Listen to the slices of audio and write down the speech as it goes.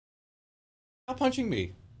Stop punching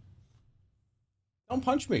me. Don't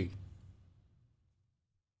punch me.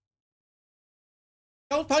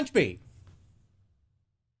 Don't punch me.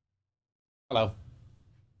 Hello.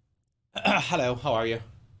 Hello, how are you?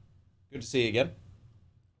 Good to see you again.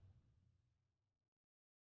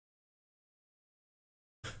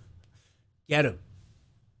 Get him.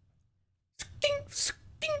 Skink,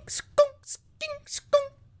 skink, skunk, skink,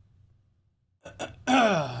 skunk.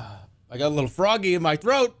 I got a little froggy in my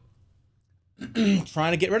throat.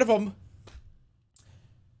 Trying to get rid of him.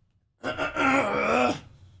 I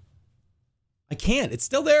can't. It's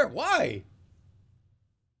still there. Why?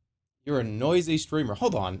 You're a noisy streamer.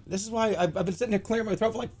 Hold on. This is why I've been sitting here clearing my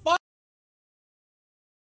throat for like 5.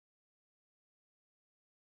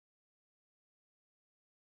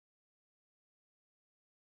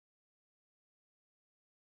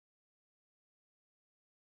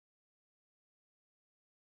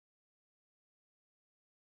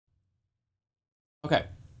 Okay.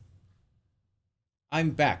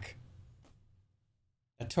 I'm back.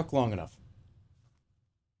 That took long enough.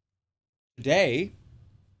 Today,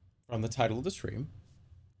 from the title of the stream,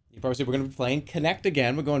 you probably see we're going to be playing Kinect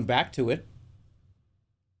again. We're going back to it.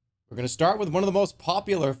 We're going to start with one of the most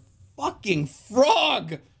popular fucking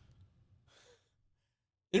frog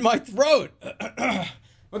in my throat.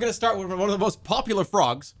 We're going to start with one of the most popular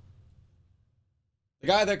frogs. The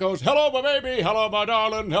guy that goes, hello, my baby, hello, my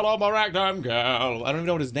darling, hello, my ragtime gal. I don't even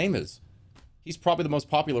know what his name is. He's probably the most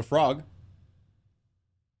popular frog.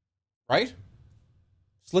 Right?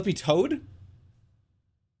 Slippy Toad?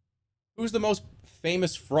 Who's the most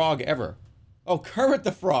famous frog ever? Oh, Kermit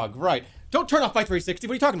the Frog, right. Don't turn off my 360.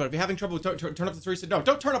 What are you talking about? If you're having trouble, turn off the 360. No,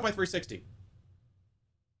 don't turn off my 360.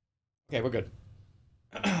 Okay, we're good.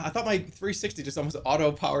 I thought my 360 just almost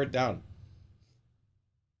auto-powered down.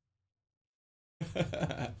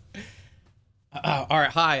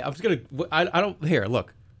 Alright, hi. I'm just gonna... I don't... Here,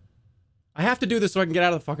 look. I have to do this so I can get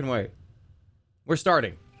out of the fucking way. We're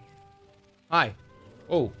starting. Hi.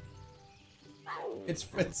 Oh. It's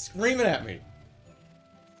screaming at me.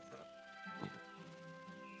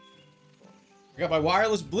 I got my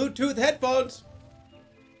wireless Bluetooth headphones.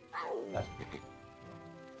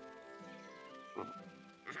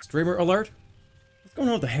 Streamer alert? What's going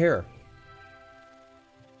on with the hair?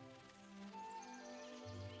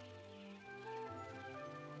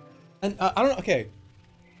 And I don't know. Okay.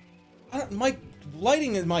 My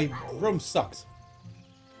lighting in my room sucks.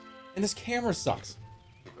 And this camera sucks.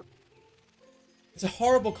 It's a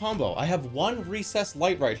horrible combo. I have one recessed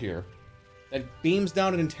light right here that beams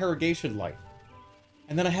down an interrogation light.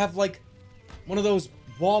 And then I have, like, one of those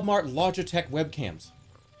Walmart Logitech webcams.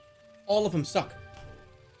 All of them suck.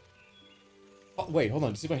 Oh, wait, hold on.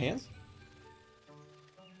 Do you see my hands?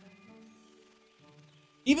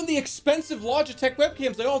 Even the expensive Logitech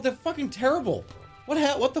webcams, they're fucking terrible.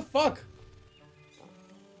 What the fuck?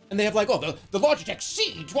 And they have like, oh, the Logitech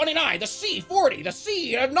C29, the C40, the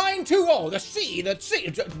C920, the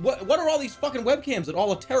C. What are all these fucking webcams that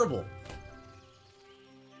all are terrible?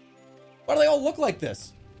 Why do they all look like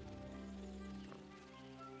this?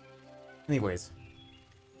 Anyways.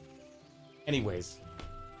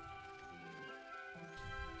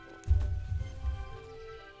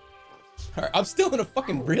 Alright, I'm still in a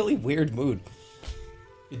fucking really weird mood.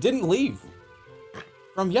 It didn't leave.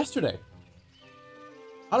 From yesterday.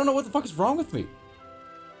 I don't know what the fuck is wrong with me.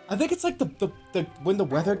 I think it's like when the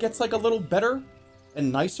weather gets like a little better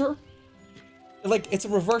and nicer. Like, it's a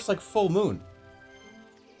reverse like full moon.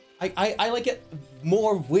 I like it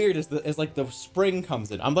more weird as like the spring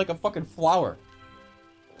comes in. I'm like a fucking flower.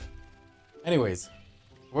 Anyways,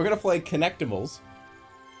 we're gonna play Kinectimals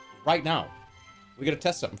right now. We gotta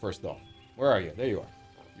test something first though. Where are you? There you are.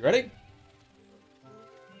 You ready?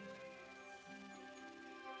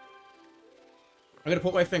 I'm gonna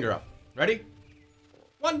put my finger up. Ready?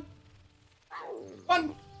 One.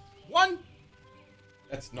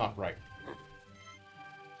 That's not right.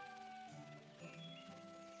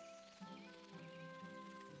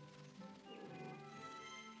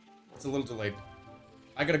 It's a little delayed.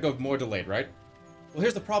 I gotta go more delayed, right? Well,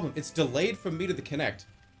 here's the problem. It's delayed from me to the Kinect.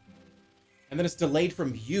 And then it's delayed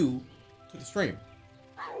from you to the stream.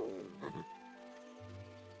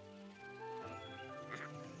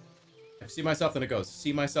 I see myself, then it goes.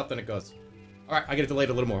 See myself, then it goes. Alright, I gotta delay it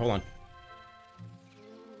a little more. Hold on.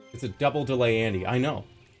 It's a double delay, Andy. I know.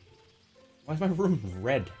 Why is my room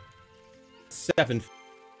red?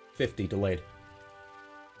 750 delayed.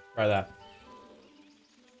 Try that.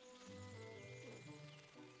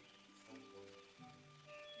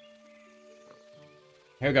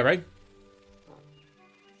 Here we go, ready?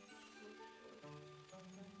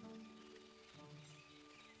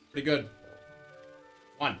 Pretty good.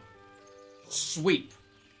 One. Sweep.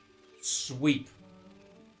 Sweep.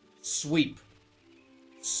 Sweep.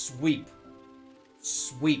 Sweep.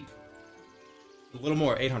 Sweep. A little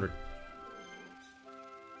more. 800.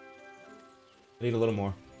 I need a little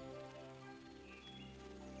more.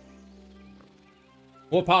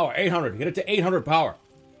 More power. 800. Get it to 800 power.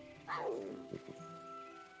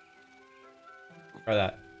 Try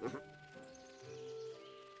that.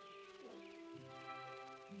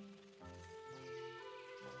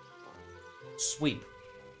 Sweep.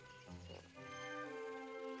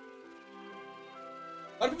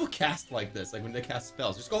 A lot of people cast like this, like when they cast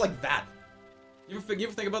spells. Just go like that. You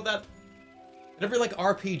ever think about that? In every like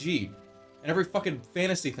RPG, and every fucking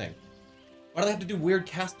fantasy thing. Why do they have to do weird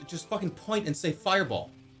cast? Just fucking point and say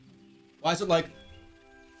fireball. Why is it like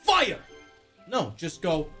fire? No, just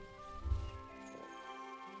go.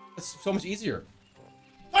 That's so much easier.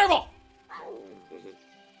 Fireball!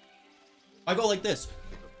 I go like this.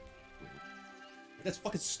 That's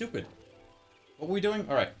fucking stupid. What were we doing?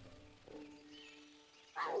 Alright.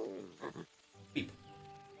 Sweep.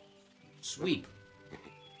 Sweep.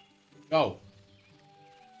 Go.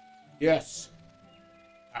 Yes.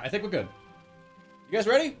 I think we're good. You guys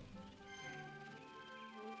ready?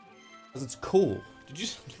 Because it's cool.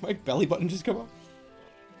 Did my belly button just come up?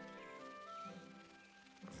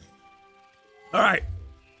 Alright.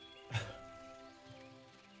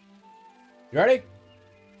 You ready?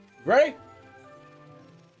 You ready?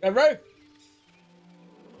 You ready?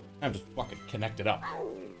 I'm just fucking connected up.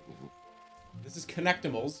 This is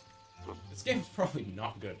Kinectimals. This game's probably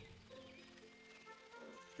not good.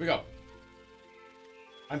 Here we go.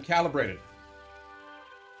 I'm calibrated.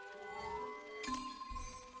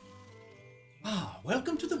 Ah,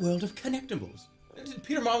 welcome to the world of Kinectimals. Did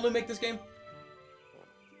Peter Molyneux make this game?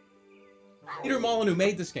 Peter Molyneux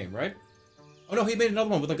made this game, right? Oh no, he made another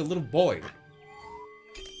one with like a little boy.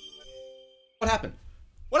 What happened?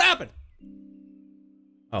 What happened?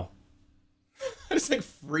 Oh. I just like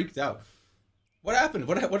freaked out. What happened?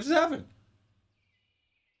 What just happened?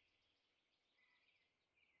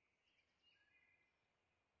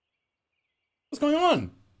 What's going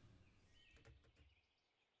on?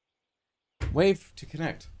 Wave to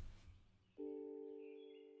connect.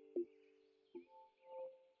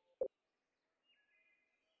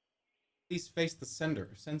 Please face the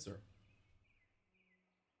sensor.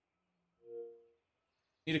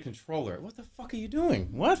 Need a controller. What the fuck are you doing?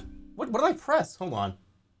 What? What did I press? Hold on.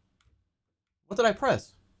 What did I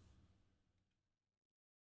press?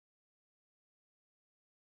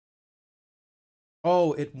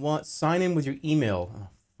 Oh, it wants sign in with your email. Oh,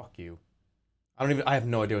 fuck you. I have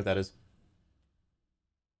no idea what that is.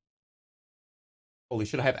 Holy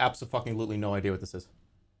shit, I have absolutely no idea what this is.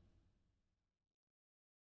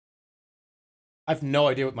 I have no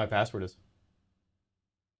idea what my password is.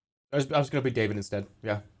 I was gonna be David instead.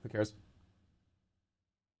 Yeah, who cares?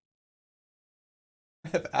 I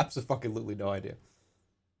have absolutely no idea.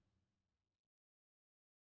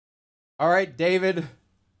 Alright, David.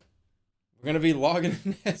 We're gonna be logging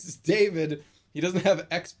in as David. He doesn't have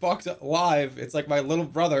Xbox Live. It's like my little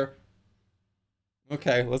brother.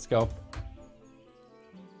 Okay, let's go.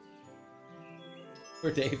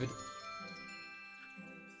 We're David.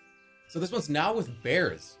 So this one's now with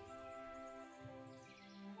bears.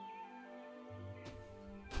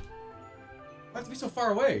 Why have to be so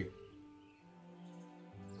far away?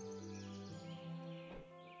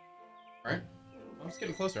 Alright. I'm just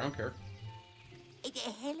getting closer, I don't care.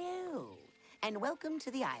 Hello, and welcome to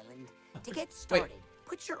the island. To get started,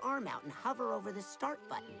 put your arm out and hover over the start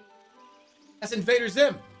button. That's Invader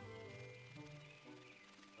Zim!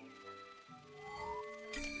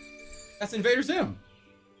 That's Invader Zim!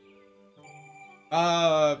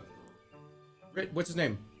 What's his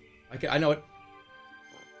name? I know it.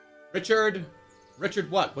 Richard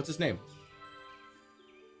what? What's his name?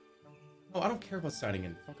 Oh, I don't care about signing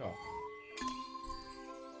in. Fuck off.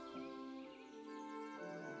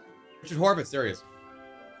 Richard Horvitz, there he is.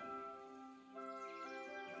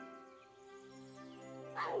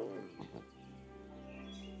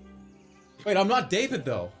 Wait, I'm not David,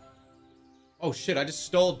 though. Oh, shit, I just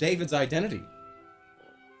stole David's identity.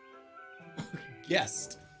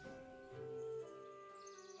 Guessed.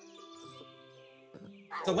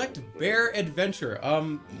 Select Bear Adventure.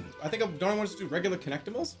 I think don't I want to do regular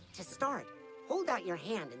Kinectimals? To start, hold out your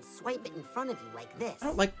hand and swipe it in front of you like this. I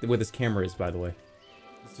don't like the way this camera is, by the way.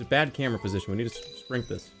 It's a bad camera position. We need to shrink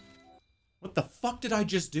this. What the fuck did I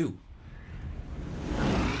just do?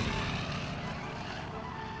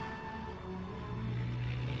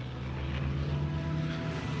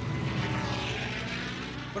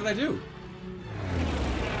 What did I do?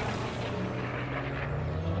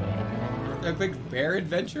 A big bear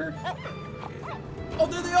adventure? Oh,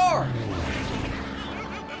 there they are!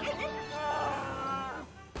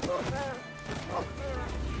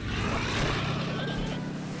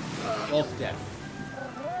 Wolf dead.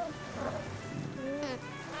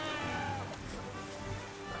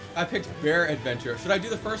 I picked bear adventure. Should I do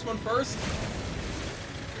the first one first?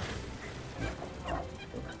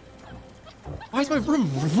 Why is my room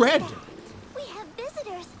red? We have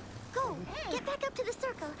visitors. Go, get back up to the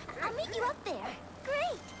circle. I'll meet you up there.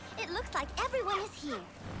 Great. It looks like everyone is here.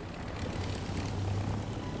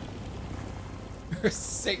 You're a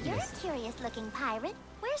Satanist. You're a curious-looking pirate.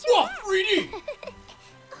 Where's your hat? 3D!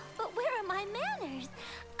 But where are my manners?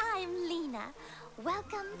 I'm Lena.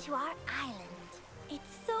 Welcome to our island.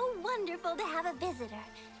 It's so wonderful to have a visitor.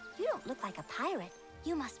 You don't look like a pirate.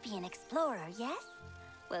 You must be an explorer, yes?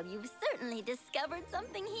 Well, you've certainly discovered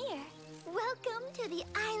something here. Welcome to the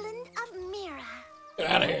island of Mira. Get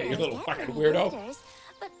out of here, you little fucking weirdo. Visitors,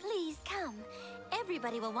 but please come.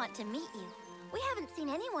 Everybody will want to meet you. We haven't seen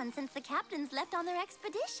anyone since the captains left on their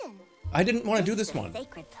expedition. I didn't want to do This this is a one.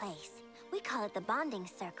 sacred place. We call it the bonding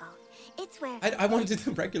circle. It's where... I want to do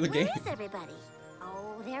the regular game. Where is everybody?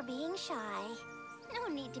 Oh, they're being shy. No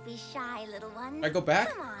need to be shy, little one. I go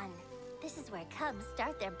back? Come on. This is where cubs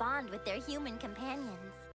start their bond with their human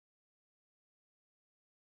companions.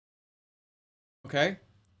 Okay.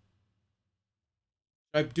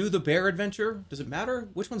 Should I do the bear adventure? Does it matter?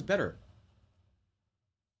 Which one's better?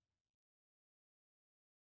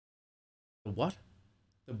 The what?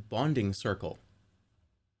 The bonding circle.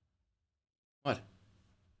 What?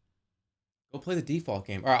 Go play the default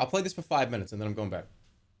game. Alright, I'll play this for 5 minutes and then I'm going back.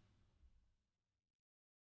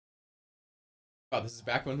 Wow, this is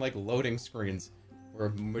back when like loading screens were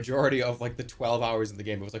a majority of like the 12 hours in the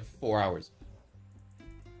game. It was like 4 hours.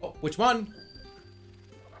 Oh, which one?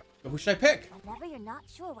 Who should I pick? Whenever you're not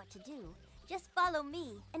sure what to do, just follow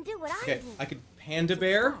me and do what I Okay, do. I could panda To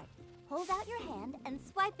bear. start, hold out your hand and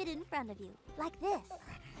swipe it in front of you, like this.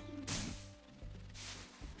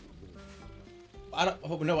 I don't.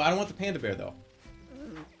 Oh, no, I don't want the panda bear though.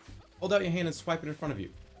 Hold out your hand and swipe it in front of you.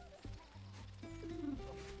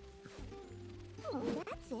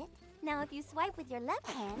 That's it. Now if you swipe with your left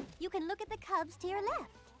hand, you can look at the cubs to your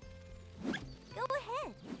left. Go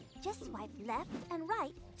ahead. Just swipe left and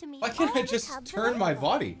right to meet Why can't all I the just cubs turn my available.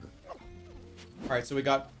 body? All right, so we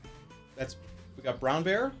got brown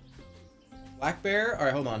bear, black bear. All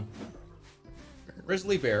right, hold on.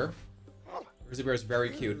 Grizzly bear. Grizzly bear is very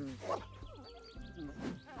cute.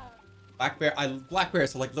 Black bear. Black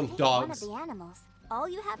bears are like little Pick dogs. one of the animals. All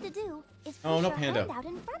you have to do is Oh, push no your panda. hand out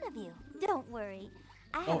in front of you. Don't worry.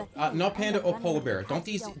 I have Oh, a feeling no you'll panda end up or running polar into bear. cubs Don't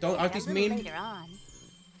you these- don't don't- aren't care these a little mean? Later on.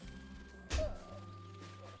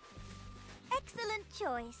 Excellent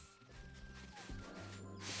choice.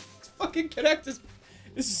 Fucking Kinect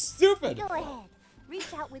is stupid. Go ahead.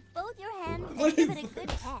 Reach out with both your hands What and give is- it a good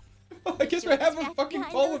pet. I guess we Don't have a scratch fucking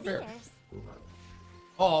behind polar those bear. ears.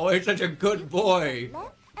 Oh, it's such a good boy.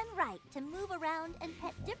 Left and right to move around and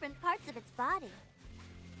pet different parts of its body.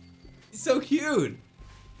 It's so cute.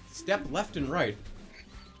 Step left and right.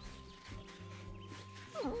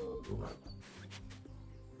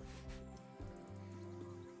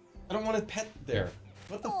 I don't want to pet there.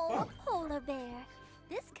 What the Oh, fuck? polar bear.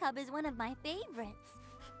 This cub is one of my favorites.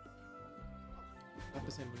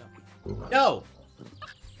 No!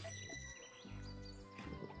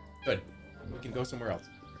 Good. We can go somewhere else.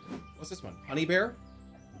 What's this one? Honey bear?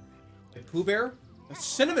 A Pooh bear? A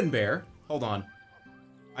cinnamon bear? Hold on.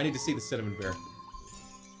 I need to see the cinnamon bear.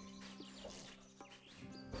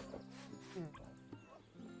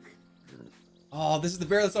 Oh, this is the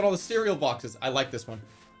bear that's on all the cereal boxes. I like this one.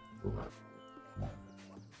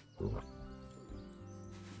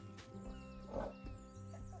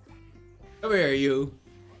 Come here, you.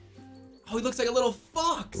 Oh, he looks like a little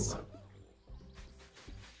fox.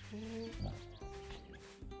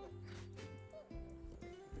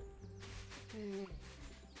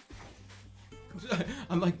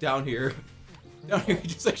 I'm like down here. Down here, he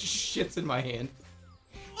just like shits in my hand.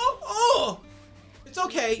 Oh, oh! It's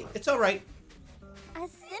okay. It's all right. A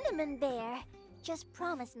cinnamon bear. Just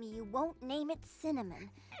promise me you won't name it Cinnamon.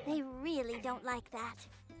 They really don't like that.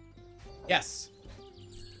 Yes.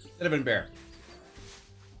 Cinnamon bear.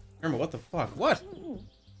 Jerma, what the fuck? What?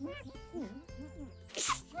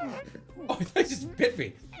 Oh, they just bit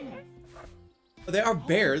me. Oh, they are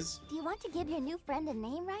bears. Do you want to give your new friend a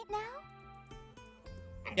name right now?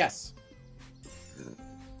 Yes.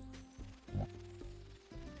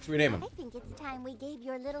 Should we name him? I think it's time we gave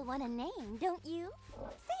your little one a name, don't you?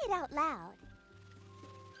 Say it out loud.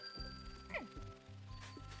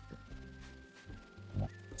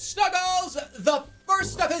 Snuggles, the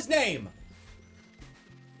first of his name.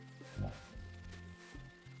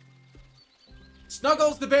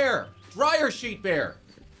 Snuggles the bear. Dryer sheet bear.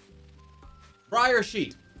 Dryer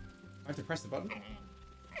sheet. I have to press the button.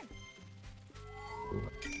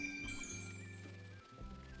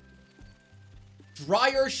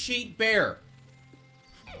 Dryer sheet bear.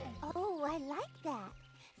 Oh, I like that.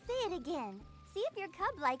 Say it again. See if your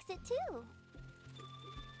cub likes it too.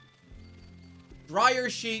 Dryer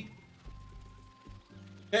sheet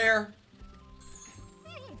bear.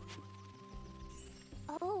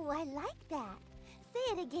 Oh, I like that. Say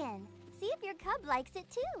it again. See if your cub likes it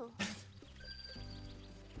too.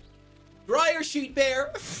 Dryer sheet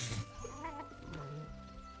bear.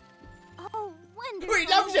 Oh, wonderful. He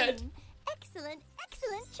loves it. Excellent,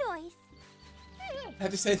 excellent choice. I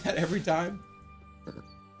have to say that every time.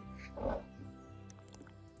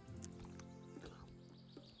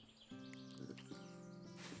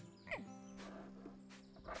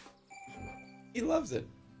 He loves it.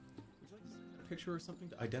 Would you like to scan a picture or something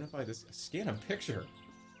to identify this? Scan a picture?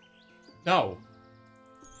 No.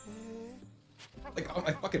 Like on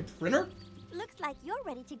my fucking printer? Looks like you're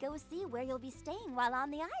ready to go see where you'll be staying while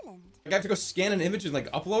on the island. Like I have to go scan an image and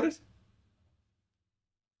like upload it?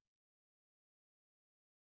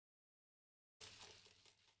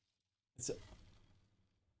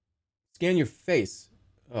 Scan your face.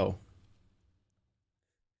 Oh.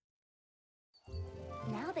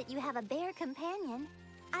 Now that you have a bear companion,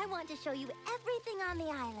 I want to show you everything on the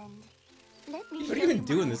island. Let me What do show you even you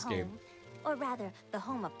do in my this game? home. Or rather, the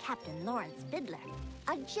home of Captain Lawrence Fiddler,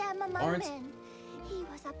 a gem among Lawrence? men. He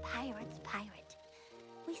was a pirate's pirate.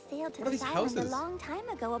 We sailed to What are this these island houses? a long time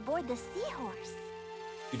ago aboard the Seahorse.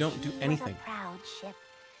 You don't do He anything. was a proud ship,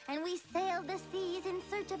 and we sailed the seas in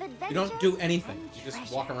search of adventure. You don't do anything. and You just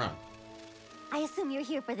treasure. walk around. I assume you're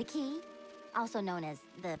here for the key, also known as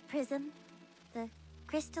the prism, the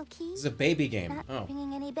crystal key. This is a baby game. Not Oh.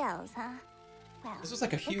 ringing any bells, huh? Well, This was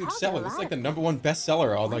like a they huge called it seller. a This is lot like the of #1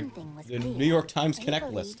 bestseller on One like thing was the clear. New York Times They Connect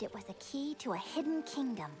believed list. it was a key to a hidden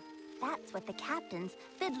kingdom. That's what the captains,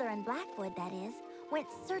 Fiddler and Blackwood, that is, went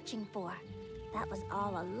searching for. That was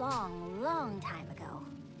all a long, long time ago.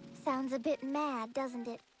 Sounds a bit mad, doesn't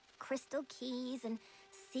it? Crystal keys and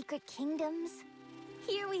secret kingdoms.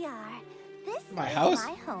 Here we are. This My is house?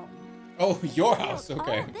 my home. Oh, your We house. built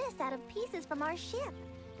Okay. all this out of pieces from our ship,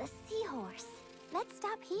 the Seahorse. Let's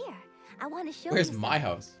stop here. I want to show Where's you my something.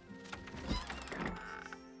 house?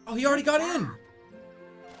 Oh, he already got in.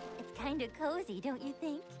 It's kind of cozy, don't you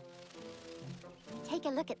think? Take a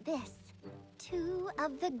look at this. Two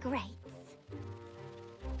of the greats.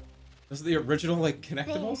 Those are the original like There.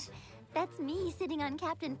 Kinectimals? That's me sitting on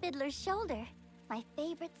Captain Fiddler's shoulder. My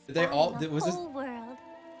favorite Did they spy all- in the was this- whole world.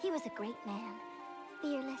 He was a great man.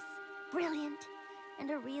 Fearless, brilliant,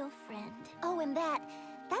 and a real friend. Oh, and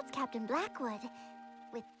that's Captain Blackwood.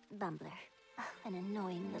 With Bumbler. Oh, an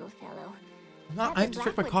annoying little fellow. I have to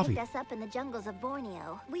drink my Blackwood coffee. picked us up in the jungles of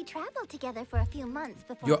Borneo. We traveled together for a few months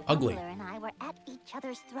before You're ugly. Bumbler and I were at each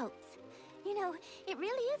other's throats. You know, it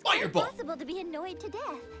really is Fireball. quite possible to be annoyed to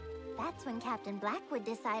death. That's when Captain Blackwood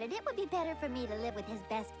decided it would be better for me to live with his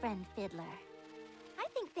best friend, Fiddler. I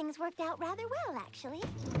think things worked out rather well, actually.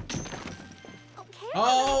 Oh, careful!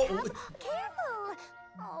 Oh, little cub. Careful!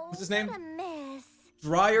 Oh, what's his name? what a mess.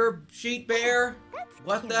 Dryer sheet bear. That's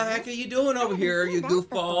What the curious. heck are you doing I over haven't here, seen you that goofball?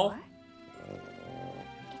 before.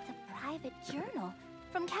 It's a private journal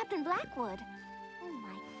from Captain Blackwood. Oh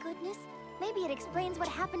my goodness. Maybe it explains what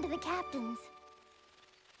happened to the captains.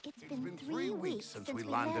 It's been 3 weeks since we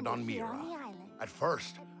landed on Mira. the island. At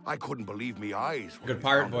first, I couldn't believe me eyes when Good we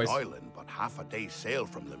pirate found voice. an island, but half a day's sail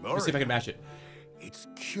from Let me see if I Lemuria. can match it. It's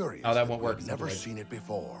curious Oh, that won't work, we've never something like- seen it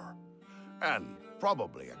before. And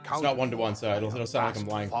probably accounted It's not 1-to-1, for so it'll by the sound like I'm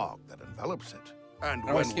vast lying. fog that envelops it. And How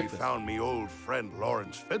do I when skip we this? found me old friend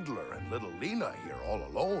Lawrence Fiddler and little Lena here all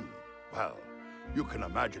alone, well, you can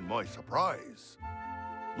imagine my surprise.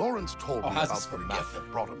 Lawrence told Oh, me how's about this the for map gift?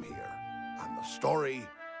 that brought him here, and the story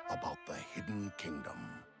about the hidden kingdom.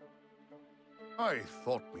 I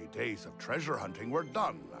thought me days of treasure hunting were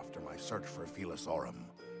done after my search for Philosorum.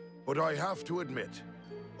 But I have to admit,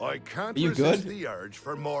 I can't Are you resist good? the urge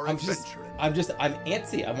for more I'm adventuring.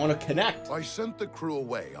 antsy. I want to connect. I sent the crew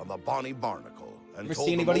away on the Bonnie Barnacle and Ever told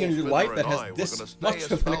see them anybody in old your Fiddler life and that has I were this gonna stay much a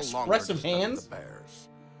of an spell longer expressive to study hands? The bears.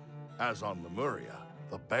 As on Lemuria,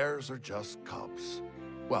 the bears are just cubs.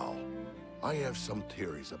 Well, I have some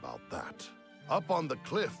theories about that. Up on the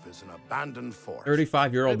cliff is an abandoned fort.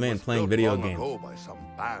 35-year-old It man was playing built video long games. ago by some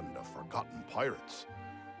band of forgotten pirates.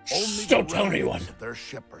 Only Don't the tell remnants anyone. of their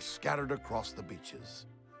ship are scattered across the beaches.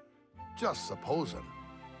 Just supposing,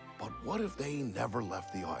 But what if they never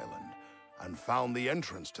left the island and found the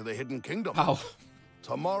entrance to the Hidden Kingdom? Wow.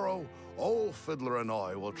 Tomorrow, old Fiddler and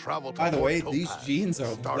I will travel to By the way, Fort these Topaz jeans to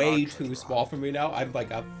are start way our too treasure small hunt. for me now. I'm like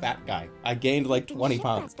a fat guy. I gained like 20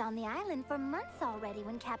 pounds. On the island for months already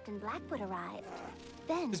when Captain Blackwood arrived.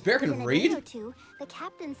 Then, This bear can within a read? day or two, the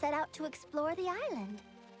captain set out to explore the island.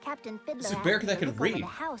 Captain Fiddler This is a asked bear him that to can look over read. the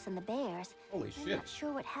house and the bears. Holy I'm shit. not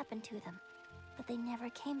sure what happened to them, but they never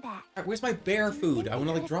came back. Alright, where's my bear Do you food? think I want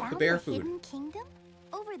to they like could've drop the found bear food. Hidden Kingdom?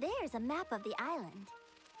 Over there's a map of the island.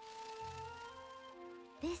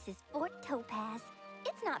 This is Fort Topaz.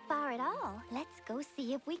 It's not far at all. Let's go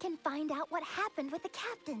see if we can find out what happened with the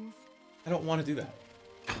captains. I don't want to do that.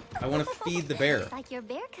 I want to feed the bear. Looks like your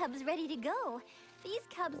bear cub's ready to go. These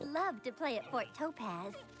cubs love to play at Fort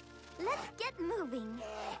Topaz. Let's get moving.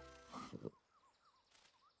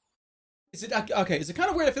 Is it okay? Is it kind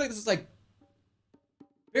of weird? I feel like this is like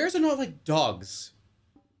bears are not like dogs.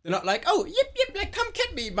 They're not like, oh, yip yip, like come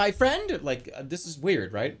get me, my friend. Like this is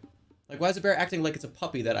weird, right? Like why is a bear acting like it's a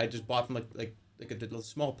puppy that I just bought from like a little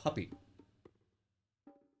small puppy?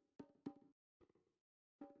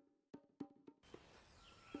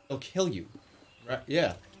 They'll kill you, right?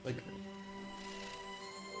 Yeah, like.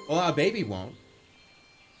 Well, a baby won't.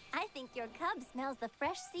 I think your cub smells the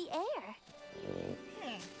fresh sea air.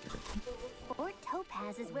 Fort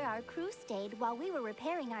Topaz is where our crew stayed while we were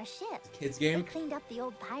repairing our ship. Kids We game. cleaned up the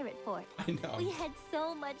old pirate fort. I know. We had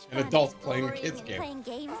so much An fun adult playing a exploring kids and game. playing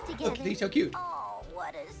games together. Look, he's so cute. Oh,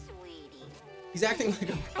 what a sweetie. He's acting like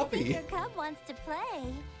a I think puppy. your cub wants to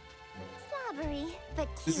play. Slobbery, but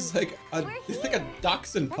cute. This is like a We're this is like a here.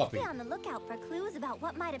 dachshund Let's puppy. be on the lookout for clues about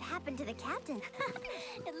what might have happened to the captain.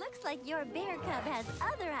 It looks like your bear cub has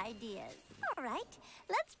other ideas. All right,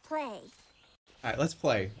 let's play. All right, let's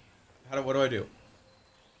play. What do I do?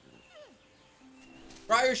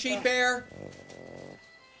 Briar sheep bear.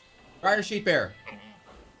 Briar sheep bear.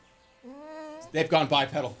 They've gone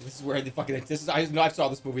bipedal. This is where they fucking. This is. I know. I saw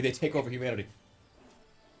this movie. They take over humanity.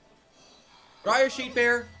 Briar sheep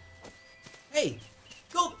bear. Hey,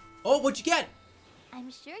 go. Oh, what'd you get?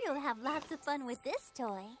 I'm sure you'll have lots of fun with this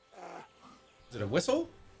toy. Is it a whistle?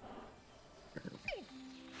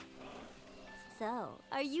 So,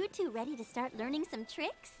 are you two ready to start learning some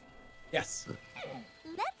tricks? Yes.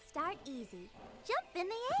 Let's start easy. Jump in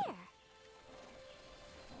the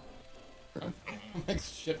air. I'm like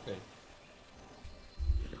shit face.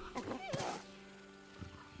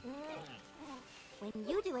 When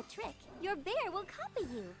you do a trick, your bear will copy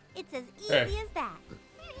you. It's as easy Hey. as that.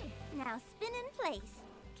 Now spin in place.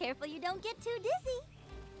 Careful you don't get too dizzy.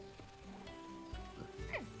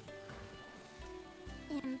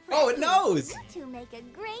 Impressive. Oh, it knows. You two make a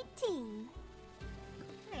great team.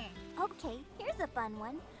 Okay, here's a fun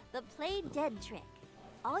one. The play dead trick.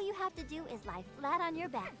 All you have to do is lie flat on your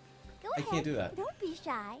back. Go I ahead. can't do that. Don't be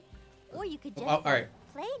shy. Or you could just Oh, all right.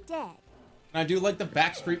 play dead. Can I do like the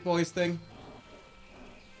Backstreet Boys thing?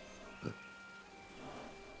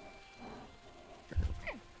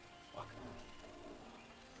 Fuck.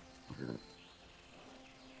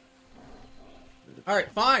 All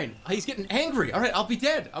right, fine. He's getting angry. All right, I'll be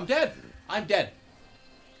dead. I'm dead. I'm dead.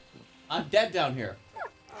 I'm dead down here.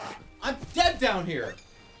 I'm dead down here.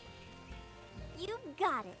 You've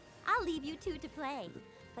got it. I'll leave you two to play.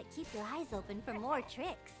 But keep your eyes open for more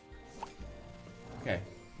tricks. Okay,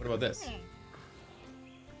 what about this?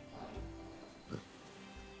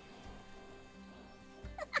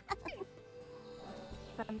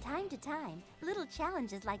 From time to time, little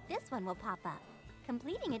challenges like this one will pop up.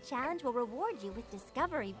 Completing a challenge will reward you with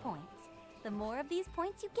discovery points. The more of these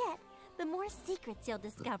points you get, the more secrets you'll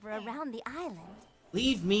discover around the island.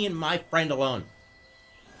 Leave me and my friend alone.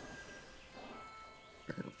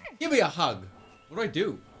 Give me a hug. What do I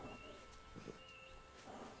do?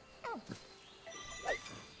 I'm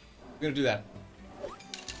gonna do that.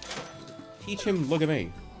 Teach him, look at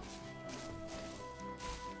me.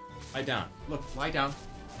 Lie down. Look, lie down.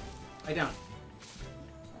 Lie down.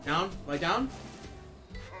 Down, lie down.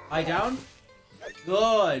 Lie down.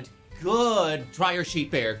 Good, good. Dry your sheet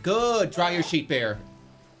bear. Good, dry your sheet bear.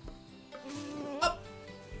 Up,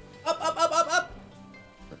 up, up, up, up, up.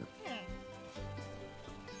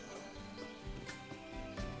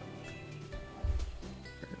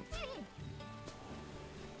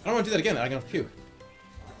 I don't want to do that again. I'm gonna puke.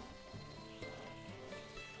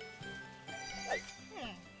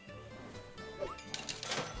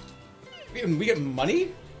 We get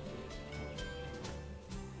money?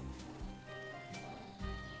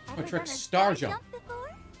 Ever trick done a star jump. before?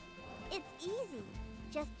 It's easy.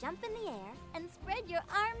 Just jump in the air and spread your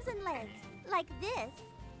arms and legs like this.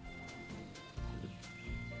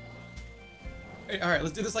 All right,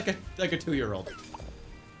 let's do this like a 2-year-old.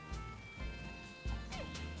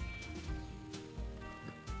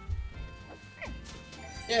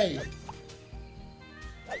 Yay!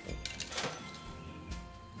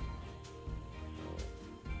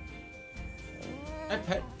 Hi,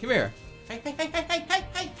 pet. Come here. Hey, hey, hey, hey, hey, hey,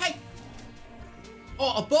 hey, hey!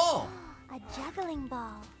 Oh, a ball! A juggling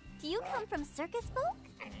ball. Do you come from circus folk?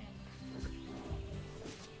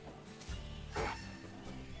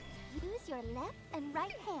 Use your left and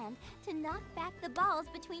right hand to knock back the balls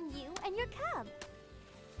between you and your cub.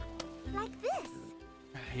 Like this.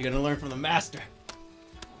 You're gonna learn from the master.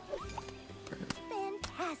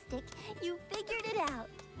 Fantastic. You figured it out.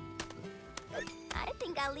 I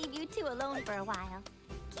think I'll leave you two alone for a while.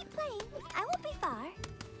 Keep playing. I won't be far.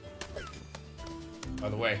 By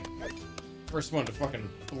the way, first one to fucking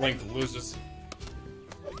blink loses.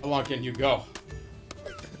 How long can you go?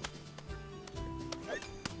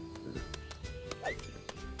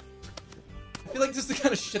 I feel like this is the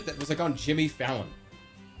kind of shit that was like on Jimmy Fallon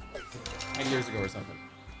 10 years ago or something.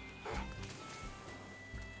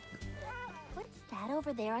 What's that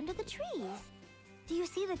over there under the trees? Do you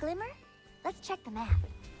see the glimmer? Let's check the map.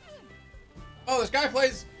 Oh, this guy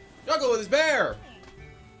plays juggle with his bear!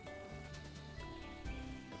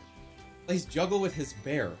 Plays juggle with his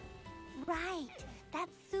bear. Right.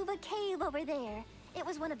 That's Suva Cave over there. It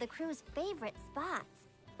was one of the crew's favorite spots.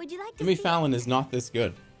 Would you like to Jimmy see Fallon is not this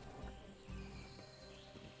good.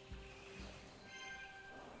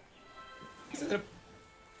 Is it a...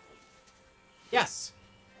 Yes!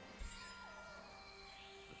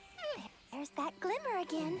 There's that glimmer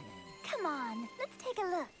again. Come on, let's take a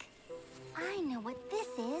look. I know what this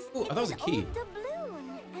is. Ooh, I thought it was a key. Old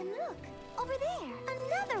doubloon. And look, over there,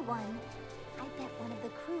 another one. I bet one of the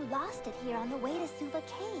crew lost it here on the way to Suva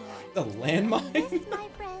Cave. The landmine? This, my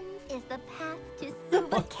friends, is the path to Suva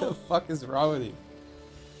What Cave. the fuck is wrong with you?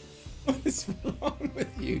 What is wrong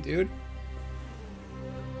with you, dude?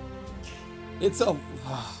 It's a... Well,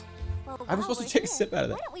 I was while supposed to we're take a here, sip out of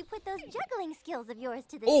that. Why don't we put those juggling skills of yours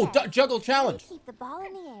to the Oh, test? juggle challenge! Keep the ball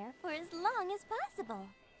in the air for as long as possible.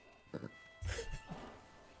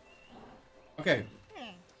 Okay.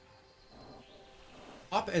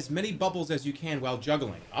 Pop as many bubbles as you can while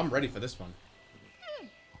juggling. I'm ready for this one.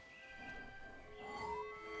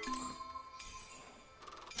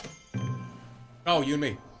 Oh, you and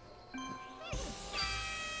me.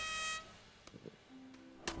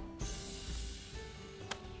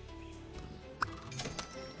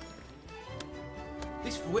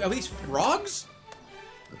 Are these frogs?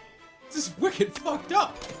 This is wicked fucked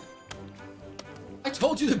up. I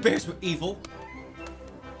told you the bears were evil.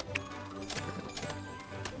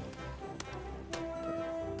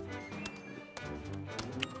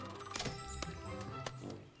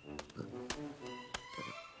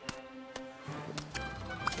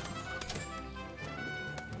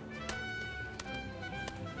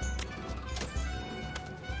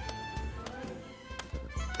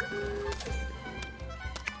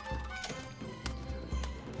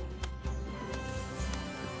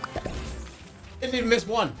 Didn't even miss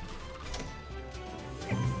one.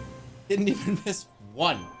 Didn't even miss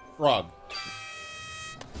one frog.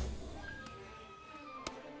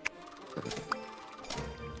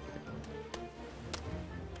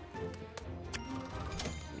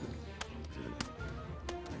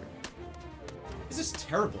 This is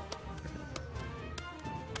terrible.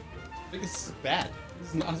 I think this is bad. This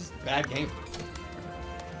is not a bad game.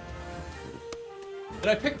 Did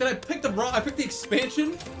I pick the wrong? I picked the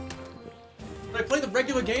expansion? Did I play the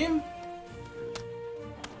regular game?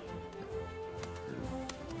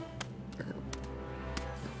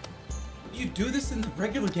 Do you do this in the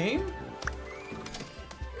regular game?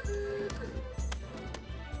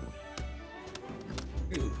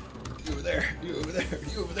 You over there, you over there,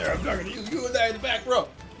 you over there, I'm talking to you, you over there in the back row.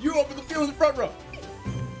 You over the field in the front row.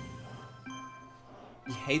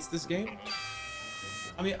 He hates this game?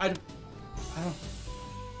 I mean, I don't...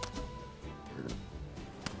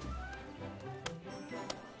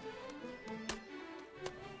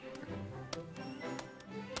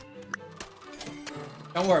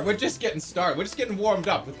 Don't worry, we're just getting started. We're just getting warmed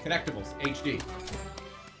up with Kinectimals HD.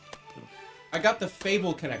 I got the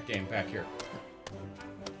Fable Kinect game back here.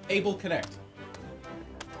 Fable Kinect.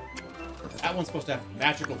 That one's supposed to have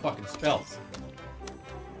magical fucking spells.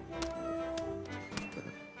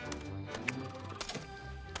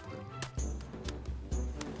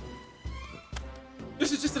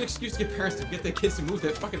 This is just an excuse to get parents to get their kids to move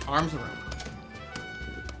their fucking arms around.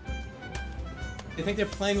 They think they're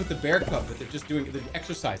playing with the bear cub, but they're just doing, they're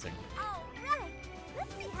exercising. All right,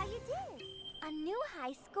 let's see how you did. A new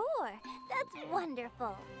high score. That's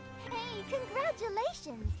wonderful. Hey,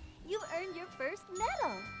 congratulations! You've earned your first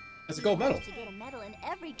medal. That's a gold medal. If you get a medal in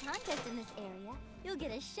every contest in this area, you'll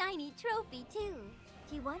get a shiny trophy too.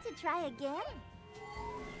 Do you want to try again?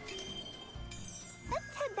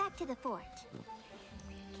 Let's head back to the fort.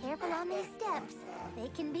 Careful on these steps. They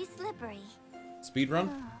can be slippery. Speed run?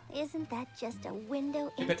 Oh, isn't that just a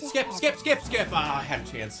window into Skip. Ah, I had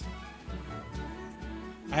a chance.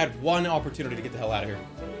 I had one opportunity to get the hell out of here.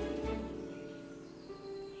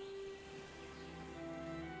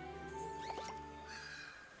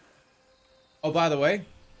 Oh, by the way,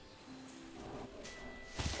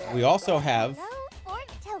 we also have Fort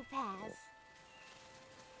Topaz.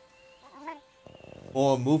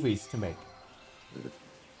 more movies to make. What do you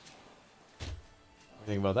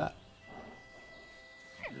think about that?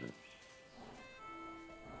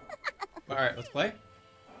 All right, let's play.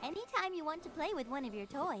 Anytime you want to play with one of your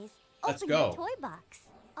toys, Let's open go. your toy box.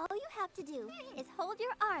 All you have to do is hold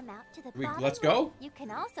your arm out to the bottom. Let's go? Left. You can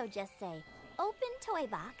also just say, open toy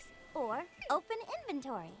box or open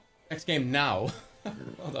inventory. Next game now.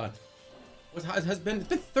 Hold on. It has been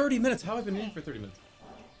 30 minutes. How have I been in for 30 minutes?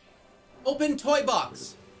 Open toy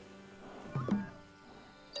box.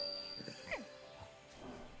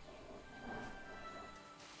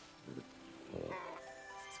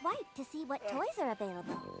 Swipe to see what toys are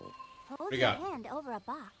available. Hold you your got? hand over a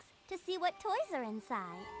box to see what toys are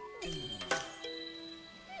inside.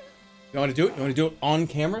 You want to do it? You want to do it on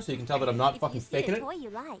camera so you can tell that I'm not fucking faking If it? you see a toy you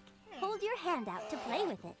like, hold your hand out to play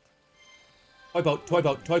with it. Toy boat, toy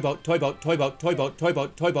boat, toy boat, toy boat, toy boat, toy boat, toy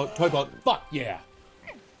boat, toy boat, toy boat. Fuck yeah.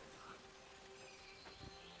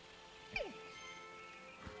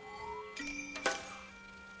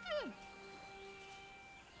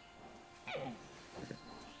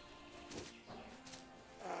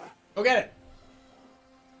 Go get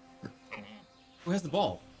it. Who has the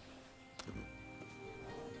ball?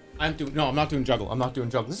 I'm not doing juggle. I'm not doing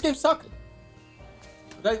juggle. This game sucks.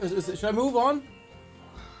 Should I move on?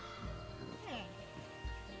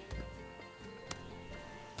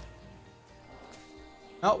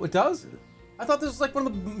 Oh, it does? I thought this was like one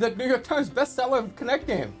of the New York Times bestseller Kinect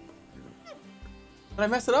game. Did I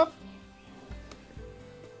mess it up?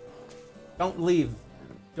 Don't leave.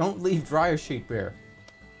 Don't leave dryer sheet bear.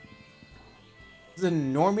 This is a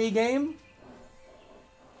normie game?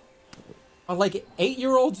 Are like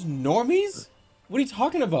 8-year-olds normies? What are you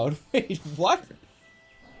talking about? Wait, what?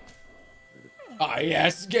 Ah,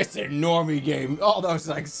 yes, it's a normie game. Oh, those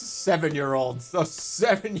like 7-year-olds. Those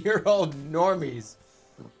 7-year-old normies.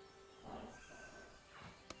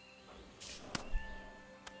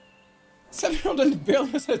 Seven-year-old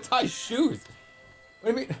barely knows how to tie shoes.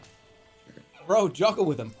 What do you mean? Bro, juggle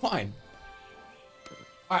with him. Fine.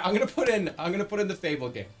 Alright, I'm gonna put in the Fable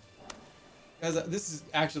game. Because this is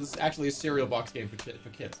actually a cereal box game for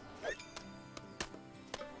kids.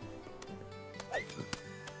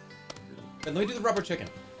 Then let me do the rubber chicken.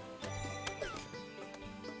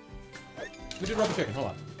 Let me do the rubber chicken. Hold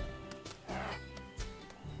on.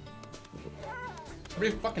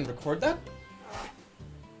 Somebody fucking record that?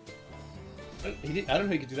 I don't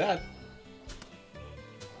know he could do that.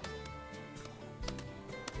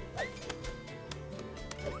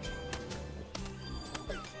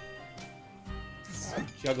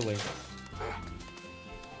 Juggling.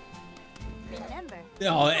 Remember,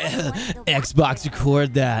 Oh, Xbox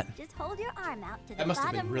record that. just hold your arm out to the That must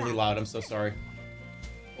have been bottom really right. loud. I'm so sorry.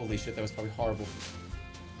 Holy shit, that was probably horrible.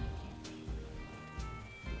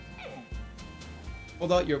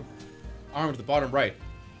 Hold out your arm to the bottom right.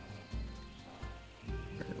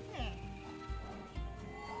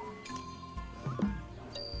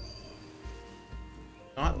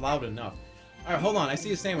 Not loud enough. Alright, hold on. I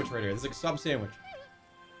see a sandwich right here. There's like a sub sandwich.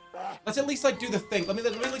 Let's at least like do the thing. Let me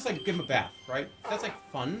at least like give him a bath, right? That's like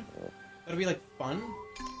fun. That'll be like fun.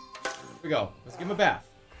 Here we go. Let's give him a bath.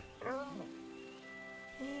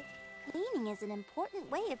 Cleaning is an important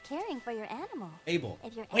way of caring for your animal. Fable.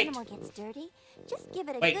 If your Wait. animal gets dirty, just give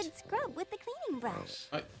it a Wait. good scrub with the cleaning brush.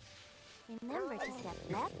 Alright. Remember to step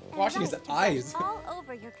left and Washing right his to brush eyes. all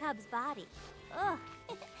over your cub's body. Ugh,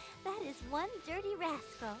 that is one dirty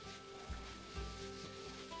rascal.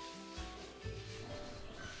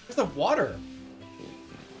 Where's the water?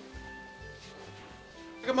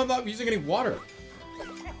 How come I'm not using any water?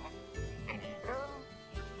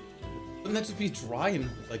 Wouldn't that just be dry and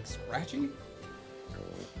like scratchy?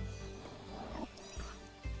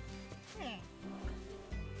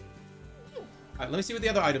 Alright, let me see what the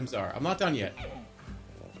other items are. I'm not done yet.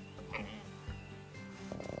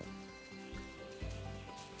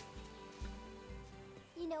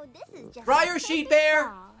 You know, this is just Dryer a sheet perfect bear!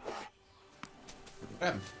 ball. What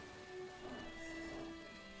happened?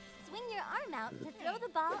 arm out to throw the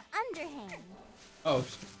ball underhand. Oh.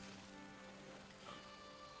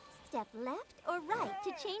 Step left or right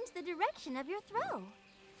to change the direction of your throw.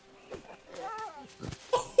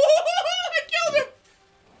 I killed him!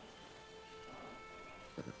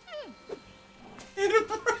 Hit him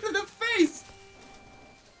right in the face!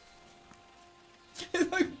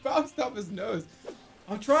 It like bounced off his nose.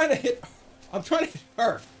 I'm trying to hit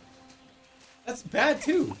her. That's bad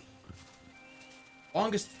too.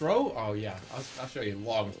 Longest throw? Oh yeah, I'll show you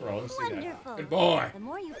long throw. Let's see Wonderful. that. Good boy. The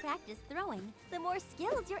more you practice throwing, the more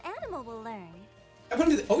skills your animal will learn. I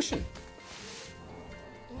went into the ocean.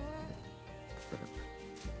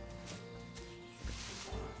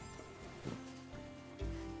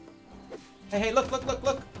 Hey, look what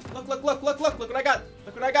I got.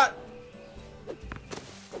 Look what I got.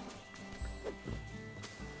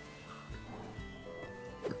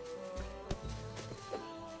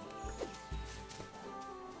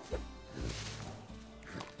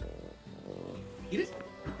 Eat it.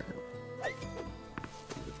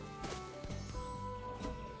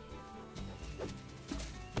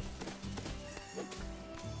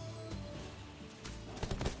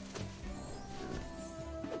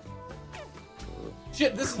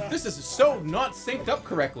 Shit, this is so not synced up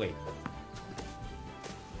correctly.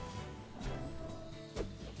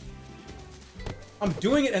 I'm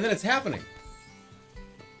doing it and then it's happening.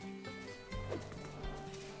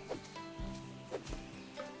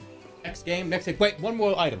 Next game, next game. Wait, one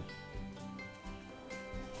more item.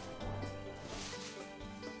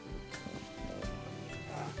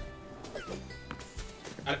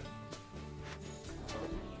 Got it.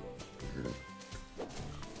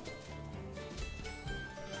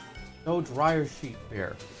 No dryer sheet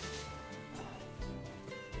bear.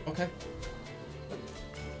 Okay.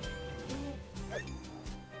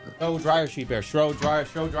 No dryer sheet bear. Show dryer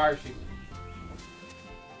sheet.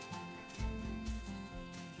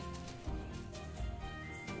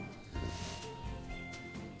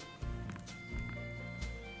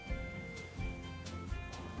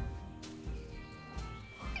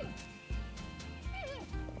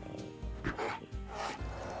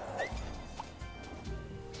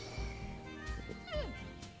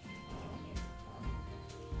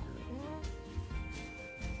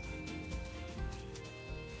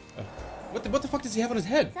 What the fuck does he have on his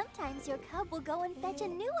head? Sometimes your cub will go and fetch a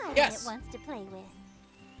new item Yes. it wants to play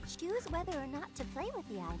with. Choose whether or not to play with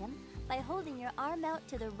the item by holding your arm out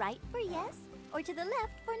to the right for yes or to the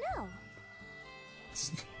left for no.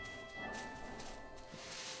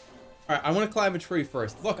 Alright, I want to climb a tree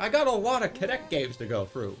first. Look, I got a lot of Kinect games to go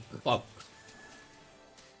through. Fuck.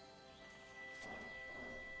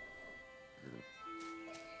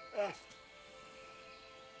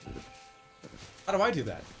 How do I do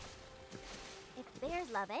that? If bears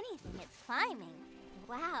love anything, it's climbing.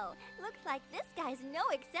 Wow, looks like this guy's no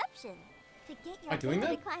exception. To get your doing bear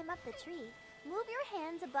to that? climb up the tree, move your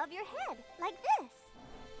hands above your head, like this.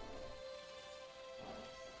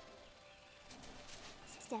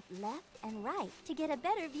 Step left and right to get a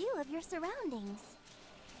better view of your surroundings.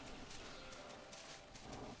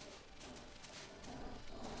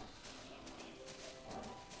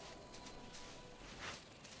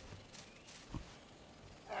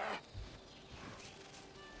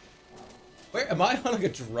 Wait, am I on like a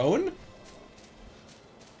drone?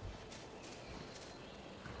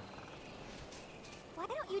 Why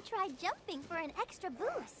don't you try jumping for an extra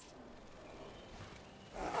boost?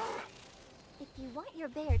 If you want your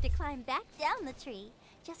bear to climb back down the tree,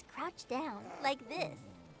 just crouch down, like this.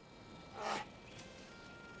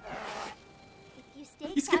 If you stay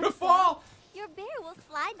He's crouched gonna down, fall! your bear will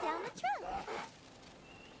slide down the trunk.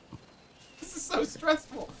 This is so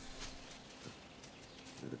stressful.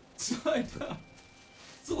 Slide down.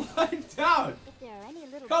 Slide down. If there are any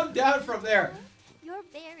little Come babies down from there. your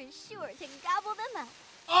bear is sure to gobble them up.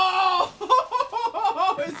 Oh!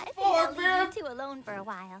 His I think poor I'll bear! leave you two alone for a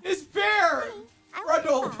while. His bear! I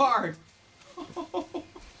Frontal want to apart!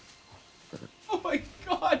 Oh my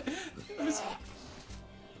god! It was...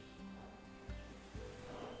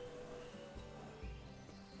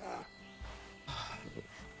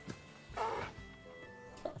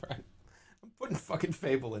 Alright. I'm putting fucking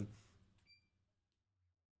Fable in.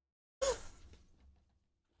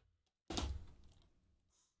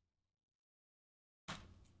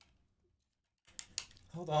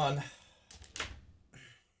 Hold on.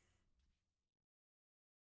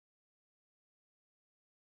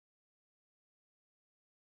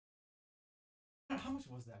 How much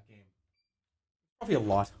was that game? Probably a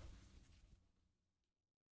lot.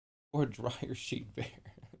 Or dryer sheet bear.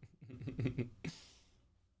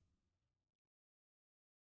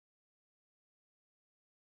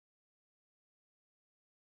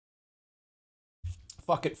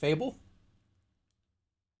 fuck it, Fable.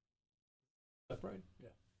 Is that right?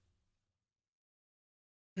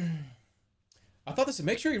 Yeah. I thought this would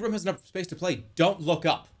make sure your room has enough space to play. Don't look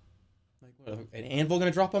up. Like, what, an anvil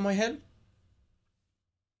gonna drop on my head?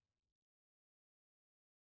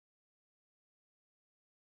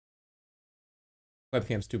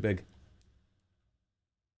 Webcam's too big.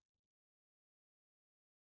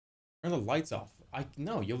 Turn the lights off.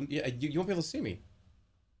 No, you won't be able to see me.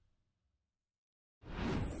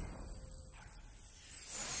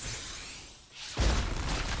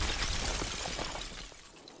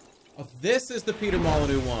 Oh, this is the Peter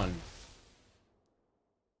Molyneux one.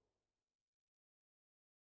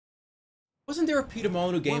 Wasn't there a Peter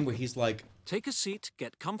Molyneux game where he's like... Take a seat,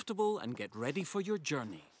 get comfortable, and get ready for your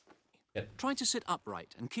journey. Try to sit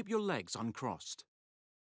upright and keep your legs uncrossed.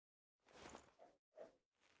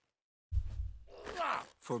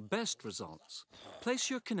 For best results, place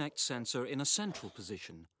your Kinect sensor in a central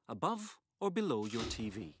position, above or below your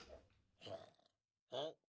TV.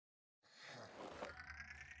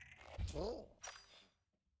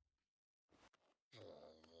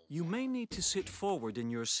 You may need to sit forward in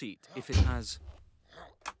your seat if it has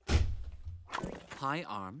high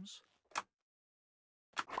arms,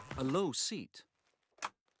 a low seat,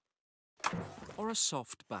 or a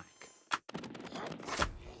soft back.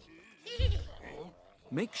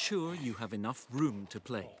 Make sure you have enough room to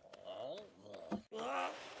play.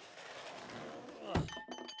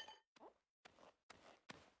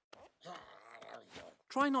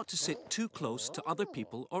 Try not to sit too close to other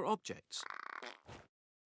people or objects.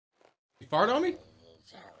 You fart on me?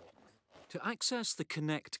 To access the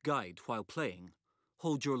Kinect guide while playing,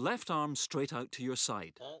 hold your left arm straight out to your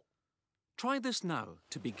side. Try this now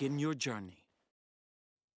to begin your journey.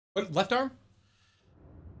 What, left arm?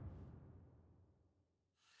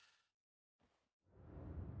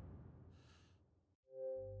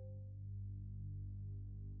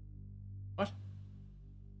 What?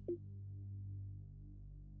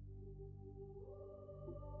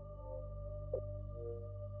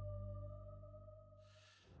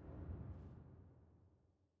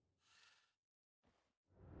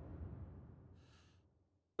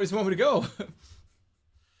 Where does he want me to go?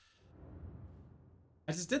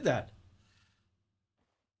 I just did that.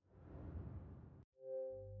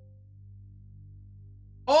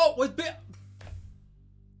 Oh, wait,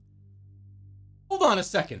 hold on a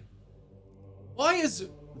second. Why is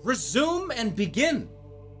resume and begin?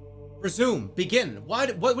 Resume, begin. Why?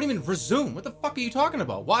 What do you mean resume? What the fuck are you talking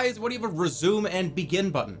about? What do you have a resume and begin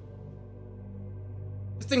button?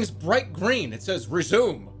 This thing is bright green. It says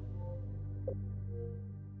resume.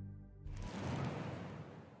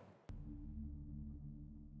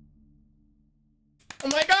 Oh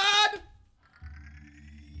my god!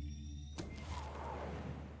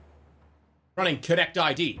 Running Kinect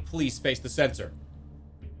ID. Please face the sensor.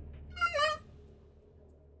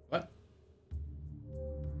 What?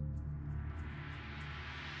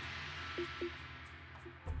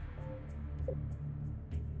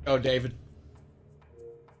 Oh, David.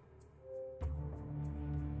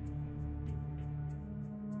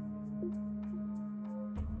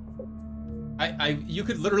 You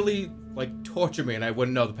could literally, like, torture me and I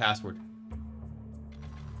wouldn't know the password.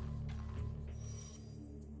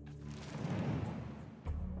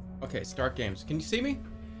 Okay, start games. Can you see me?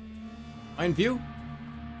 Am I in view?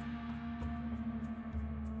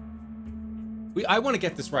 I want to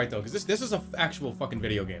get this right, though, because this is an actual fucking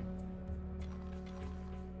video game.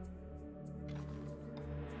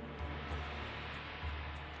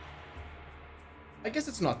 I guess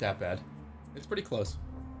it's not that bad. It's pretty close.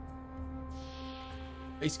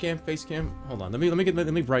 Face cam, face cam. Hold on. Let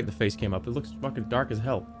me brighten the face cam up. It looks fucking dark as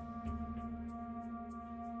hell.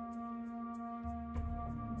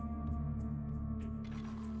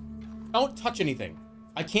 Don't touch anything.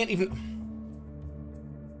 I can't even.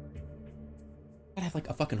 I have like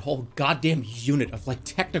a fucking whole goddamn unit of like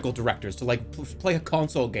technical directors to like play a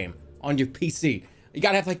console game on your PC. You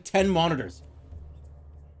gotta have like 10 monitors.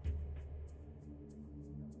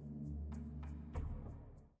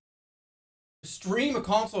 Stream a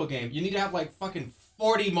console game, you need to have like fucking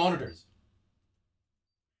 40 monitors.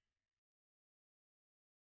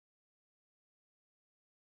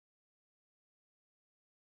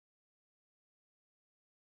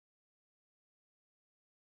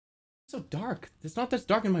 It's so dark. It's not that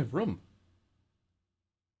dark in my room.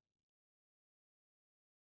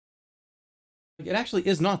 Like, it actually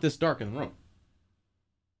is not this dark in the room.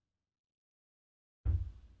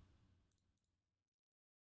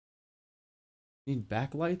 Need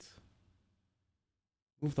backlights?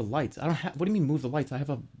 Move the lights. I don't have. What do you mean move the lights? I have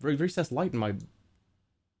a recessed light in my.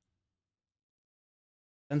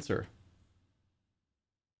 Sensor.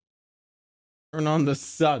 Turn on the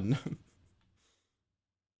sun.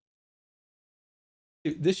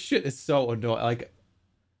 Dude, this shit is so annoying. Like,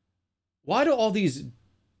 why do all these,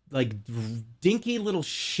 like, dinky little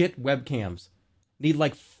shit webcams need,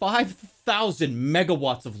 like, 5,000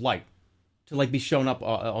 megawatts of light to, like, be shown up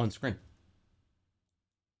on screen?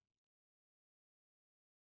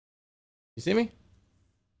 You see me?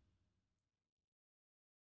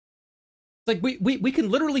 It's like, we can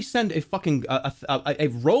literally send a fucking, a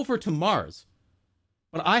rover to Mars.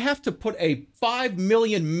 But I have to put a 5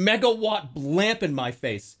 million megawatt lamp in my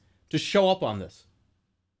face to show up on this.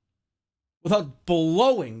 Without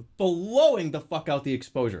blowing the fuck out the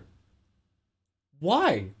exposure.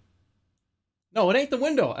 Why? No, it ain't the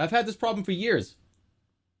window. I've had this problem for years.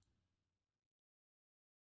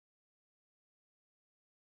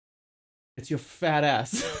 It's your fat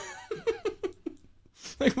ass.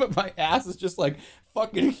 Like, my ass is just like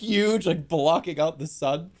fucking huge, like blocking out the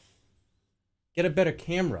sun. Get a better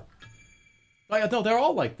camera. Oh, no, they're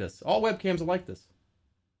all like this. All webcams are like this.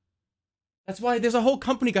 That's why there's a whole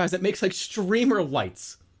company, guys, that makes like streamer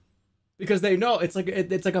lights. Because they know it's like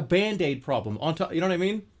a Band-Aid problem on top, you know what I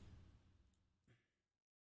mean?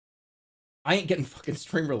 I ain't getting fucking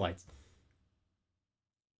streamer lights.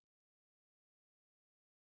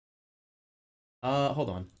 Hold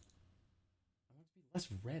on. I want to be less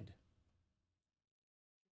red.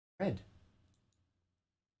 Red.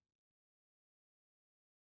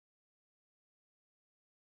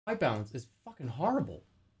 White balance is fucking horrible.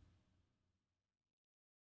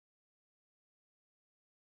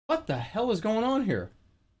 What the hell is going on here?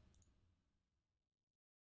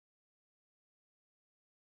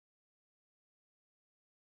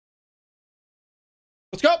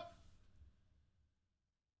 Let's go!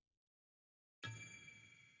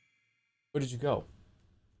 Where did you go?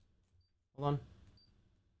 Hold on.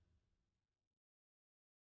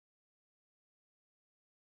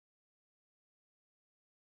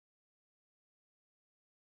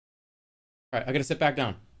 Alright, I gotta sit back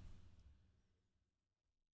down.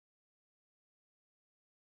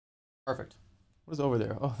 Perfect. What is over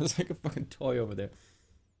there? Oh, there's like a fucking toy over there.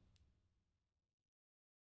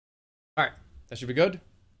 Alright, that should be good.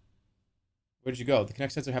 Where did you go? The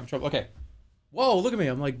Kinect sensor having trouble. Okay. Whoa, look at me.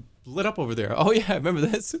 I'm like lit up over there. Oh yeah, remember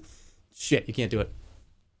this? Shit, you can't do it.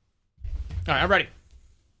 Alright, I'm ready.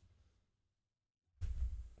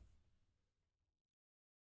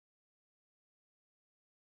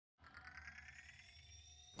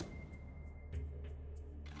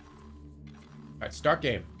 Alright, start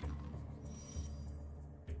game.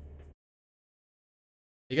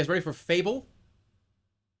 You guys ready for Fable?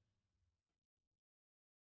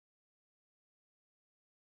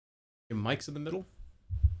 Your mic's in the middle.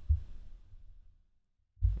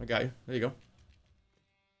 I got you. There you go.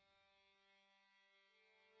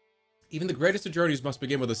 Even the greatest of journeys must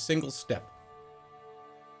begin with a single step.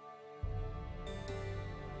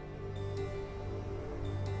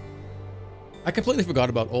 I completely forgot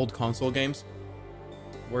about old console games.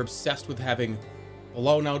 We're obsessed with having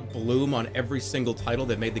blown out bloom on every single title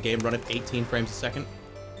that made the game run at 18 frames a second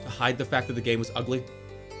to hide the fact that the game was ugly.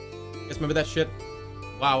 You guys remember that shit?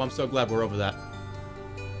 Wow, I'm so glad we're over that.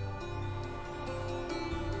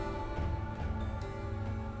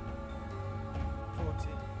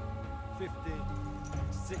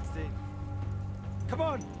 Come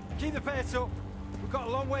on, keep the pace up. We've got a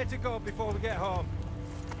long way to go before we get home.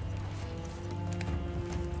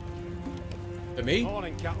 To me?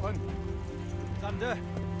 Morning, Catlin. Thunder,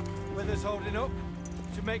 weather's holding up.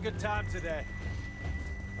 Should make good time today.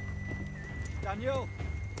 Daniel?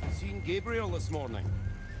 Seen Gabriel this morning.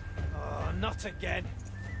 Oh, not again.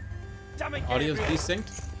 Damn it, Audio's Gabriel.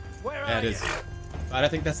 desynced? Where Yeah, are it is. you? But I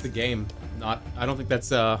think that's the game. I don't think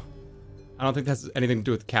that's anything to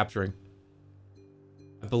do with capturing.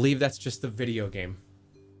 I believe that's just the video game.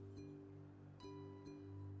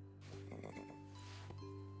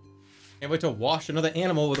 Can't wait to wash another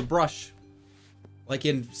animal with a brush. Like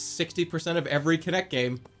in 60% of every Kinect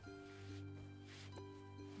game.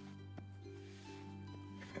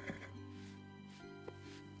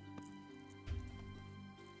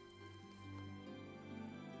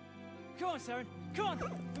 Come on, Saren. Come on.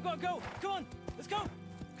 We've got to go. Come on. Let's go.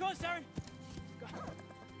 Come on, Saren.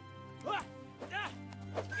 What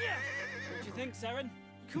do you think, Saren?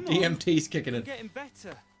 Come on. DMT's kicking We're in. getting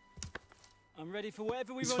better. I'm ready for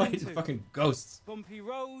whatever we He's run fighting into. fucking ghosts. Bumpy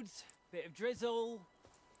roads, bit of drizzle,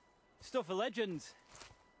 stuff of legends.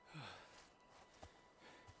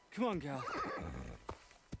 Come on, girl.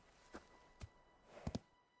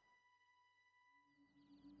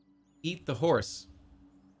 Eat the horse.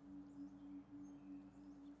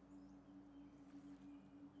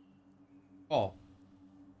 Fall.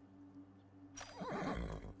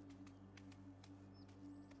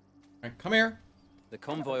 Alright, come here. The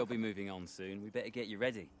convoy will be moving on soon. We better get you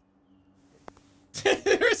ready.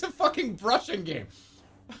 There's a fucking brushing game.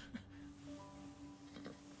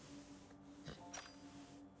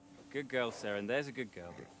 Good girl, Saren. There's a good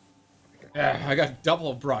girl. Yeah, I got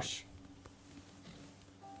double brush.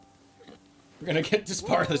 We're gonna get this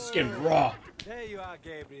part of the skin raw. There you are,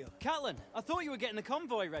 Gabriel. Catelyn, I thought you were getting the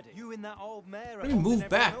convoy ready. You and that old mare. Let me move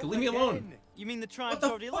back. Leave me alone. You mean the tribe's What the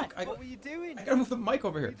already fuck? left? What were you doing? I gotta move the mic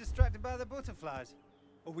over Were here. you distracted by the butterflies?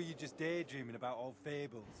 Or were you just daydreaming about old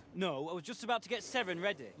fables? No, I was just about to get Saren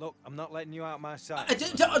ready. Look, I'm not letting you out of my sight.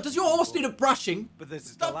 Does your horse need a brushing? But this is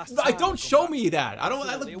the Stop, last I time don't I'll show come back. me that. I don't.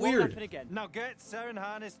 That Absolutely, look it won't happen weird. again. Now get Saren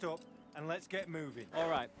harnessed up and let's get moving. All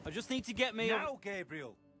right, I just need to get me. Now,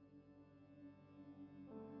 Gabriel.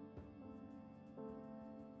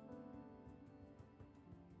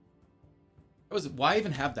 Why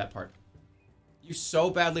even have that part? You so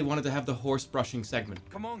badly wanted to have the horse brushing segment.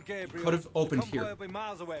 Come on, Gabriel. Could have opened the convoy here. will be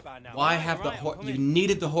miles away by now. Why Right, have the right, horse? I'm You coming.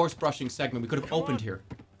 needed the horse brushing segment. We could have Come opened on. here.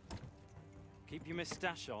 Keep your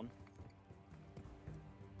moustache on.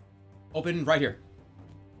 Open right here.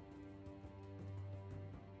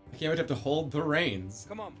 I can't wait to have to hold the reins.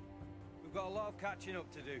 Come on. We've got a lot of catching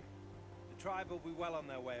up to do. The tribe will be well on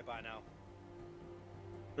their way by now.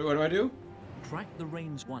 What do I do? Crack the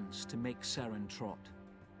reins once to make Saren trot.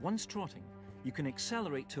 Once trotting, you can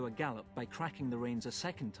accelerate to a gallop by cracking the reins a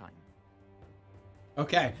second time.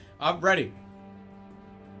 Okay, I'm ready.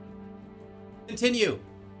 Continue.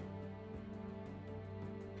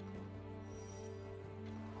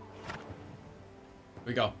 Here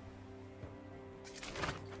we go.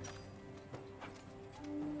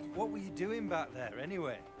 What were you doing back there,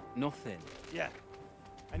 anyway? Nothing. Yeah.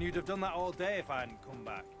 And you'd have done that all day if I hadn't come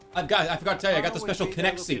back. I forgot to tell you, I got the I'll always special be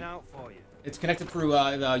there Kinect seat. looking out for you. It's connected through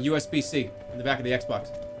the USB-C in the back of the Xbox.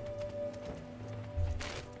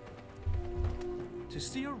 To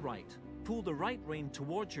steer right, pull the right rein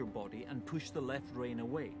towards your body and push the left rein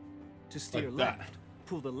away. To steer Like that. left,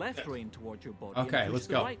 pull the left rein towards your body Okay, and push let's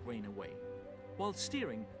the go. right rein away. While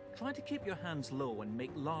steering, try to keep your hands low and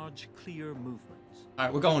make large, clear movements.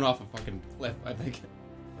 Alright, we're going off a fucking cliff, I think.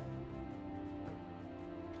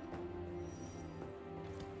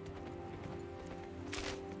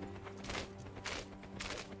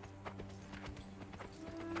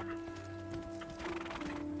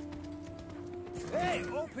 Hey,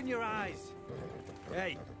 open your eyes.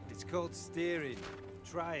 Hey, it's called steering.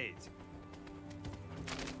 Try it.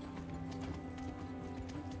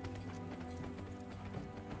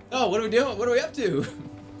 Oh, what are we doing? What are we up to?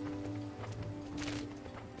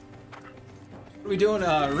 What are we doing?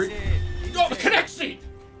 Easy. Oh, the Kinect seat!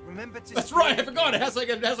 Remember to That's right, I steer. forgot. It has like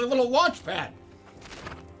a little launch pad.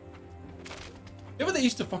 Remember they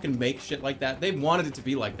used to fucking make shit like that? They wanted it to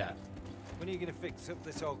be like that. When are you gonna fix up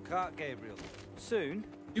this old cart, Gabriel? Soon.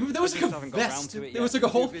 There was I like just a haven't got round vest. to it There was yet. like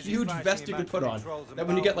a whole Too busy huge fighting vest you could put on. imaginary trolls and That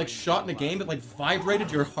when you get like Valkyries shot in a and game, it like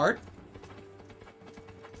vibrated your heart.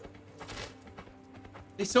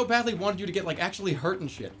 They so badly wanted you to get like actually hurt and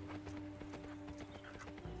shit.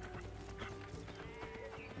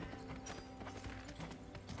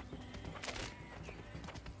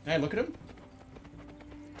 Hey, look at him.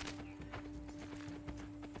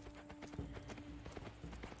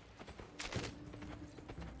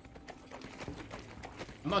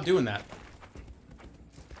 I'm not doing that.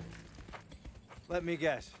 Let me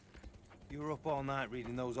guess. You were up all night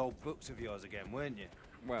reading those old books of yours again, weren't you?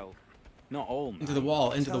 Well, not all. Into the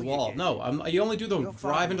wall, into the Tell you wall. again. No, you only do the Your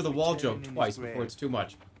drive into the father's wall returning joke in twice his before grave. it's too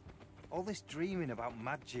much. All this dreaming about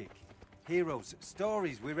magic, heroes,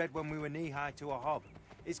 stories we read when we were knee-high to a hob.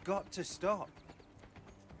 It's got to stop.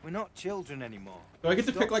 We're not children anymore. Do I get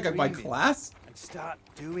to Stop pick like my dreaming class? And start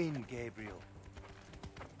doing, Gabriel.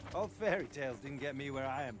 Old fairy tales didn't get me where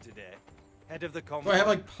I am today. Head of the Do convoy. I have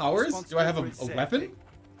like powers? Do I have a responsible for its weapon? safety.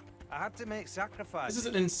 I had to make sacrifices. This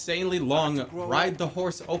is an insanely long to grow ride up. the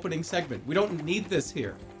horse opening segment. We don't need this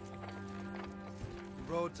here.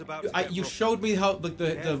 The road's about to get You rough. showed me how like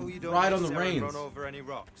Careful the you don't ride let on the Saren reins. Run over any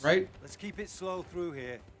rocks. Right? Let's keep it slow through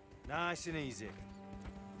here. Nice and easy.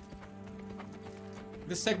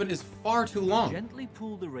 This segment is far too long. Gently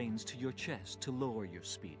pull the reins to your chest to lower your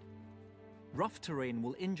speed. Rough terrain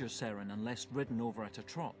will injure Saren unless ridden over at a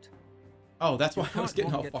trot. Oh, that's Your why I was cart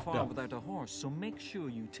getting all won't get fucked far up. without a horse, so make sure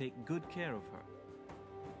you take good care of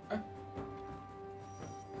her.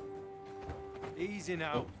 Easy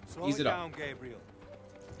now. Oh, Slow ease it it up. down, Gabriel.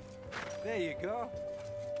 There you go.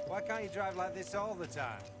 Why can't you drive like this all the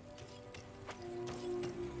time?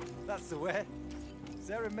 That's the way.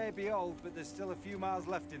 Sarah may be old, but there's still a few miles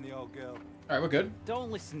left in the old girl. Alright, we're good.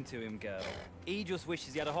 Don't listen to him, girl. He just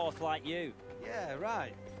wishes he had a horse like you. Yeah,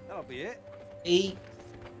 right. That'll be it. I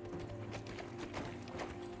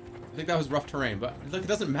think that was rough terrain, but look, it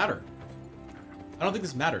doesn't matter. I don't think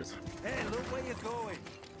this matters. Hey, look where you're going.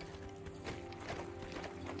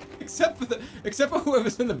 Except for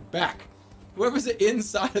whoever's in the back. Whoever's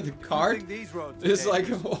inside of the cart is like,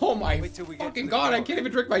 oh my fucking god, I can't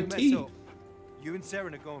even drink my tea. You and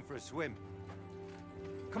Saren are going for a swim.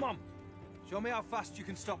 Come on. Show me how fast you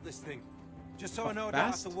can stop this thing. Just so I know I don't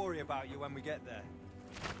have to worry about you when we get there.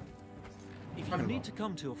 If you need to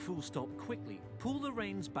come to a full stop quickly, pull the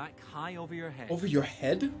reins back high over your head. Over your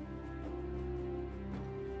head?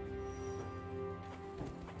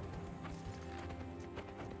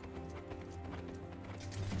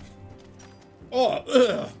 Oh,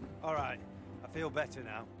 ugh. All right. I feel better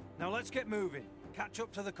now. Now let's get moving. Catch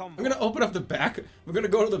up to the convoy. I'm gonna open up the back. We're gonna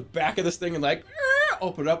go to the back of this thing and like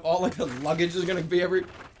open it up. All like the luggage is gonna be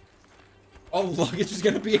all the luggage is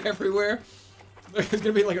gonna be everywhere. There's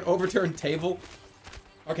gonna be like an overturned table.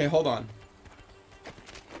 Okay, hold on.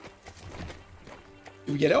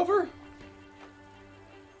 Do we get over?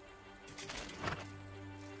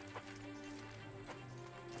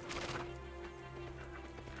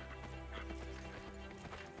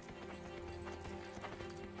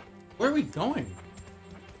 Where are we going?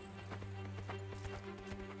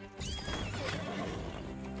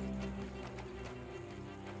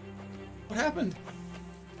 What happened?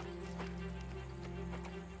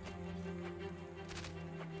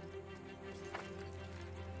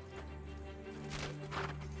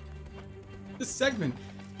 This segment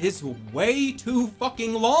is way too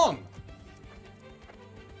fucking long.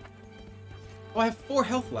 Oh, I have 4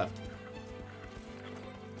 health left.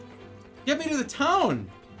 Get me to the town.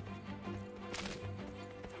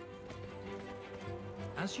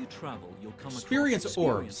 As you travel, you'll come across Experience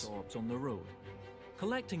orbs on the road.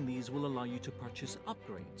 Collecting these will allow you to purchase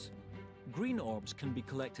upgrades. Green orbs can be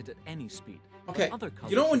collected at any speed. Okay, Other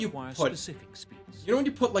colors you know when you require put specific speeds. You know when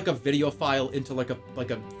you put like a video file into like a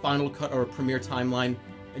Final Cut or a Premiere timeline,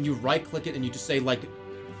 and you right-click it and you just say like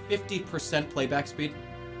 50% playback speed?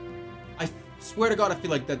 I swear to God, I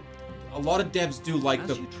feel like that a lot of devs do like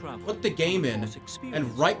put the game in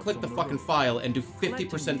and right-click the fucking file and do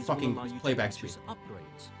 50% fucking playback speed.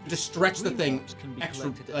 Just stretch the thing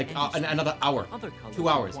extra like another hour, 2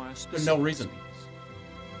 hours for no reason.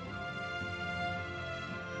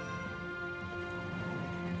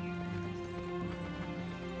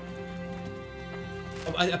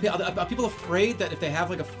 Are people afraid that if they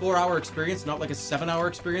have like a 4-hour experience, not like a 7-hour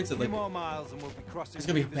experience, that like more miles and we'll be crossing it's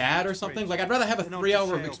gonna be bad or something? Like I'd rather have a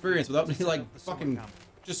 3-hour experience without me like fucking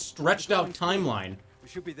just stretched out timeline. We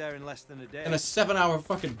should be there in less than a day. And a 7-hour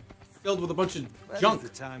fucking filled with a bunch of junk. Where does the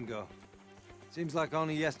time go? Seems like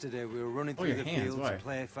only yesterday we were running through the fields,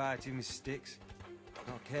 play fighting with sticks.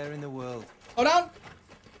 Not care in the world. Hold on.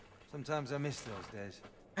 Sometimes I miss those days.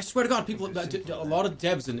 I swear to God, people, a lot of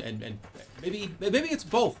devs and maybe it's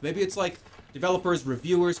both. Maybe it's like developers,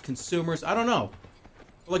 reviewers, consumers. I don't know.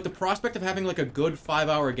 But like the prospect of having like a good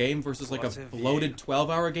 5-hour game versus like a bloated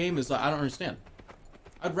 12-hour game is like, I don't understand.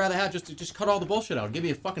 I'd rather have just cut all the bullshit out and give me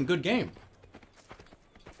a fucking good game.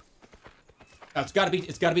 Now, it's gotta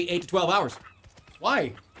be 8 to 12 hours.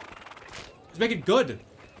 Why? Just make it good.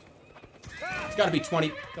 It's gotta be 20.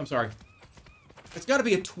 I'm sorry. It's gotta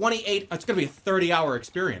be a 28. It's gotta be a 30-hour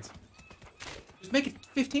experience. Just make it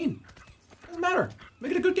 15. Doesn't matter.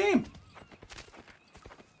 Make it a good game.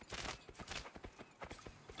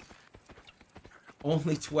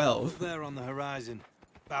 Only 12. There on the horizon,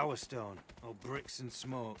 Bowerstone, or bricks and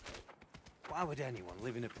smoke. Why would anyone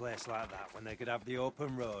live in a place like that when they could have the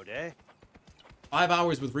open road, eh? 5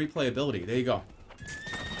 hours with replayability. There you go.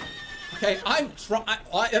 Okay, I just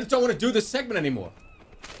don't want to do this segment anymore.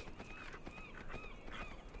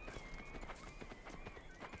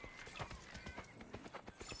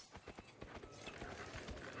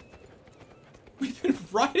 We've been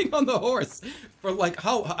riding on the horse for like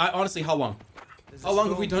honestly, how long? How long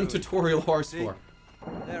have we done tutorial horse for?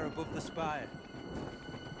 There above the spire.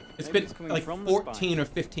 It's been like 14 or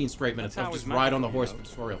 15 straight minutes of just ride on the horse for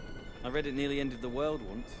tutorial. I read it nearly ended the world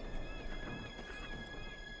once.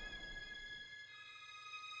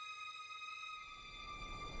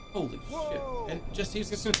 Holy shit. And he's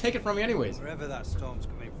just gonna take it from me anyways. Wherever that storm's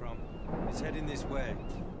coming from, it's heading this way.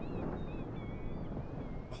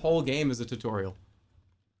 The whole game is a tutorial.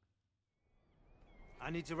 I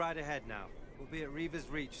need to ride ahead now. We'll be at Reaver's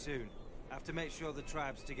Reach soon. I have to make sure the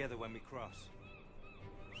tribe's together when we cross.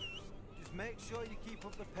 Just make sure you keep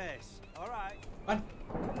up the pace, alright? Fine.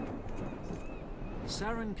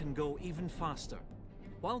 Saren can go even faster.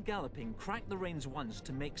 While galloping, crack the reins once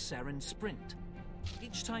to make Seren sprint.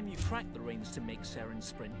 Each time you crack the reins to make Seren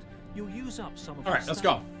sprint, you'll use up some of All right, let's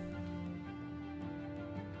go.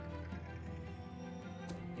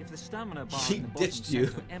 If the stamina bar He in the bottom ditched you.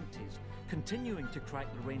 center empties, continuing to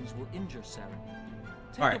crack the reins will injure Seren.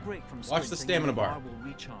 Take All right, a break from watch the sprinting and stamina bar. will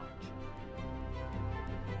recharge.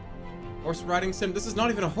 Horse riding sim. This is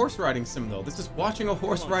not even a horse riding sim though. This is watching a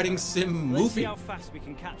horse riding sim Let's see movie. how fast we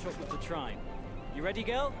can catch up with the Trine. You ready,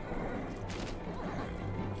 girl?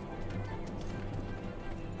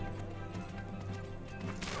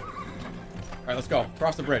 All right, let's go.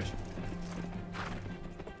 Cross the bridge.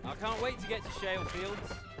 I can't wait to get to Shale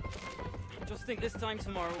Fields. Just think this time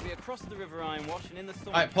tomorrow we'll be across the River Ironwash and in the sun.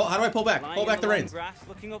 All right, how do I pull back? Lying Pull in back the long reins. grass,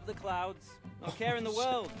 looking up the clouds. No care in the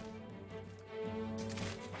world.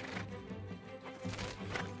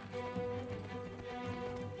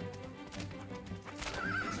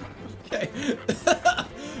 Okay.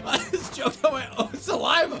 I just choked on my own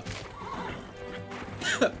saliva.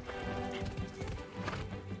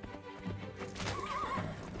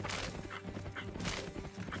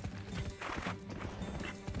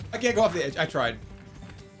 I can't go off the edge. I tried.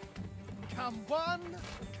 Come one,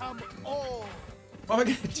 come all. Oh, I got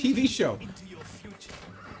a TV show. Into your future.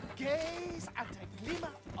 Gaze at a glimmer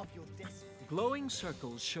of your destiny. Glowing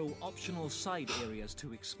circles show optional side areas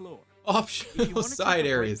to explore. If you Optional want to side take a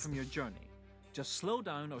break areas. from your journey, just slow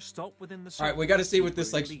down or stop within the All circle. right, we got to see what where this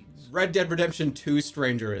it like leads. Red Dead Redemption 2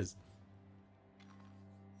 stranger is.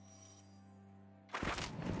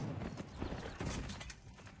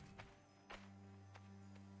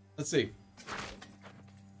 Let's see.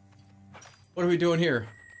 What are we doing here?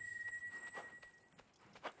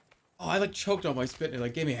 Oh, I like choked on my spit and it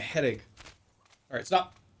like gave me a headache. All right,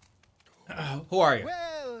 stop. Who are you?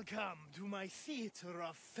 Welcome to my theater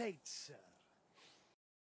of fate, sir.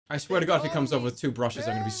 I swear to God, if he comes over with 2 brushes,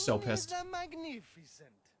 I'm gonna be so Ben pissed. the Magnificent.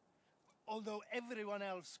 Although everyone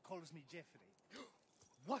else calls me Jeffrey.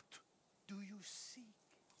 What do you seek?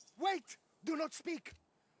 Wait! Do not speak!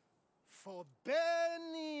 For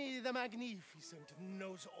Benny the Magnificent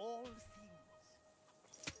knows all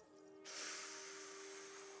things.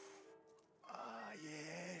 Ah,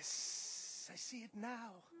 yes. I see it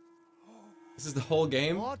now. This is the whole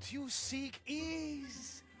game? What you seek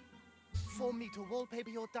is for me to wallpaper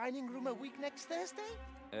your dining room a week next Thursday?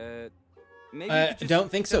 Maybe you could just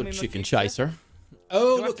Don't think tell so, me my chicken future? chiser.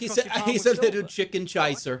 Oh, Do I have look, to he's cross a, your path he's with a little silver? chicken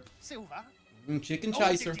chiser. Silver? Chicken Oh,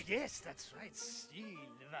 chiser. yes, that's right, Silver.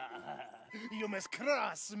 You must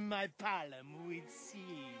cross my palm with silver.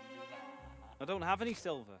 I don't have any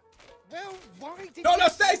silver. Well, why did No, you no,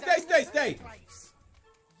 say stay, that stay, in the stay, first stay. place?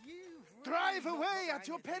 Drive away at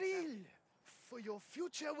your peril, for your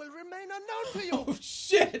future will remain unknown to you. Oh,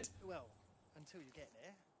 shit. Well, until you get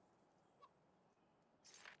there.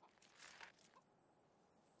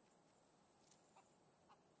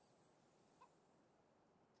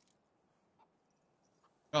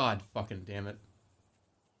 God fucking damn it.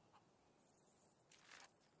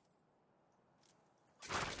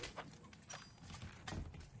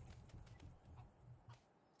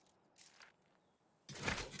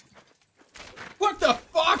 What the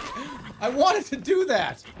fuck? I wanted to do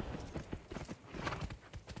that.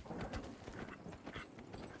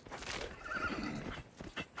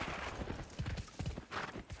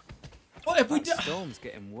 Well, if we That did. storm's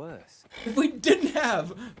getting worse. If we didn't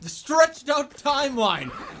have the stretched out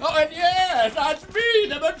timeline. Oh, and yes, that's me,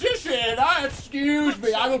 the magician. Excuse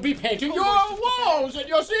me, I will be painting your walls and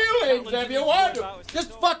your ceilings if you want to.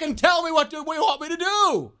 Just fucking tell me what do we want me to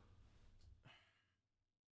do.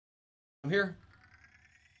 I'm here.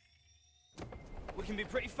 We can be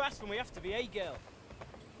pretty fast when we have to be, eh, girl?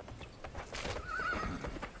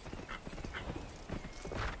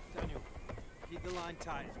 Daniel, keep the line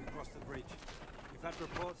tight as we cross the bridge. We've had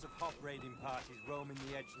reports of hop raiding parties roaming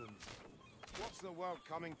the edgelands. What's the world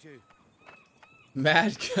coming to?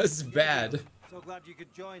 Mad cause bad. So glad you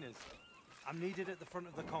could join us. I'm needed at the front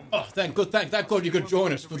of the convoy. Oh, thank God you could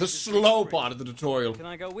join us for the slow part of the tutorial. Can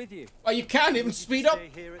I go with you? Oh, you can't even speed up.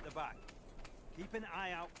 Stay here at the back. Keep an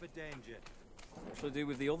eye out for danger. What shall I do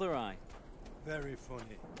with the other eye? Very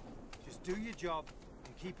funny. Just do your job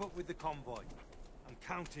and keep up with the convoy. I'm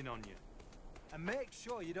counting on you. And make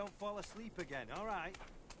sure you don't fall asleep again, all right?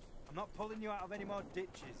 I'm not pulling you out of any more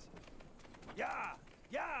ditches. Yeah!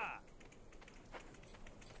 Yeah!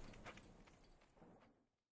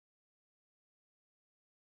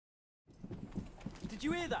 Did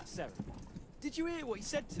you hear that, Sarah? Did you hear what he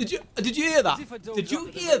said to Did me? you hear that? As if I dozed Did you off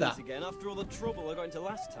at the hear reins that? again after all the trouble I got into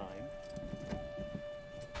last time?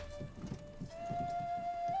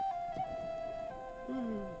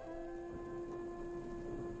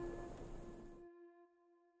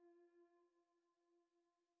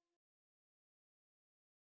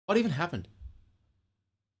 What even happened?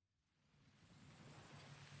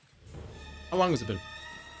 How long has it been?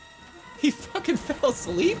 He fucking fell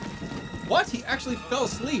asleep? What? He actually fell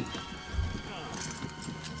asleep.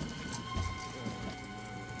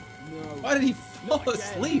 Why did he fall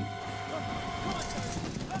asleep?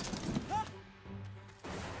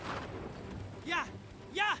 Yeah!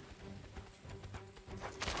 Yeah!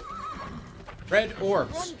 Red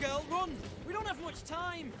orbs. Run, girl, run! We don't have much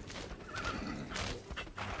time!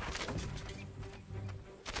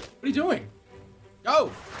 What are you doing?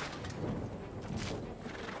 Go!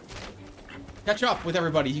 Catch up with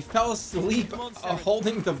everybody. He fell asleep Come on,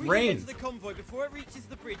 holding the if we reins. get to the convoy before it reaches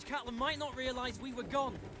the bridge, Catelyn might not realize we were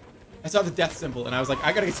gone. I saw the death symbol and I was like,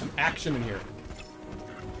 I gotta get some action in here.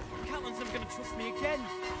 Catelyn's never gonna trust me again.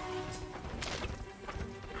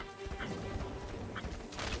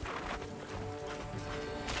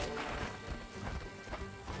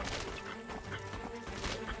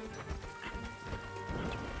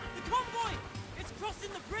 The convoy! It's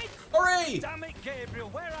crossing the bridge! Hooray! Damn it, Gabriel,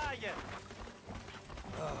 where are you?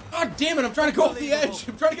 God damn it, I'm trying to go off the edge.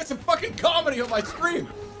 I'm trying to get some fucking comedy on my stream.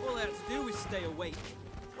 All I had to do was stay awake.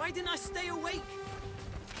 Why didn't I stay awake?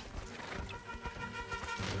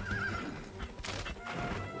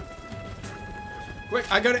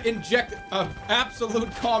 Quick, I gotta inject an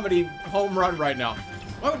absolute comedy home run right now.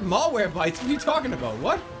 What? Malware bites? What are you talking about?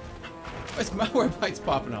 What? Why's malware bites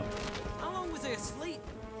popping up? How long was I asleep?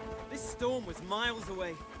 This storm was miles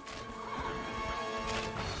away.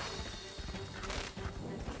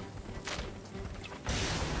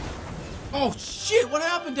 Oh shit, what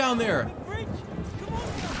happened down there? Bridge! Come on,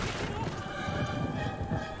 girl, pick it up!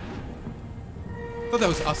 I thought that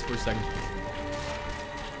was us for a second.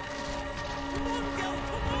 Come on, girl,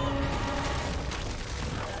 come on!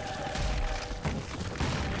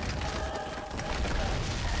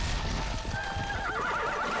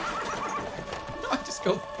 I just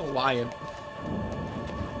go flying.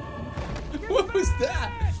 What was that?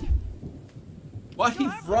 Why'd he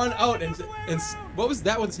run out and what was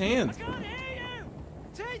that with his hands? I can't hear you!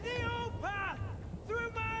 Take the old path!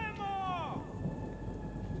 Through Myrmor!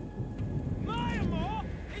 Myrmor?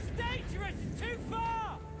 It's dangerous! It's too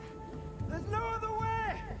far! There's no other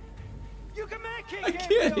way! You can make it, I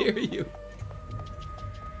can't hear you.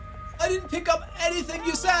 I didn't pick up anything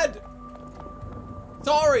you said!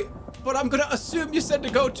 Sorry, but I'm gonna assume you said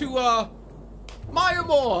to go to,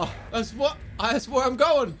 Myrmor! That's where I'm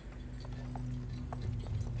going.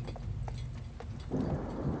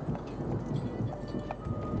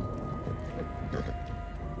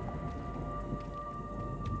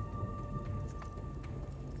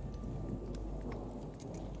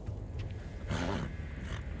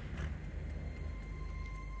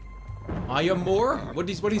 Myrmor? What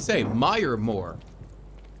did he say? Myrmor.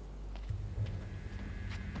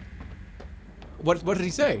 What did he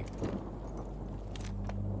say?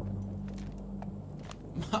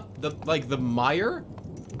 The mire?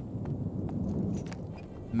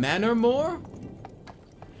 Manormore?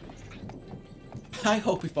 I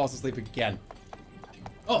hope he falls asleep again.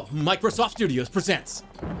 Oh, Microsoft Studios presents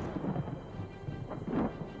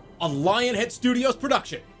a Lionhead Studios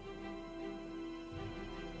production.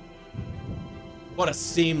 What a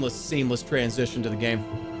seamless transition to the game.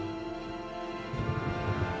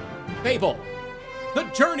 Fable, The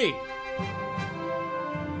Journey.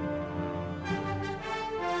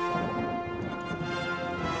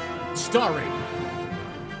 Starring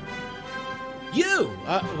you.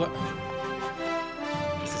 What?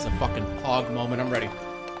 This is a fucking hog moment. I'm ready.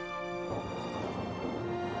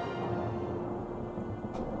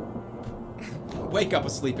 Wake up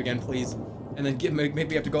asleep again, please. And then maybe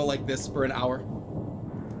we have to go like this for an hour.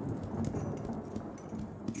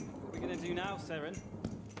 What are we gonna do now, Seren?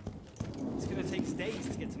 It's gonna take days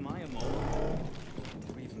to get to Myrmor.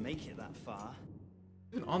 If we even make it that far.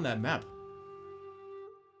 Even on that map.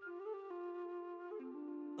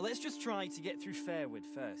 Let's just try to get through Fairwood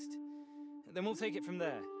first. Then we'll take it from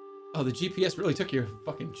there. Oh, the GPS really took your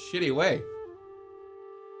fucking shitty way.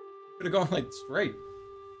 Could have gone like straight.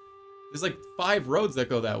 There's like 5 roads that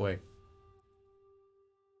go that way.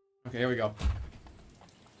 Okay, here we go.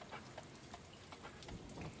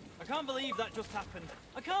 I can't believe that just happened.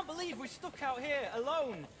 I can't believe we're stuck out here,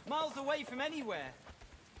 alone, miles away from anywhere.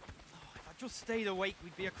 Oh, if I just stayed awake,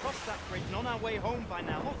 we'd be across that bridge and on our way home by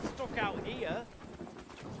now, not stuck out here.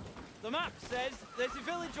 The map says there's a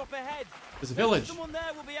village up ahead. There's a village. Maybe someone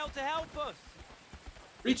there will be able to help us.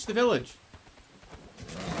 Reach the village.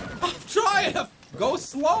 I'm trying to go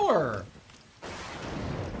slower.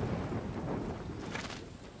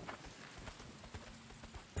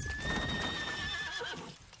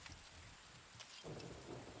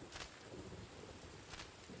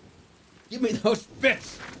 me those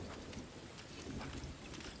bits!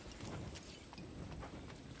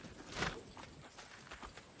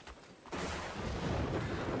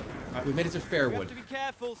 Alright, we made it to Fairwood. You have to be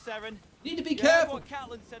careful, Seren. Need to be careful! What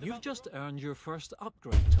Catelyn said You've about just earned your first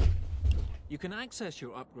upgrade token. You can access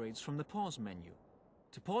your upgrades from the pause menu.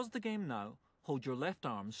 To pause the game now, hold your left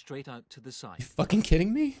arm straight out to the You side. fucking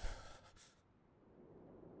kidding me?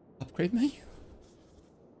 Upgrade menu?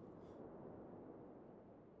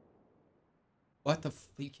 What the f-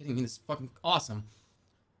 are you kidding me? This is fucking awesome.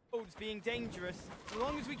 roads being dangerous. As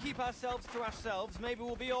long as we keep ourselves to ourselves, maybe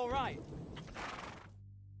we'll be all right.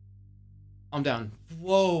 I'm down.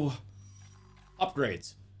 Whoa.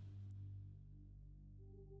 Upgrades.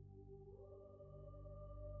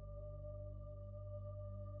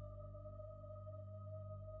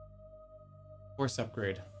 Horse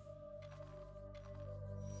upgrade.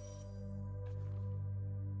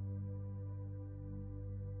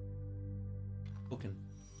 Token.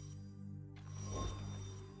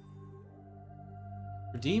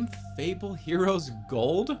 Redeem Fable Heroes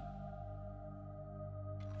Gold?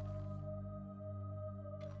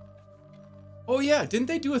 Oh yeah, didn't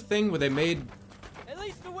they do a thing where they made... At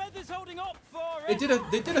least the weather's holding up for They it.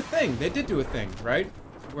 did a thing. They did do a thing, right?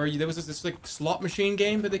 Where there was this like slot machine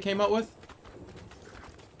game that they came out with.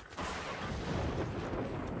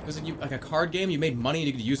 Was it like a card game? You made money and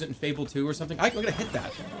you could use it in Fable 2 or something? I'm gonna hit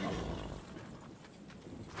that.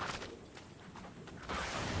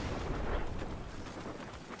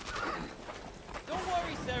 Don't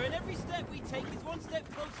worry, Seren. Every step we take is one step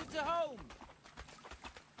closer to home.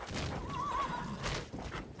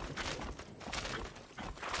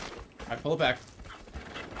 Alright, pull it back.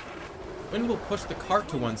 Wind will push the cart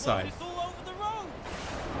to one side. It's all over the road.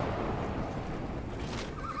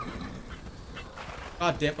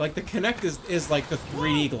 God damn, like the Kinect is like the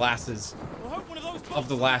 3D glasses Well, hope one of those of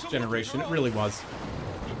the last generation. It really was.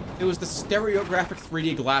 It was the stereographic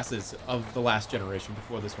 3D glasses of the last generation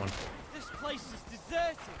before this one. This place is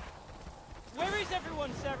deserted. Where is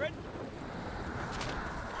everyone, Seren?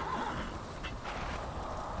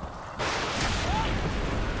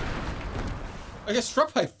 I get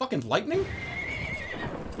struck by fucking lightning?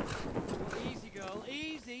 Easy, girl.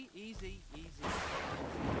 Easy, easy, easy.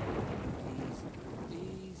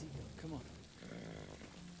 Easy, girl. Come on.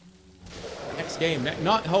 Next game.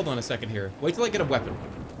 Not. Hold on a second here. Wait till I get a weapon.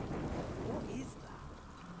 What is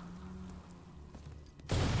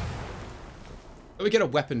that? Let me get a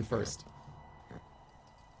weapon first.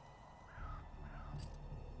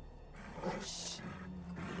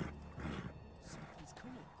 Something's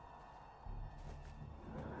coming.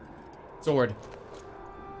 Sword.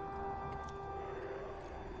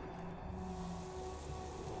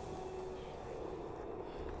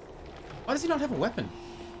 Why does he not have a weapon?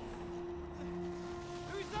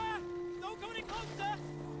 Who's there? Don't go any closer.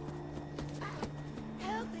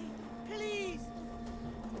 Help me, please.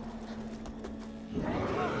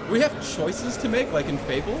 We have choices to make, like in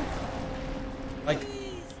Fable. Like,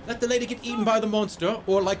 let the lady get eaten by the monster,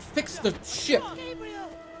 or like fix the ship. Gabriel.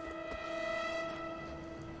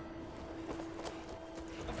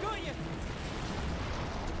 I've got you.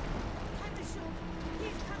 Undershoot.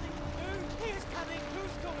 He's coming. Who? He is coming.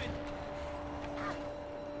 Who's coming?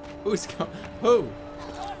 Who's coming? Who?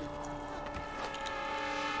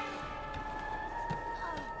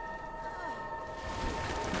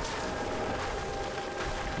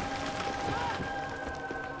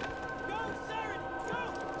 Go, Seren. Go.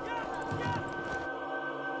 Yeah, yeah.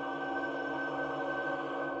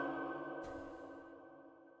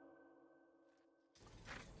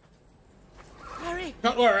 Hurry.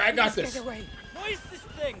 Don't worry, I got Let's this. Get away. What is this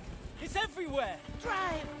thing? It's everywhere.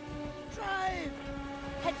 Drive. Drive.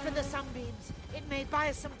 Head for the sunbeams. It may buy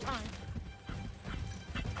us some time.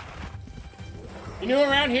 You new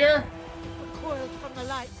around here? Recoiled from the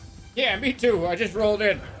light. Yeah, me too. I just rolled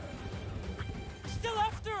in. Still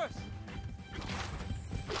after us.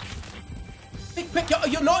 Quick,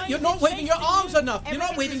 you're not waving your arms enough. You're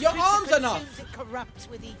not waving your arms enough. It corrupts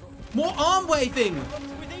with evil. More arm waving.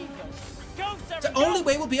 What's with evil? Go, Seren. The go. only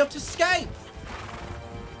way we'll be able to escape.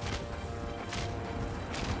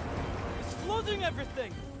 It's flooding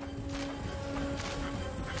everything.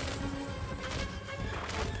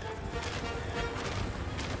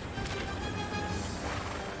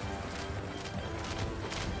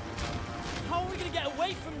 How are we gonna get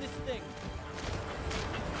away from this thing?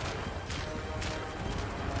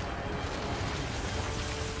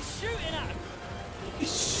 It's shooting at us.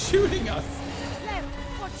 He's shooting us. Left.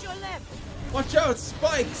 Watch your left. Watch out,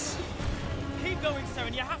 spikes. Keep going,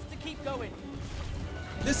 Seren. You have to keep going.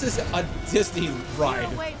 This is a Disney ride.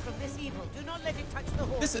 Stay away from this evil. Do not let it touch the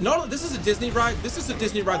horse. This is a Disney ride. This is a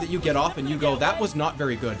Disney ride that you get off and you go, that was not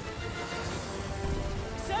very good.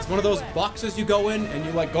 It's one of those boxes you go in and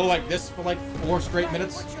you like go like this for like 4 straight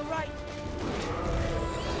minutes. Watch your right.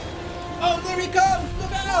 Oh, there he goes!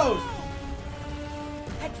 Look out!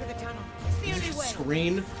 Head for the tunnel. It's the only way.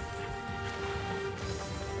 Screen.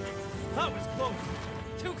 That was close.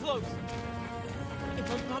 Too close. It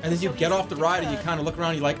will not And then be you so get easy off the to ride and you turn. kind of look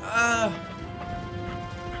around. You're like, that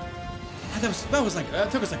was like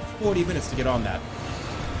it took us like 40 minutes to get on that.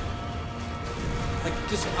 Like,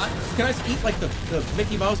 just can I just eat like the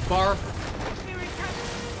Mickey Mouse bar? Here it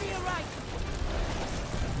comes. To your right.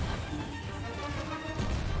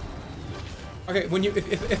 Okay, when you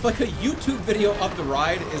if like a YouTube video of the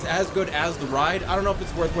ride is as good as the ride, I don't know if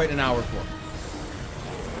it's worth waiting an hour for.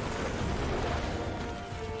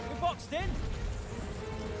 We're boxed in.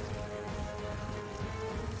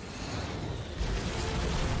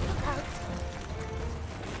 Look out.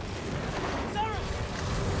 Sarah!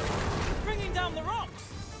 It's bringing down the rocks.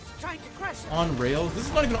 It's trying to crush us. On rails? This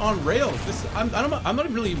is not even on rails. This I'm not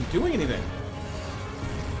even really doing anything.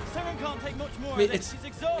 Sarah can't take much more I mean, of this. She's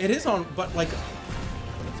exhausted. it is on, but like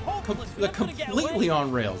It's hopeless. We're not gonna get completely away.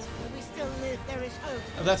 on rails. When we still live, there is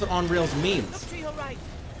hope. That's what on rails Look means. to your right.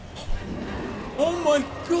 Oh my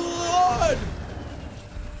god!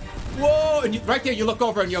 Whoa! And you, right there, you look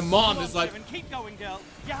over and your mom is like, Sharon, keep going, girl.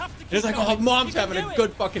 You have to keep it's like, going. oh, mom's You can having do a it.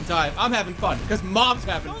 good fucking time. I'm having fun because mom's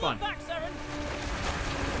having Don't fun. look back, Sharon.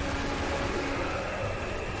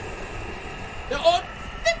 Oh,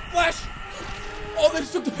 flash! Oh, they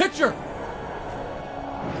just took the picture.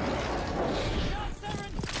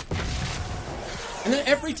 And then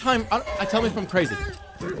every time, I tell me if I'm crazy.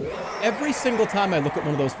 Every single time I look at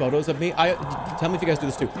one of those photos of me, tell me if you guys do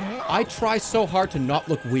this too. I try so hard to not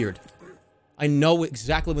look weird. I know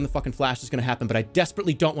exactly when the fucking flash is gonna happen, but I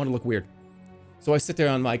desperately don't want to look weird. So I sit there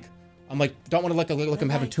and I'm like, don't want to look like I'm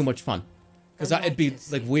having too much fun, because it'd be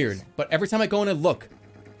like weird. But every time I go in and look,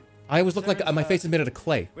 I always look like my face is made out of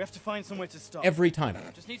clay. We have to find somewhere to stop. Every time.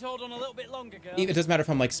 Just need to hold on a little bit longer, girl. It doesn't matter if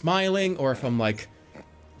I'm like smiling or if I'm like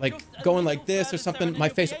Just a going little like this or further, something. Sarah, My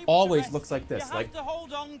and you'll be face able to always rest. looks like this. You have to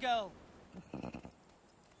hold on, girl.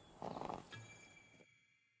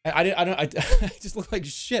 I just look like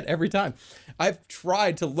shit every time. I've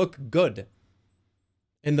tried to look good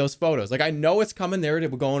in those photos. Like, I know it's coming there. We're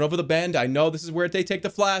going over the bend. I know this is where they take the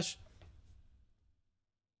flash.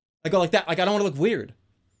 I go like that. Like, I don't want to look weird.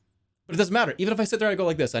 But it doesn't matter. Even if I sit there, I go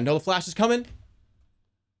like this. I know the flash is coming.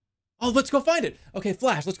 Oh, let's go find it. Okay,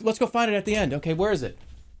 flash. Let's go find it at the end. Okay, where is it?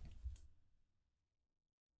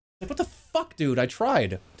 Like, what the fuck, dude? I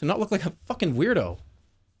tried to not look like a fucking weirdo.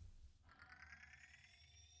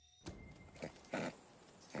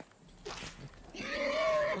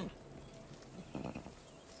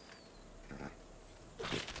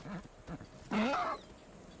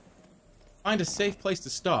 Find a safe place to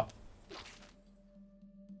stop.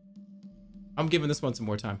 I'm giving this one some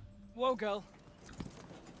more time. Whoa, girl.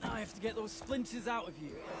 Now I have to get those splinters out of you.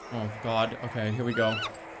 Oh, God. Okay, here we go.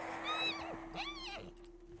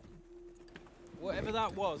 Whatever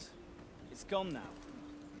that was, it's gone now.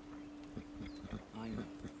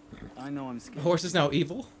 I know I'm scared. The horse is now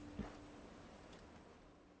evil.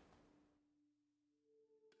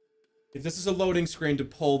 If this is a loading screen to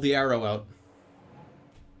pull the arrow out.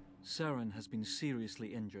 Saren has been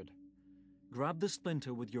seriously injured. Grab the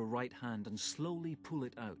splinter with your right hand and slowly pull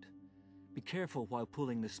it out. Be careful while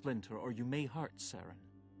pulling the splinter or you may hurt Saren.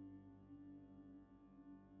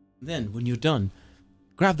 Then, when you're done,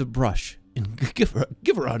 grab the brush and give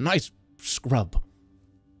her a nice scrub.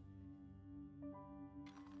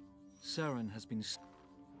 Saren has been...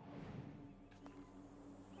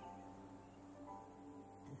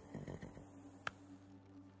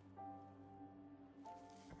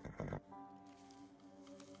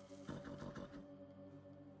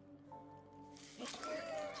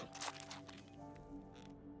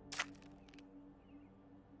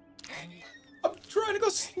 I'm trying to go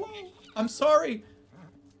slow. I'm sorry.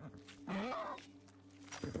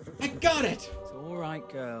 I got it. It's all right,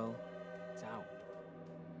 girl. It's out.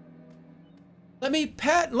 Let me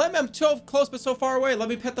pet. I'm so close but so far away. Let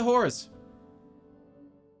me pet the horse.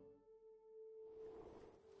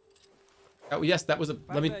 Oh, yes, that was a...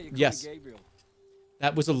 Back Let me... there, you call me Yes. Gabriel.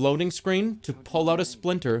 That was a loading screen to pull out a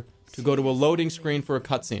splinter to go to a loading screen for a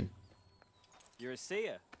cutscene. You're a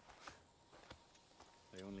seer.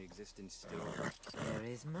 They only exist in stories.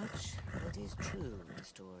 There is much that is true in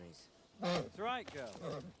stories. That's right,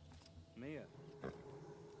 girl. Mia.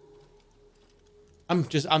 I'm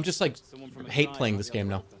just like Someone from a hate tribe playing might this be able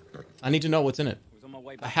game to now. help her. I need to know what's in it. It was on on my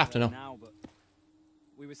way back. I have to know. Now, but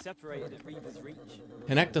we were separated at Reaver's Reach.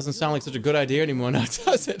 Kinect doesn't sound like such a good idea anymore now,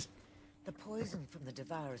 does it? The poison from the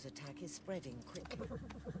Devourer's attack is spreading quickly.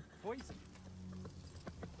 Poison?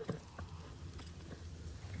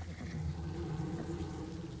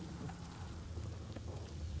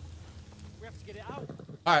 We have to get it out.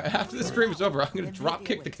 Alright, after the stream is over, I'm gonna drop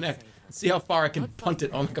kick the Kinect and see how far I can punt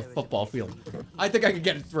it on like a football field. I think I could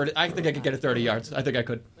get it 30, I think I could get it 30 yards. I think I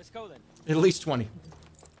could. Let's go then. At least 20.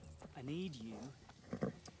 I need you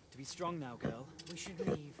to be strong now, girl. We should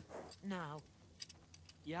leave. Now.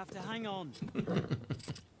 You have to hang on.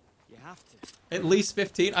 You have to. At least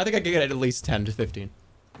 15? I think I could get it at least 10 to 15.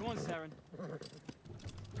 Come on, Saren.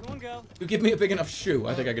 Come on, girl. You give me a big enough shoe,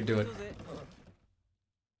 I think I could do it.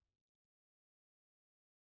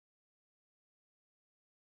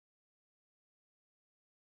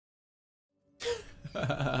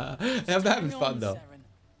 I'm having fun though.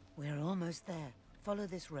 We're almost there. Follow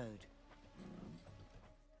this road.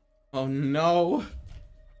 Oh no.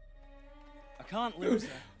 I can't lose her.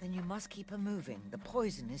 Then you must keep her moving. The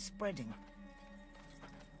poison is spreading.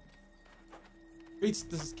 Reach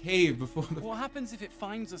this cave before the... What happens if it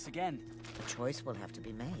finds us again? A choice will have to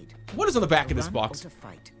be made. What is on the back of this Run box? or to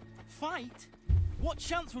fight. Fight? What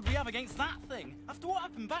chance would we have against that thing? After what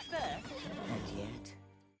happened back there? Not yet.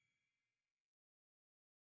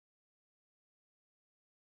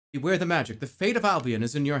 Beware the magic. The fate of Albion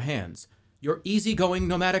is in your hands. Your easygoing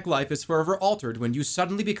nomadic life is forever altered when you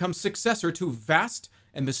suddenly become successor to vast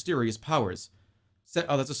and mysterious powers.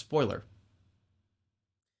 Oh, that's a spoiler.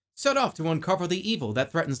 Set off to uncover the evil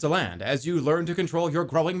that threatens the land as you learn to control your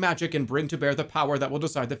growing magic and bring to bear the power that will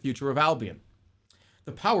decide the future of Albion.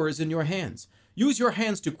 The power is in your hands. Use your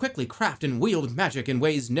hands to quickly craft and wield magic in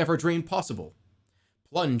ways never dreamed possible.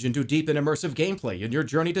 Plunge into deep and immersive gameplay in your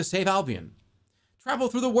journey to save Albion. Travel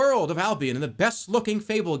through the world of Albion in the best-looking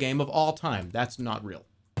Fable game of all time. That's not real.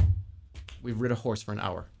 We've rid a horse for an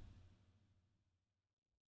hour.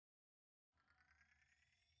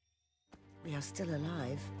 We are still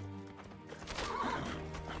alive.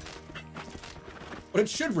 What it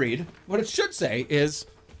should read, what it should say is...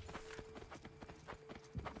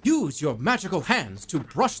 Use your magical hands to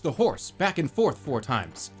brush the horse back and forth 4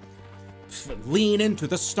 times. Lean into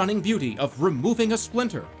the stunning beauty of removing a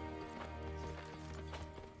splinter.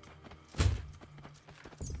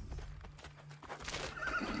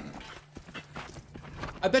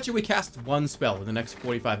 I bet you we cast 1 spell in the next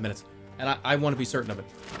 45 minutes, and I want to be certain of it.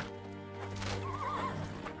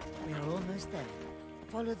 We are almost there.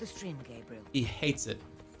 Follow the stream, Gabriel. He hates it.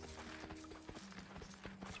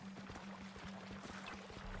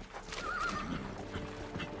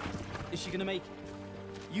 Is she gonna make it?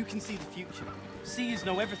 You can see the future. Seers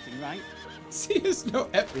know everything, right? Seers know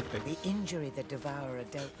everything. The injury the Devourer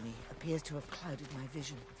dealt me appears to have clouded my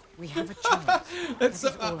vision. We have a chance.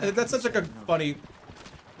 That's such like a funny,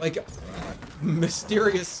 like,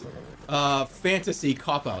 mysterious fantasy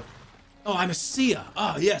cop-out. Oh, I'm a seer.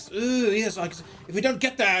 Ah, yes. Yes, if we don't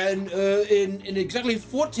get there in exactly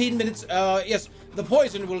 14 minutes, yes, the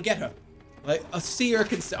poison will get her. Like, a seer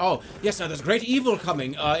can say, oh, yes, sir, there's great evil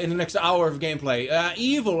coming in the next hour of gameplay.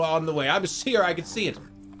 Evil on the way. I'm a seer, I can see it.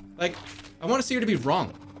 Like, I want a seer to be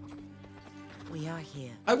wrong. We are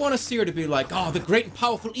here. I want a seer to be like, oh, the great and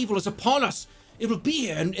powerful evil is upon us. It will be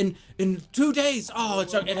here in 2 days. Oh,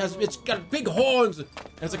 it's got big horns. And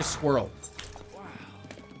it's like a squirrel. Wow.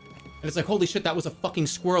 And it's like, holy shit, that was a fucking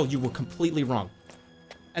squirrel. You were completely wrong.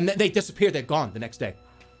 And then they disappear. They're gone the next day.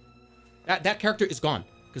 That character is gone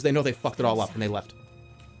because they know they fucked it all up and they left.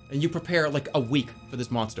 And you prepare like a week for this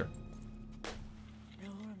monster.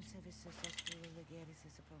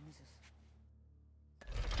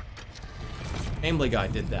 Namely guy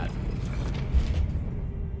did that.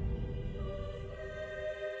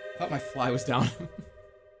 I thought my fly was down.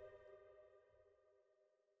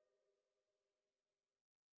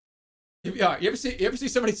 Yeah, you ever see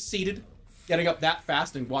somebody seated, getting up that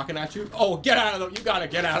fast and walking at you? Oh, get out of the! You gotta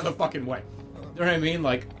get out of the fucking way. You know what I mean?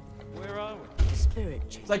 Like, where are we? The spirit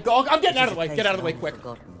chamber. It's like, oh, I'm getting out of the way. Get out of the way, quick.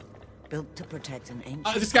 Built to protect an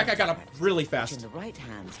ancient. This guy got up really fast. Which in the right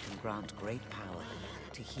hands can grant great power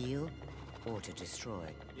to heal or to destroy.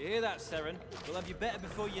 You hear that, Saren? We'll have you better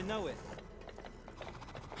before you know it.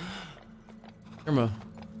 Jerma,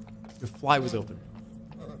 your fly was open.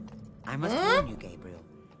 I must warn you, Gabriel.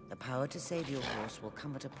 The power to save your horse will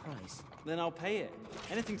come at a price. Then I'll pay it.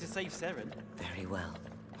 Anything to save Saren. Very well.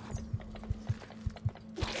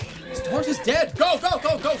 This horse is dead! Go, go,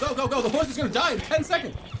 go, go, go, go, go! The horse is gonna die in 10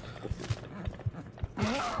 seconds!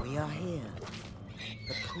 We are here.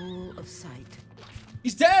 The pool of sight.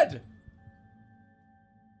 He's dead!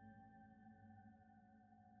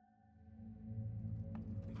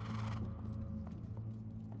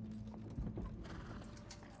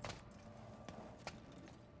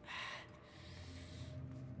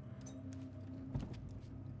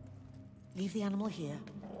 Leave the animal here.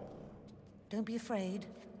 Don't be afraid.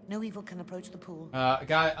 No evil can approach the pool.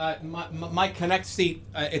 Guy, my Kinect seat,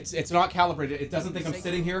 it's not calibrated. It doesn't think I'm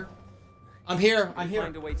sitting here. I'm here. I'm here.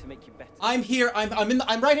 Find a way to make you better. I'm here. I'm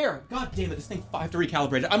right here. God damn it! This thing. I have to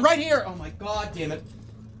recalibrate it. I'm right here. Oh my god damn it.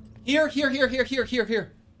 Here.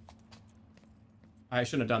 I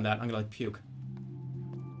shouldn't have done that. I'm gonna like puke.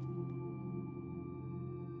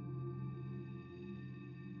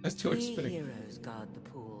 That's too much spinning. Heroes guard the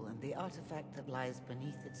pool and the artifact that lies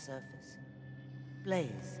beneath its surface.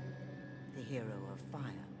 Blaze, the hero of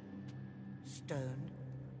fire. Stone,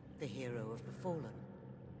 the hero of the fallen.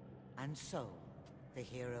 And Soul, the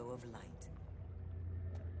hero of light.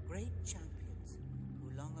 Great champions who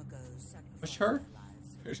long ago sacrificed their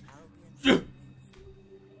lives.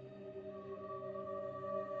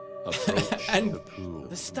 Approach And the pool.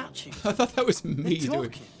 The statue. I thought that was me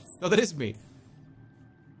doing. No, that is me.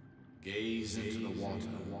 Gaze into the water.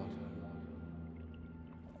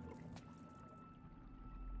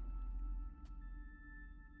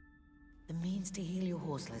 The means to heal your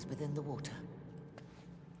horse lies within the water.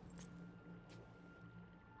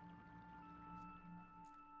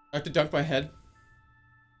 I have to dunk my head.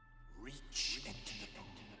 Reach into the pool.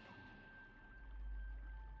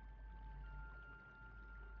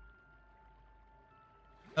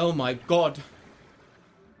 Oh my god.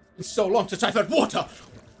 It's so long since I've had water.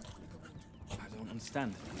 I don't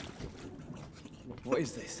understand. What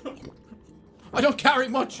is this? I don't carry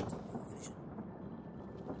much.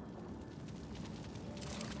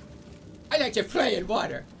 I like to play in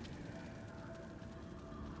water.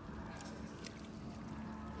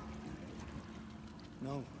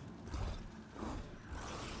 No.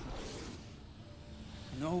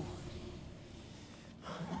 No.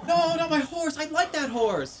 No, not my horse. I like that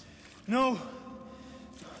horse. No.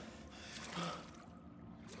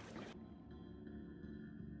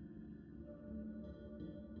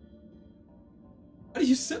 How do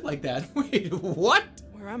you sit like that? Wait, what?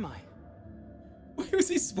 Where am I? Where is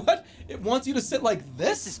he? What? It wants you to sit like What's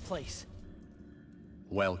this? this place?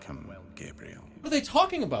 Welcome, Gabriel. What are they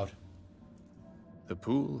talking about? The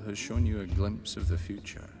pool has shown you a glimpse of the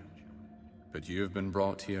future, but you have been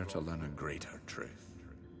brought here to learn a greater truth.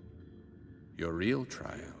 Your real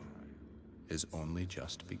trial is only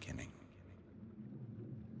just beginning.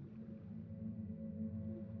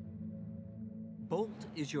 Bolt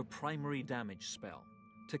is your primary damage spell.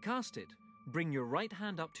 To cast it, bring your right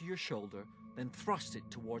hand up to your shoulder, then thrust it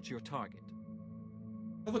towards your target.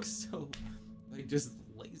 That looks so, like, just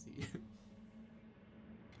lazy.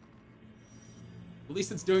 At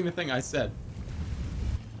least it's doing the thing I said.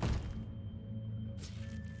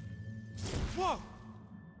 Whoa!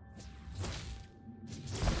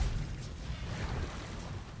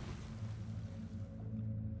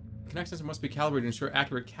 Kinect sensor must be calibrated to ensure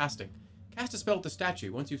accurate casting. Cast a spell with the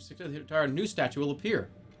statue. Once you've succeeded the entire new statue will appear.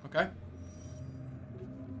 Okay.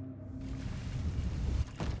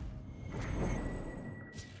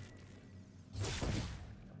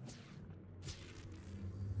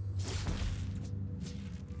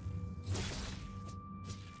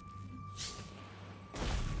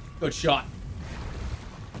 Good shot.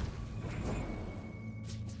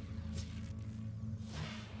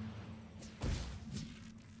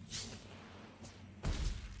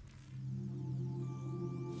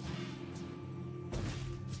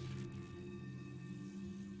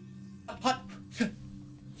 What?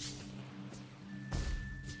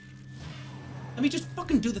 Let me just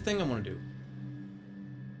fucking do the thing I want to do.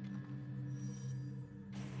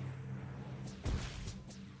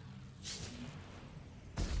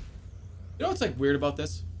 You know what's like weird about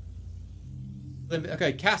this?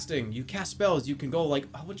 Okay, casting. You cast spells. You can go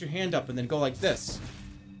like, put your hand up and then go like this.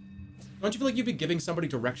 Don't you feel like you'd be giving somebody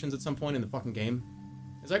directions at some point in the fucking game?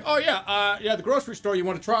 It's like, oh yeah, yeah, the grocery store. You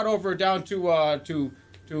want to trot over down to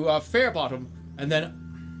Fairbottom, and then.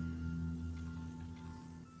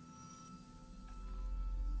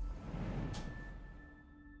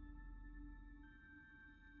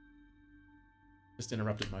 Just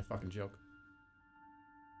interrupted my fucking joke.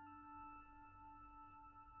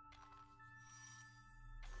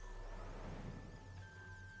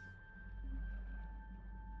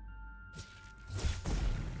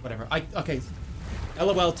 Whatever. Okay.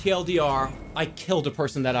 LOL TLDR. I killed a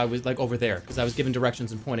person that I was like over there because I was giving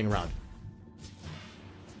directions and pointing around.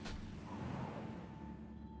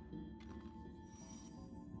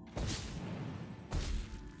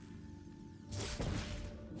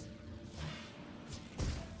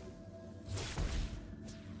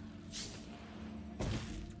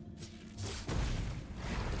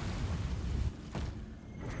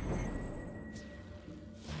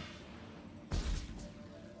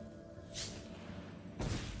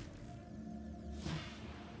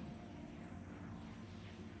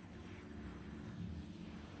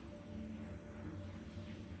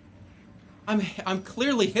 I'm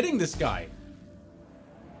clearly hitting this guy.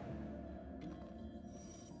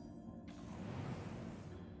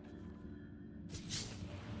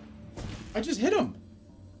 I just hit him.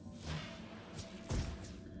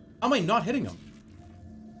 How am I not hitting him?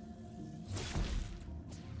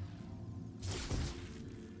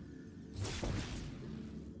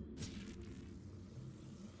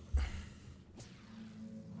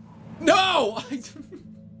 No!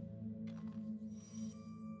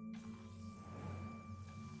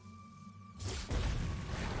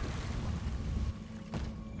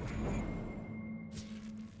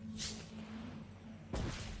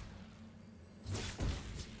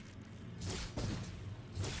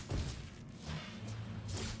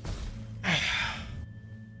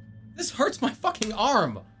 This hurts my fucking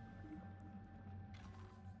arm.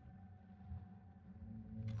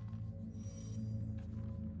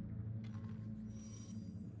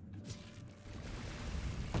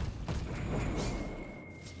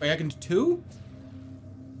 Wait, I can do 2?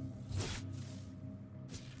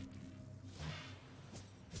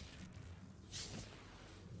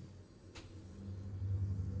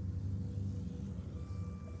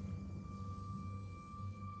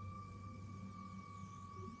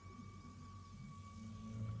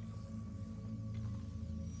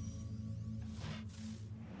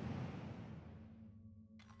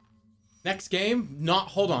 Next game? Not,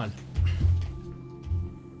 hold on.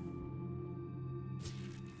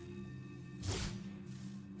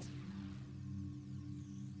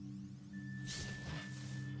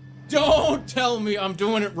 Don't tell me I'm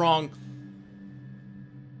doing it wrong.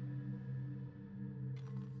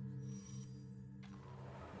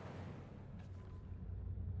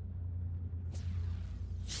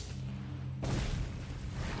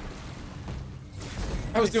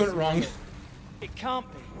 I was doing it wrong. It can't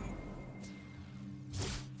be.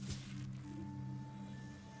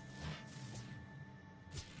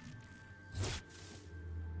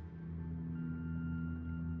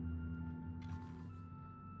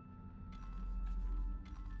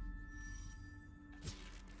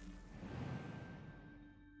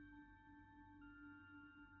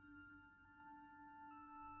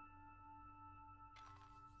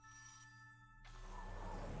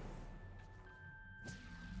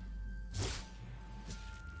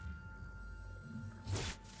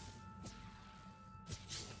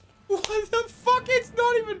 What the fuck? It's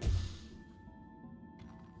not even...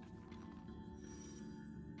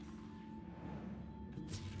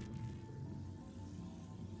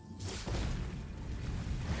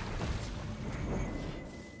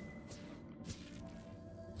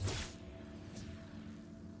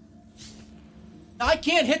 I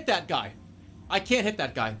can't hit that guy. I can't hit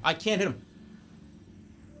that guy. I can't hit him.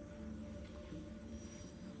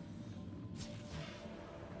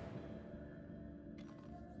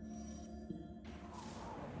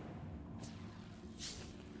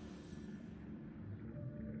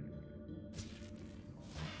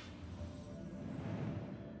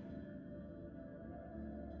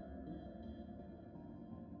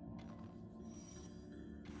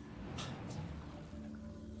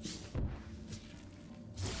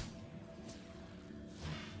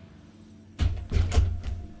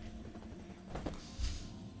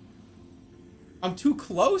 I'm too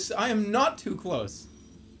close? I am not too close.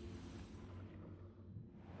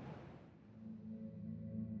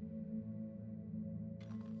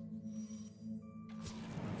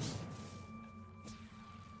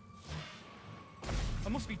 I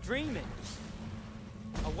must be dreaming.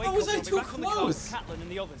 I'll wake How was up, I I'll be too back on the car with close? Catelyn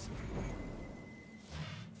and the others.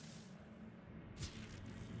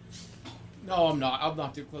 No, I'm not. I'm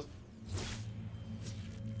not too close.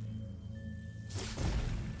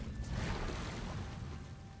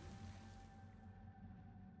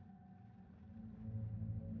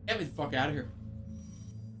 Get me the fuck out of here.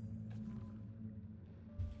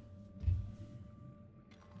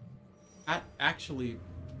 Actually,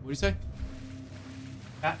 what do you say?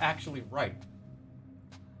 Actually, right.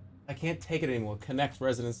 I can't take it anymore. Kinect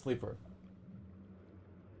Resident Sleeper.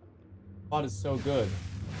 Plot is so good.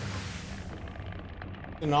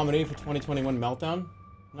 The nominee for 2021 Meltdown?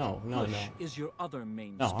 No. Push is your other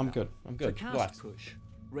main No, spell. I'm good. I'm good. To cast Relax. Push,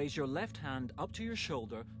 raise your left hand up to your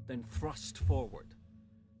shoulder, then thrust forward.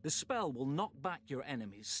 The spell will knock back your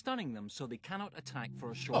enemies, stunning them so they cannot attack for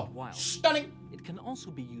a short while. Stunning! It can also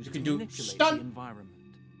be used You can to do manipulate stun. the environment.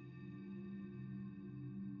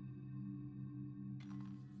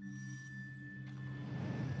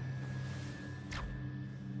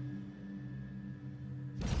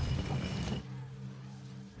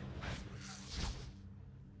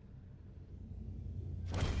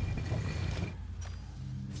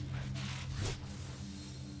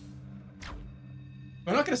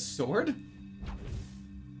 I not get a sword?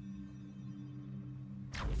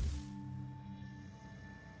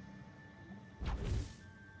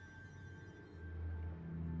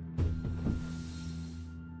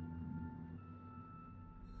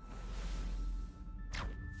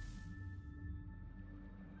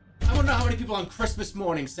 I don't know how many people on Christmas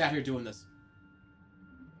morning sat here doing this.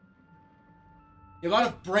 The amount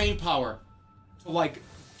of brain power to, like,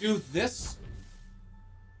 do this.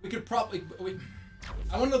 We could probably...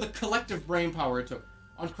 I want to know the collective brain power it took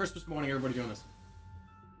on Christmas morning, everybody doing this.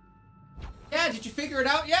 Yeah, did you figure it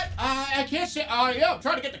out yet? I can't say... yeah, I'm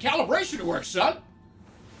trying to get the calibration to work, son.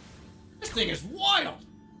 This thing is wild.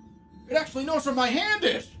 It actually knows where my hand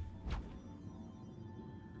is.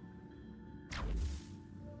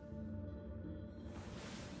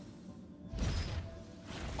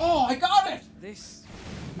 Oh, I got it! This...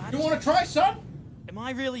 You want to try, son? Am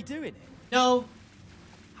I really doing it? No.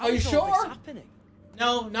 How Are you is all this sure? happening?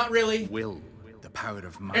 No, not really. Will, the power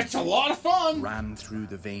of might. It's a lot of fun! Ran through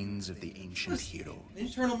the veins of the ancient hero.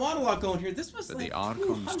 Internal monologue going here. This was But like the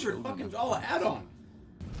Archon's $200 fucking children add-on.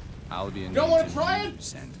 Albion Don't want to needed try a it? new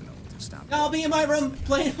Sentinel to stamp. I'll be in my room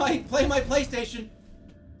playing my PlayStation.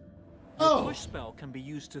 The push spell can be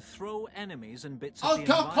used to throw enemies and bits of I'll the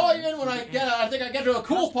call you in environment when through I the get. air. I think I get to a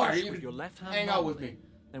cool Cast part. push You with can your left hand hang out with normally. me.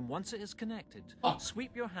 Then once it is connected,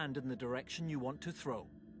 sweep your hand in the direction you want to throw.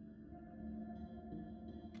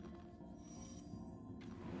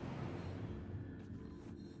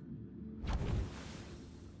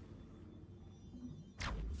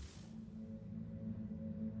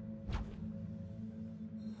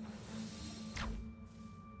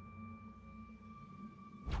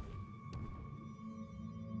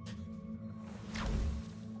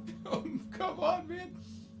 Come on, man.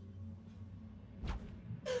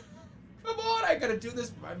 Come on, I gotta do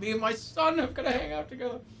this. Me and my son have gotta hang out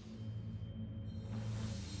together.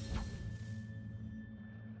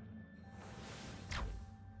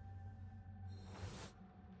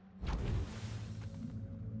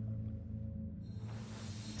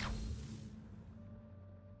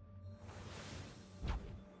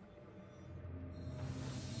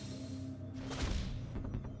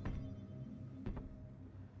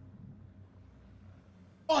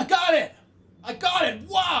 Oh, I got it! I got it!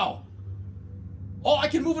 Wow! Oh, I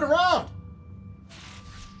can move it around!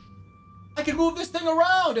 I can move this thing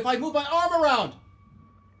around if I move my arm around!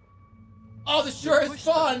 Oh, this sure is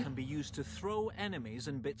fun! Can be used to throw enemies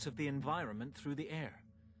and bits of the environment through the air.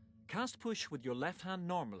 Cast push with your left hand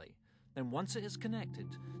normally. Then once it is connected,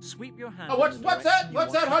 sweep your hand. Oh, what's that?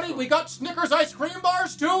 What's that, honey? We got Snickers ice cream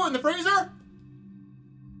bars too in the freezer?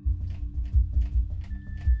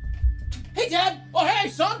 Hey, Dad! Oh, hey,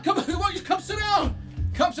 son! Come sit down!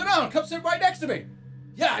 Come sit down! Come sit right next to me!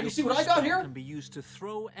 Yeah, you see what I got here? Can be used to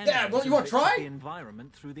throw Yeah, well, you want to try? The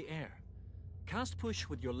environment through the air. Cast push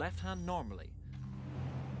with your left hand normally.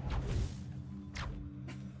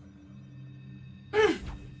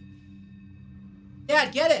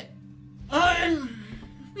 Dad, get it! I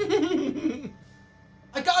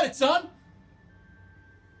got it, son!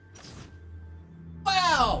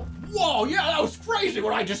 Wow! Whoa, yeah, that was crazy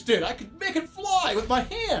what I just did! I could make it fly with my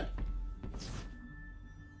hand!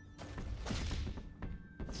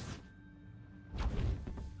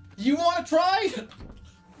 You want to try?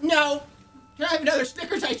 No. Can I have another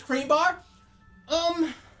Snickers ice cream bar?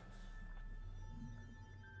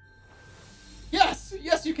 Yes,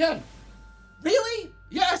 yes you can. Really?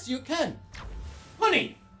 Yes, you can.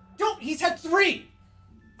 Honey, don't, he's had 3.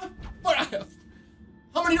 But I have,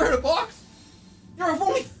 how many are in a box? There are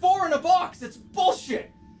only 4 in a box. It's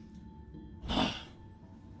bullshit.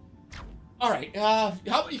 All right, how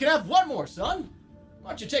about you can have 1 more, son?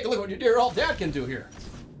 Why don't you take a look at what your dear old dad can do here?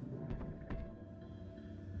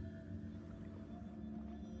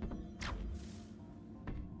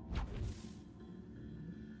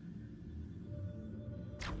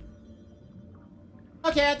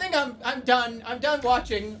 Okay, I think I'm done. I'm done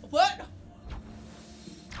watching. What?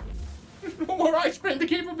 No more ice cream to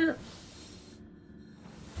keep him here.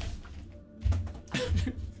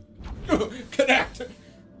 Connect.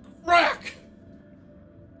 Crack.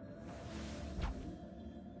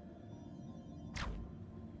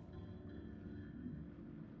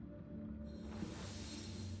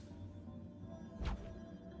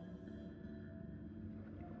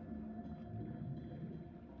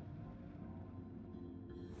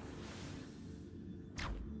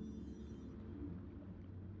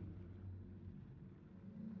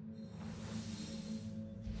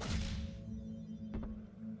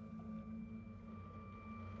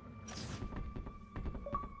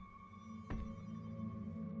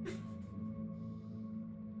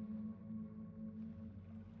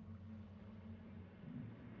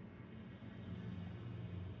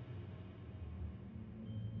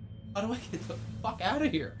 How do I get the fuck out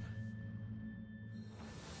of here?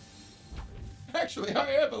 Actually,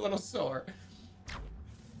 I am a little sore.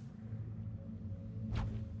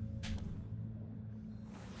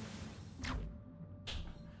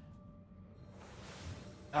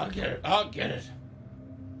 I'll get it. I'll get it.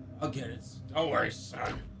 I'll get it. Don't worry,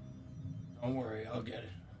 son. Don't worry. I'll get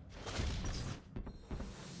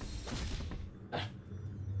it.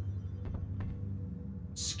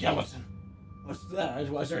 Skeleton. What's that?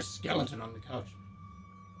 Why is there a skeleton on the couch?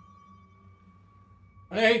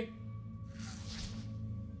 Honey?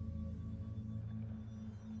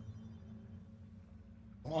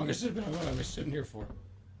 How long has it been? What am I sitting here for?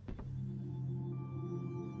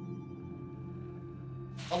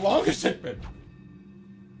 How long has it been?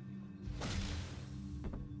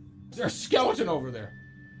 Is there a skeleton over there?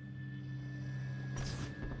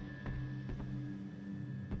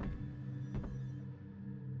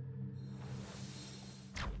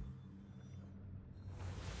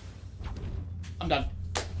 I'm done.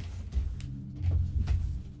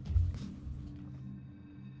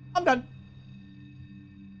 I'm done.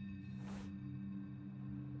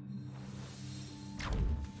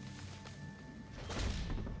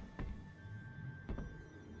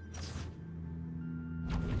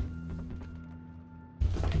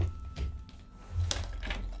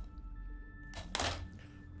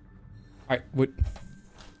 All right, what?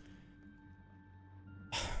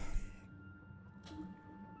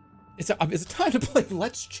 Is it time to play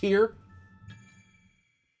Let's Cheer?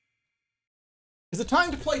 Is it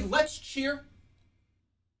time to play Let's Cheer?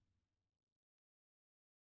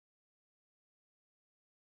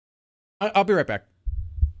 I'll be right back.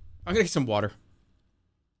 I'm gonna get some water.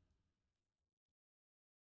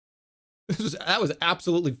 That was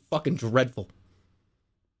absolutely fucking dreadful.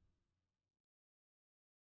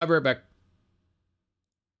 I'll be right back.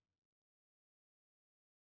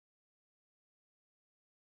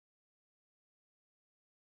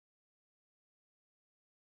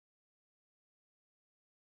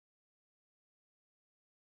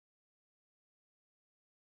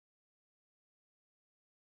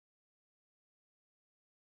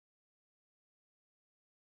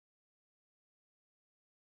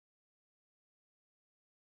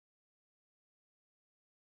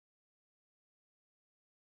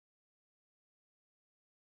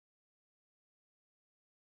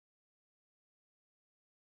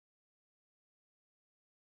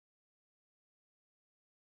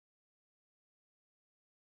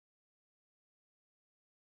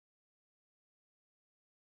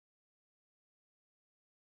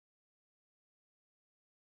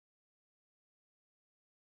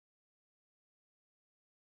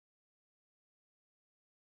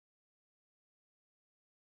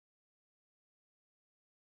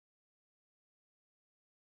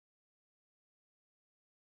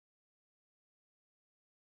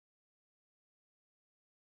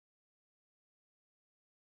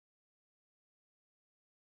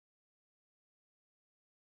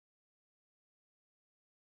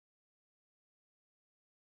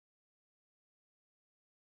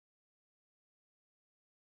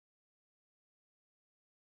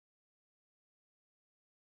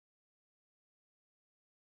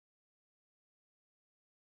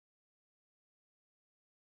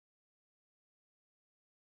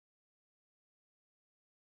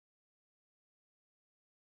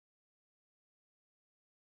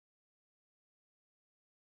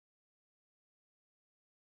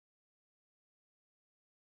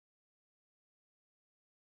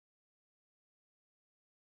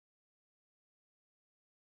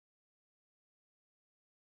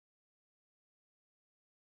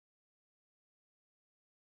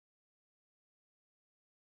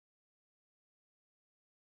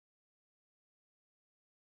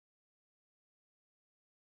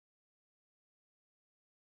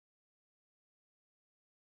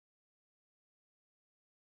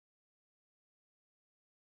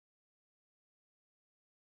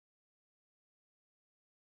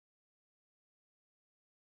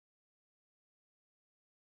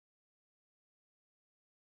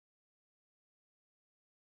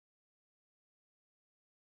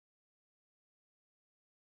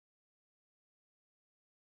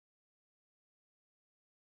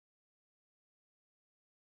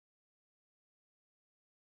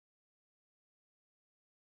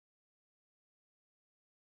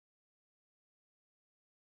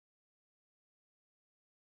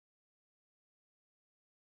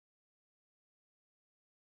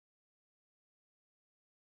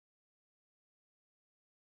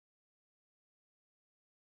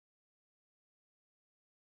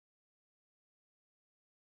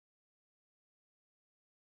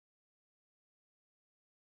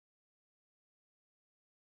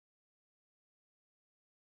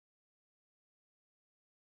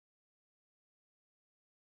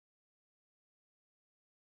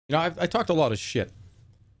 You know, I talked a lot of shit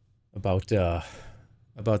about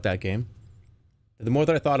that game. The more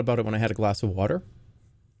that I thought about it when I had a glass of water,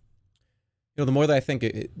 you know, the more that I think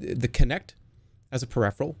the Kinect as a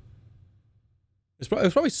peripheral is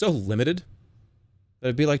probably so limited that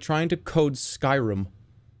it'd be like trying to code Skyrim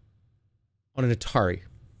on an Atari.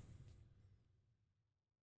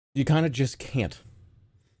 You kind of just can't.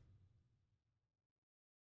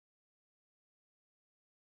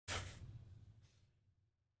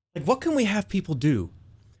 Like, what can we have people do?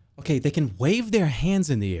 Okay, they can wave their hands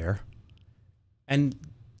in the air, and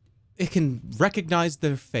it can recognize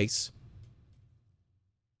their face,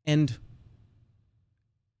 and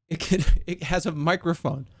it has a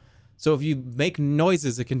microphone, so if you make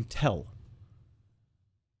noises, it can tell.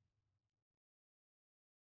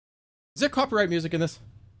 Is there copyright music in this?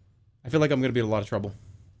 I feel like I'm gonna be in a lot of trouble.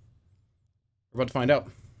 We're about to find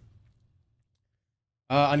out.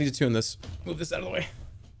 I need to tune this. Move this out of the way.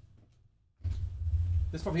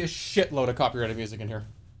 There's probably a shitload of copyrighted music in here.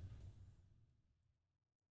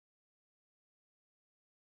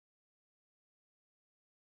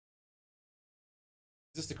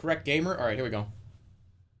 Is this the correct gamer? Alright, here we go.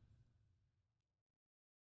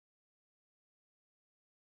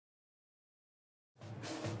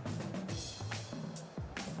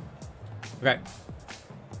 Okay.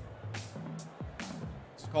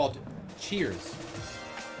 It's called Cheers. Is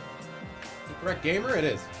it the correct gamer? It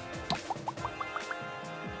is.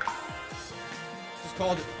 It's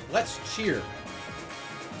called Let's Cheer.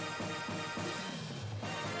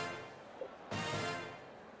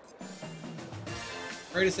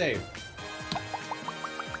 Ready to save.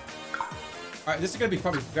 Alright, this is gonna be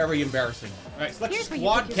probably very embarrassing. Alright, select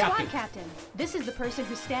squad captain. Squad captain. This is the person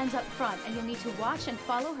who stands up front, and you'll need to watch and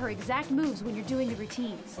follow her exact moves when you're doing the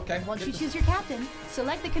routines. Okay. Once you choose your captain,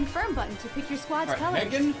 select the confirm button to pick your squad's colors.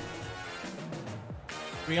 Megan,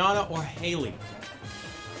 Brianna, or Haley.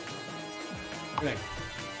 Okay.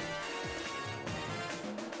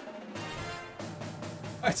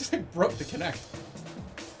 I just like broke the Kinect.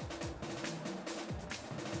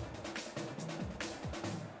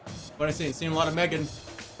 What I seen? Seen a lot of Megan.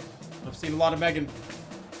 I've seen a lot of Megan.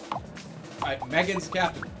 Alright, Megan's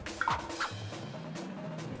captain.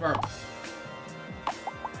 Confirm.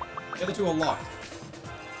 The other two are locked.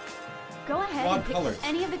 Go ahead and pick from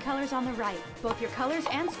any of the colors on the right. Both your colors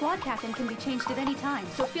and squad captain can be changed at any time,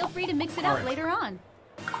 so feel free to mix it up later on.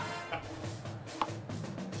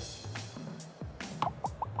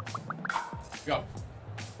 Go.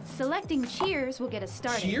 Selecting Cheers will get us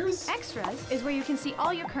started. Cheers? Extras is where you can see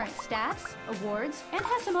all your current stats, awards, and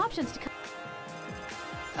has some options to come.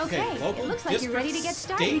 Okay, local, it looks like you're ready to get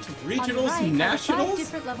started. State, regionals, on the right, nationals? 5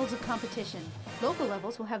 different levels of competition. Local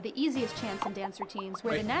levels will have the easiest chance in dance routines,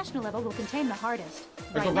 where the national level will contain the hardest.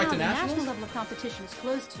 Right now, the national level of competition is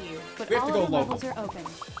closed to you, but all other levels are open.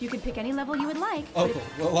 You can pick any level you would like. Local.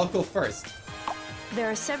 Well, local first. There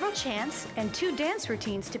are several chants and 2 dance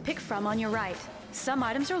routines to pick from on your right. Some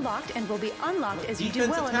items are locked and will be unlocked as you do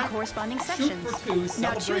well in the corresponding sections.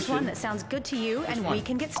 Now choose one that sounds good to you, and we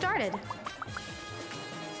can get started.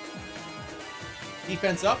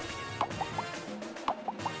 Defense up.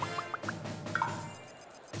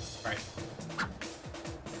 Right.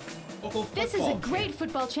 Local football. This is a great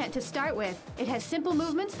football chant to start with. It has simple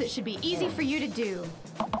movements that should be easy for you to do.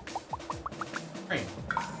 Right.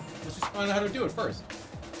 Let's just find out how to do it first.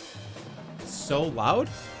 It's so loud.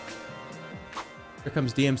 Here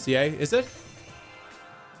comes DMCA. Is it?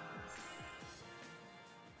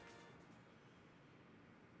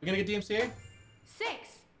 We gonna get DMCA? 6,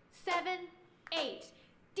 7, 8.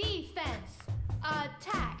 Defense.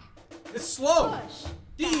 Attack. It's slow.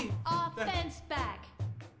 Push. Offense back.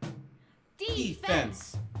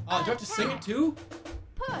 Defense. Do I have to sing it too?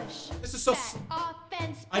 Push. This is so.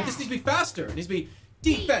 Offense I just need to be faster. It needs to be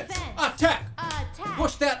defense. Attack. Attack.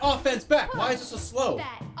 Push that offense back. Why is it so slow?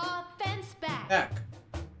 That offense back. Back.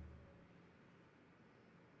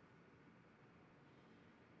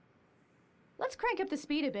 Let's crank up the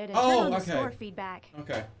speed a bit and turn on the score feedback.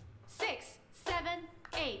 Okay. 6, 7,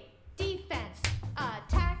 8. Defense.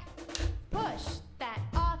 Attack. Push. That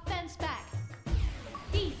offense back.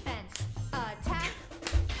 Defense. Attack.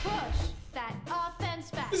 Push. That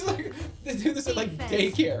offense back. This is like, they do this at like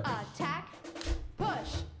daycare. Attack.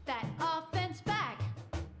 Push. That offense back.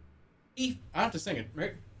 I have to sing it,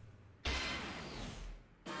 right?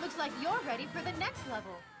 Looks like you're ready for the next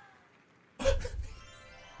level.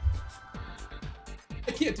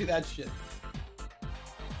 I can't do that shit.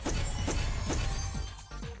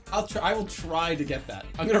 I will try to get that.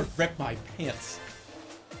 I'm gonna rip my pants.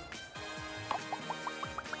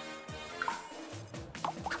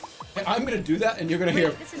 I'm gonna do that and you're gonna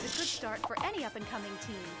hear. This is a start for any up-and-coming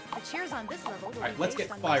team. The cheers on this level will Alright, be let's based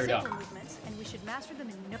get on fired simple up. movements, and we should master them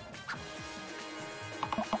in no...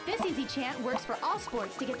 This easy chant works for all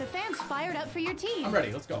sports to get the fans fired up for your team. I'm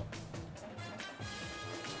ready. Let's go.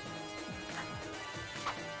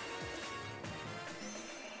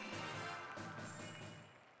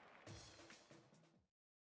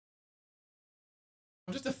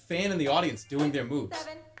 I'm just a fan in the audience doing their moves.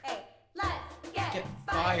 7, 8. Let's get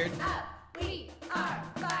fired up. We are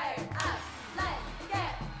fired up. Let's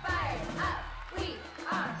get fired up. We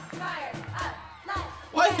are fired up. Let's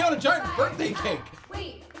Why is he on a giant birthday cake?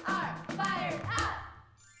 We are fired up.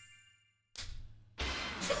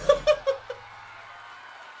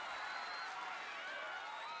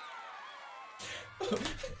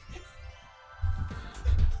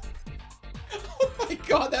 Oh my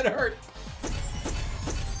god, that hurt.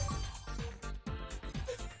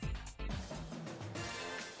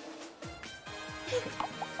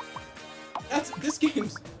 This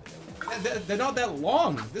game's, they're not that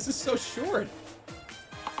long. This is so short.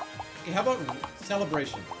 Okay, how about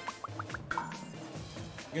celebration? You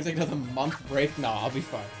gonna take another month break? Nah, I'll be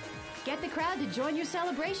fine. Get the crowd to join your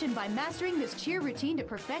celebration by mastering this cheer routine to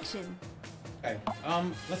perfection. Okay,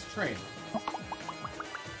 let's train.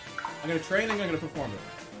 I'm gonna train and I'm gonna perform it.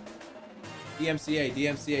 DMCA,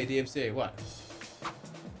 DMCA, DMCA, what?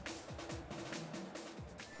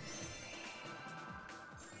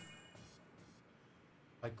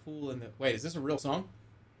 Like cool in the... Wait, is this a real song?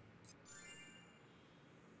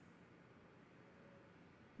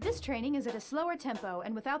 This training is at a slower tempo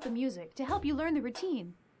and without the music to help you learn the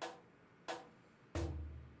routine.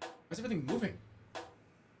 Why's everything moving?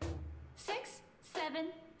 6, 7,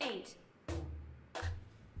 8.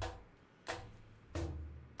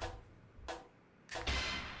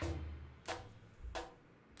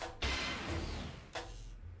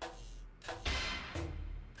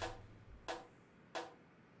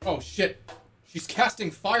 Oh shit! She's casting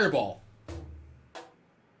Fireball!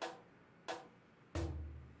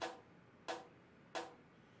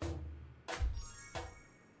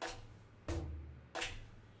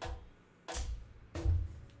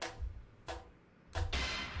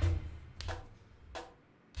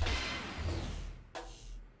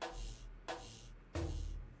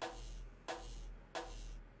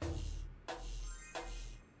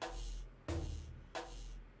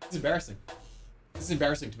 It's embarrassing. This is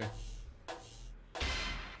embarrassing to me.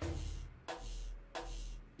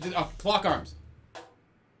 Oh, clock arms.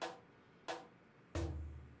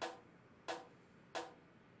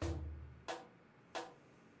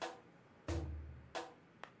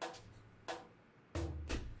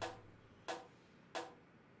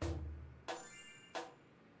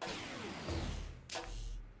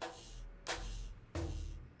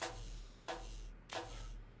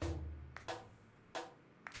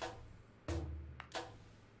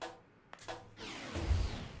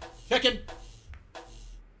 Chicken.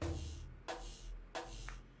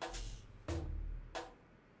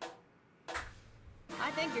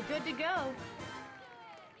 I think you're good to go.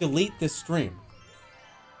 Delete this stream.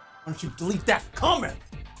 Why don't you delete that comment?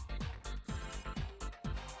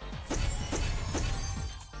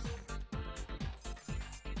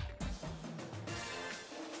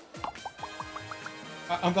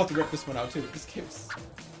 I'm about to rip this one out too. This game's...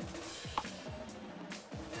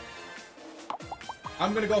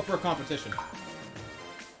 I'm gonna go for a competition.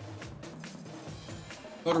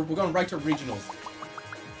 We're going right to regionals.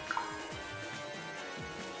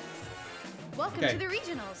 Welcome to the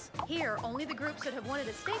regionals. Here, only the groups that have won at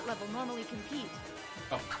a state level normally compete.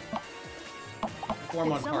 Oh.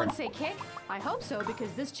 Did someone say kick? I hope so,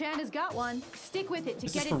 because this chant has got one. Stick with it to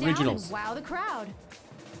get it down regionals. and wow the crowd.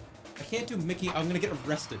 I can't do Mickey. I'm gonna get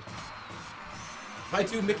arrested. If I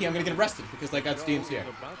do Mickey, I'm gonna get arrested because like that's DMCA.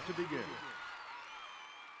 About to begin.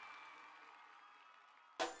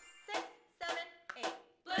 6, 7, 8.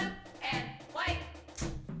 Blue and white.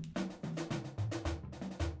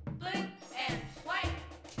 Blue and white.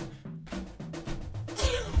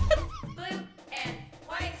 Blue and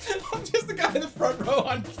white. I'm just the guy in the front row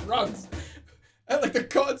on drugs at like the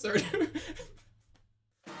concert.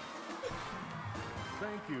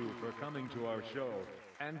 Thank you for coming to our show,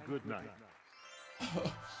 and good night.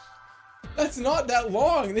 That's not that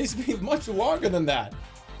long. It needs to be much longer than that.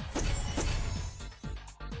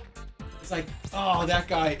 It's like, oh, that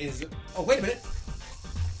guy is... Oh, wait a minute.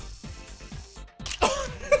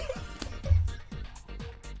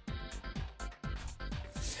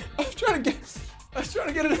 I was trying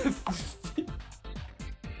to get it.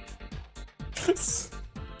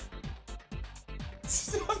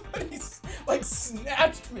 Somebody's like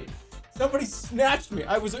snatched me. Somebody Somebody snatched me.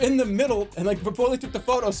 I was in the middle, and like before they took the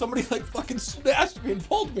photo, somebody like fucking snatched me and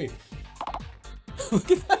pulled me. Look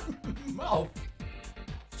at that mouth.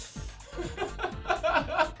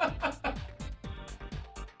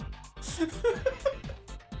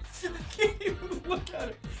 I can't even look at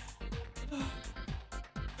it.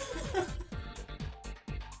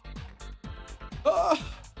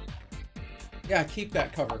 Yeah, keep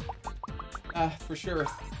that cover. For sure.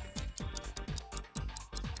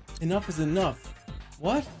 Enough is enough.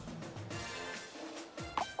 What?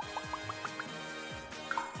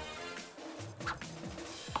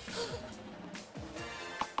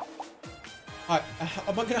 I'm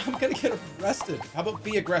gonna get arrested. How about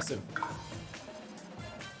be aggressive?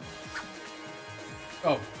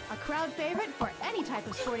 Oh. A crowd favorite for any type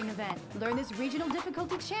of sporting event. Learn this regional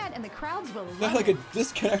difficulty chant and the crowds will Look love like it. a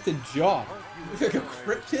disconnected jaw. Look like a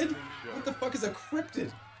cryptid? What the fuck is a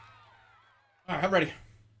cryptid? Alright, I'm ready.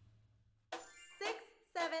 6,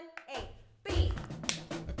 7, 8. B.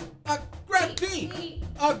 B.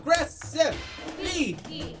 Aggressive. B.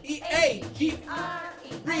 E. A. G.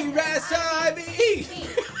 R-E-S-I-V-E.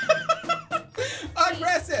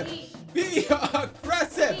 Aggressive. B.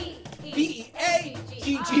 Aggressive.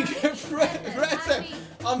 B-E-A-G-G. Aggressive.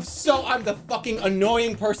 I'm the fucking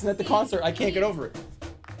annoying person at the concert. I can't get over it.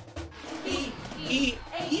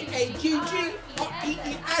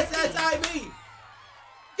 B-E-A-G-G-R-E-E-S-S-I-V.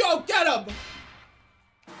 Go get him.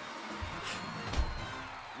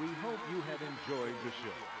 We hope you have enjoyed the show.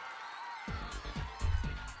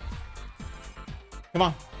 Come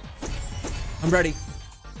on. I'm ready.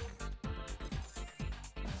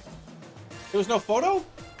 There was no photo?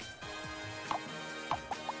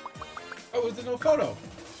 Oh, was there no photo?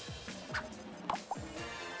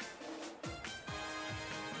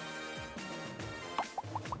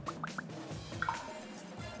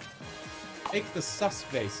 Make the sus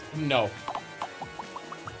face. No.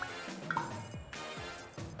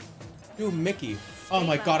 Do Mickey. Oh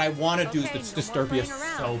my god, I want to do this Disturbia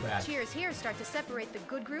so bad. Cheers here start to separate the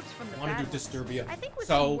good groups from the I want to bad do ones. Disturbia I think with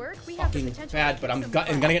so some work, we have the fucking potential bad, to but kick I'm some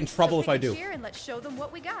gonna butt. get in trouble So if I pick a do. cheer and let's show them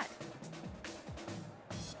what we got.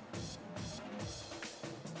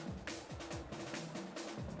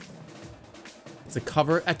 It's a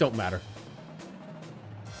cover. That don't matter.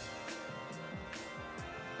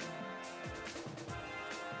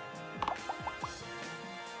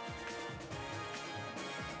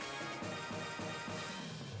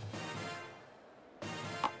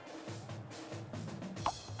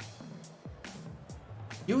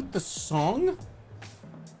 You the song?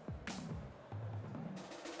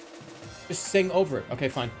 Just sing over it. Okay,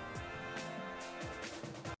 fine.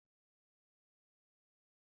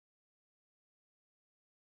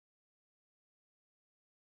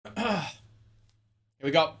 Here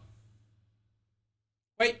we go.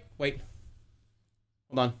 Wait.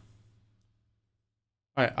 Hold on.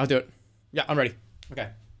 All right, I'll do it. Yeah, I'm ready. Okay.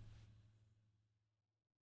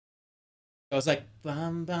 I was like,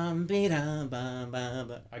 bum bum be dum bum bum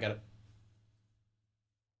bum. I got it.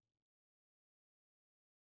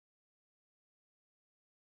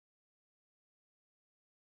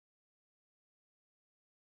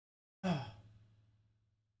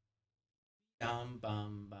 Dum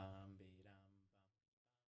bum bum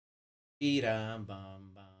be dum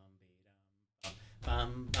bum bum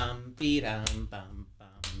be dum bum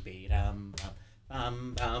be dum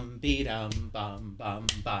bum be dum bum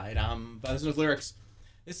by dum. There's no lyrics.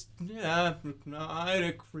 It's not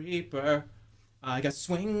a creeper. I got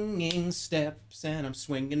swinging steps and I'm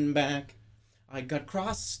swinging back. I got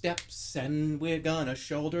cross steps and we're gonna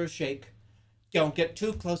shoulder shake. Don't get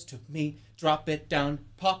too close to me. Drop it down,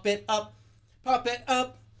 pop it up,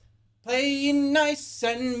 play nice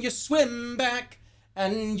and you swim back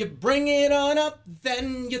and you bring it on up,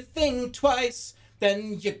 then you think twice,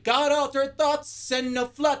 then you got altered thoughts and no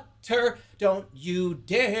flutter. Don't you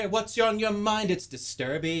dare, what's on your mind? It's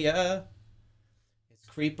Disturbia. It's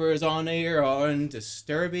creepers on air on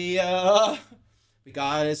Disturbia. We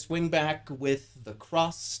gotta swing back with the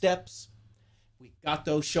cross steps. We got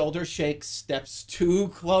those shoulder shake steps too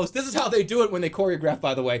close. This is how they do it when they choreograph,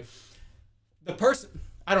 by the way. The person...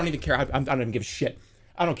 I don't even care. I don't even give a shit.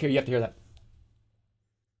 I don't care. You have to hear that.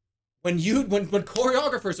 When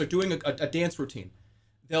choreographers are doing a dance routine,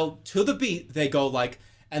 they'll, to the beat, they go like,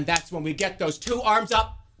 and that's when we get those two arms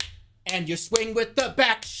up, and you swing with the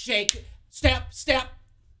back shake, step, step.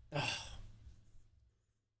 Ugh.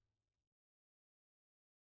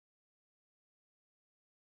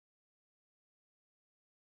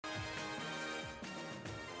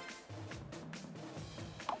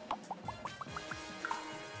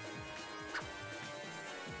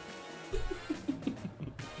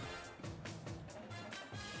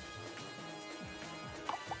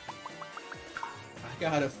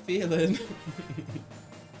 got a feeling.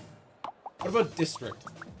 What about district?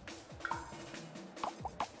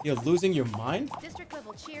 You're losing your mind? District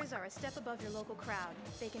level cheers are a step above your local crowd.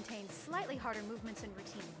 They contain slightly harder movements and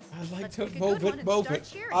routines. I like Let's to pick a move good one it, and move start it.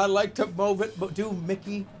 cheering. I like to move it, but do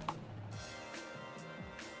Mickey.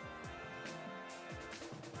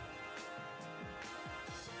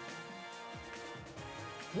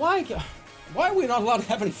 Why are we not allowed to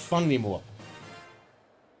have any fun anymore?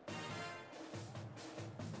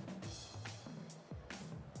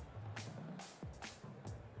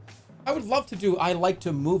 I would love to do I like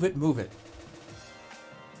to move it, move it.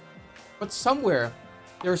 But somewhere,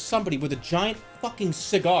 there's somebody with a giant fucking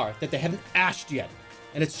cigar that they haven't ashed yet.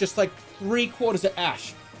 And it's just like 3/4 of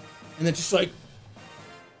ash. And they're just like...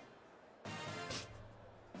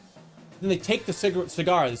 Then they take the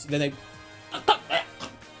cigars, then they...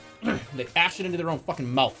 they ash it into their own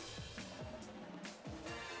fucking mouth.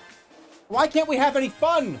 Why can't we have any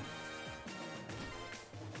fun?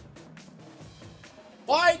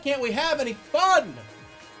 Why can't we have any fun?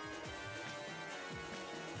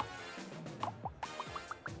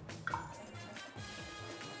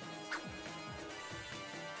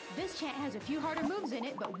 This chant has a few harder moves in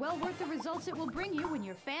it, but well worth the results it will bring you when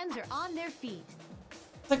your fans are on their feet.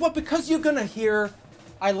 It's like, what, because you're gonna hear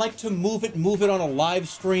I like to move it on a live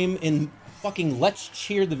stream in fucking Let's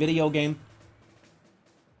Cheer the video game?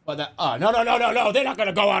 But that, no, they're not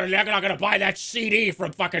gonna go out and they're not gonna buy that CD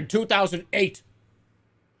from fucking 2008.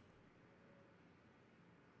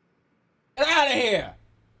 Get out of here!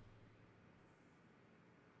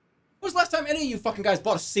 When was the last time any of you fucking guys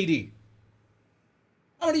bought a CD?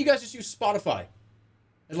 How many of you guys just use Spotify?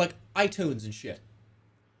 And like iTunes and shit?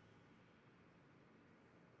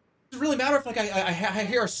 Does it really matter if like I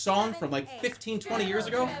hear a song from like 15, 20 years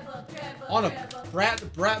ago on a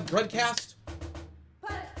broadcast?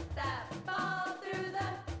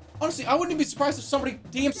 Honestly, I wouldn't be surprised if somebody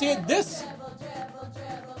DMCA'd this.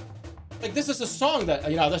 Like, this is a song that,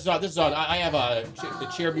 you know, this is on, I have the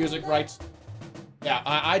cheer music rights. Yeah,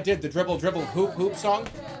 I did the dribble, dribble, hoop, hoop song.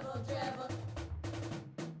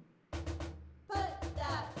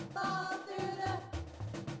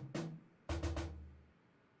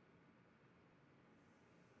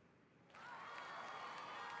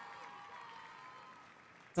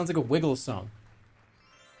 Sounds like a Wiggles song.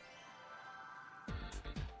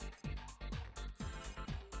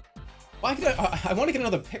 Why could I want to get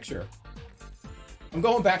another picture. I'm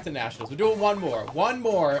going back to Nationals. We're doing one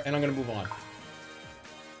more, and I'm gonna move on.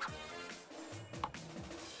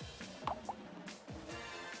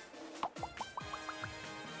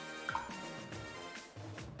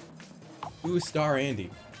 Ooh, Star Andy.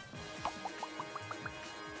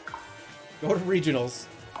 Go to regionals.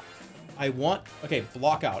 I want... Okay,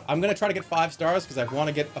 block out. I'm gonna try to get 5 stars because I want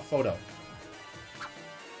to get a photo.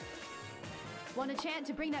 Want a chant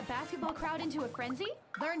to bring that basketball crowd into a frenzy?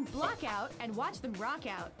 Learn block out and watch them rock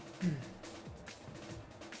out.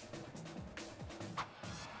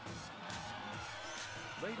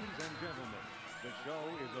 Ladies and gentlemen, the show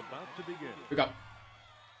is about to begin. Here we go.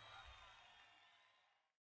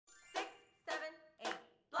 6, 7, 8,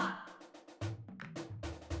 block.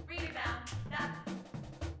 Rebound, snap,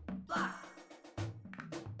 block.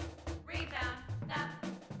 Rebound, snap,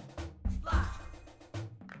 block.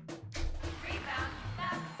 Rebound,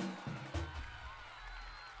 snap.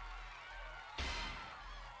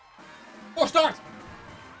 4 stars!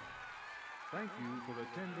 Thank you for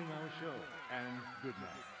attending our show, and good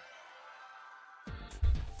night.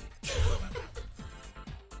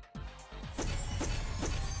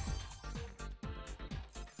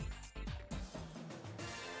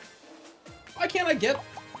 Why can't I get...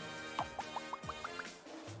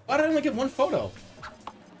 Why did I only get 1 photo?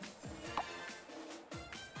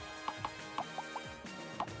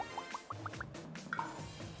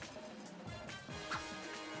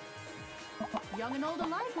 Young and old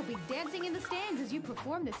alike will be dancing in the stands as you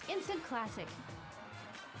perform this instant classic.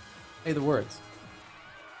 Hey, the words.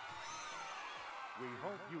 We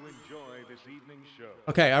hope you enjoy this evening's show.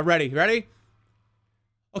 Okay, I'm ready. You ready?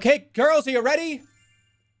 Okay, girls, are you ready?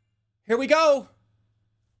 Here we go.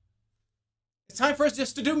 It's time for us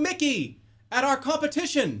just to do Mickey at our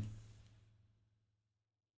competition.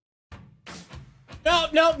 No,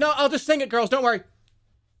 I'll just sing it, girls. Don't worry.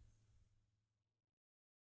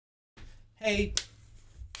 Hey.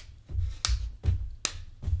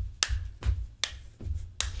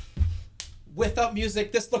 Without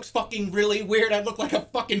music, this looks fucking really weird. I look like a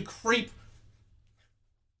fucking creep.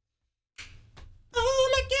 Oh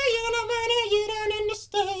my God, you don't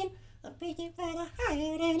understand. I'm breathing for the heart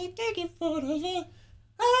and I'm taking photos of...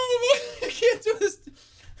 I can't do this.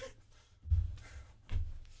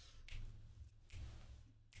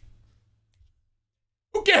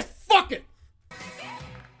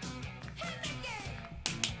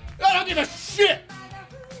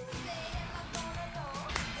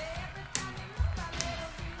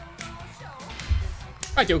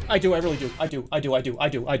 I do. I do. I really do. I do. I do. I do. I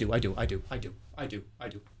do. I do. I do. I do. I do. I do. I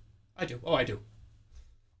do. I do. Oh, I do.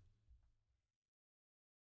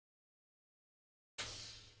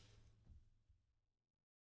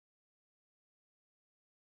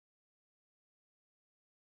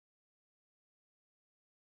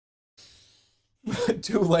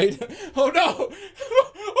 Too late. Oh no!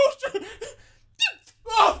 Oh,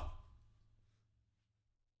 oh!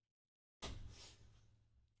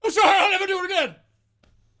 I'm sorry, I'll never do it again!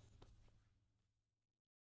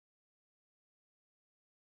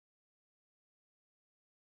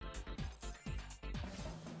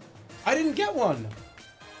 I didn't get one!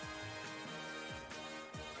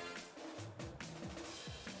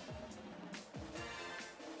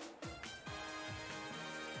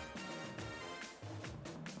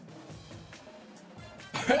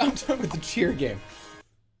 Alright, I'm done with the cheer game.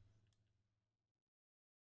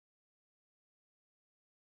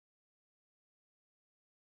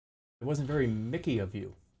 It wasn't very Mickey of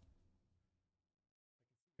you.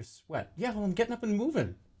 Your sweat. Yeah, well, I'm getting up and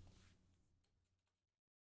moving.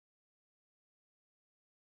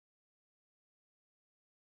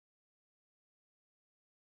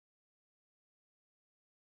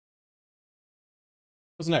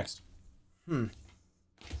 What's next?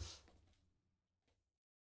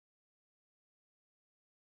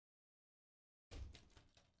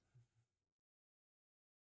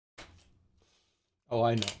 Oh,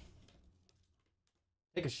 I know.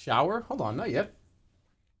 Take a shower? Hold on, not yet.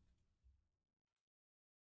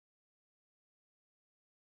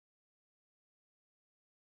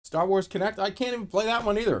 Star Wars Kinect? I can't even play that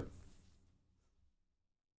one either.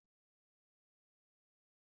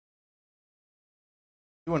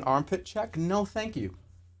 Do an armpit check? No, thank you.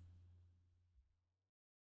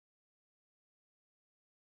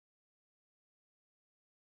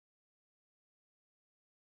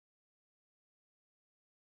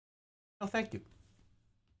 No, thank you.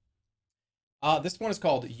 This one is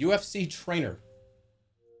called UFC Trainer.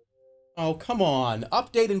 Oh, come on.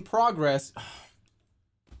 Update in progress.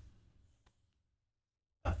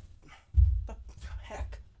 What the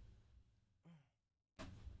heck?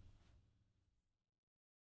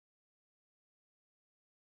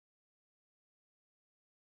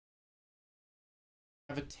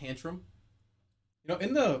 Have a tantrum? You know,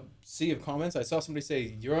 in the sea of comments, I saw somebody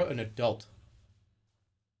say, "You're an adult."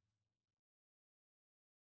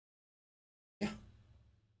 Yeah.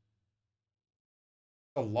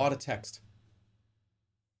 A lot of text.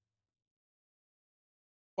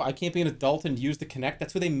 Well, I can't be an adult and use the Kinect?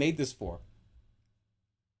 That's what they made this for.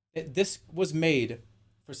 This was made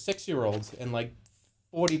for 6-year-olds and like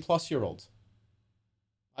 40-plus-year-olds.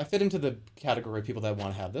 I fit into the category of people that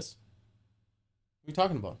want to have this. What are you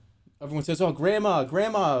talking about? Everyone says, oh, grandma,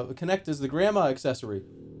 Kinect is the grandma accessory.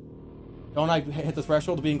 Don't I hit the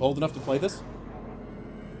threshold of being old enough to play this?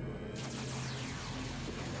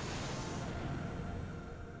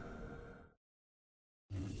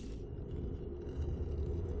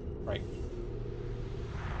 Right.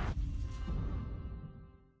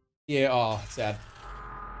 Yeah, oh, sad.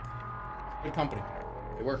 Good company.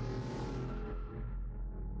 They work.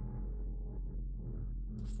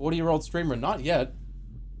 40-year-old streamer, not yet.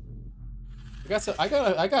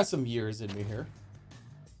 I got some years in me here.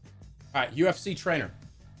 All right, UFC Trainer.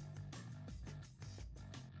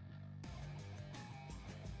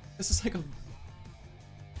 This is like a...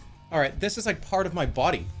 All right, this is like part of my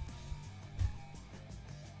body.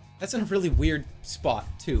 That's in a really weird spot,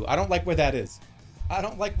 too. I don't like where that is. I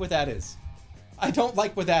don't like where that is. I don't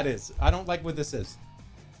like what that is. I don't like what this is.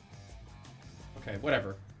 Okay,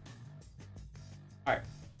 whatever. All right.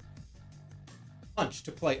 Punch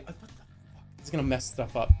to play. What the fuck? It's gonna mess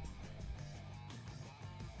stuff up.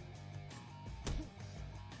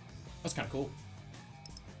 That's kind of cool.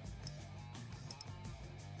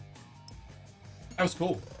 That was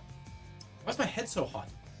cool. Why is my head so hot?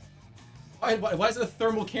 Why is it a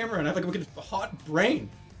thermal camera and I have like a hot brain?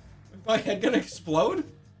 Is my head gonna explode?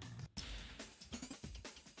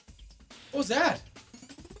 What was that?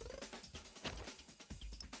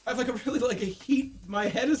 I have like a heat. My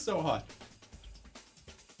head is so hot.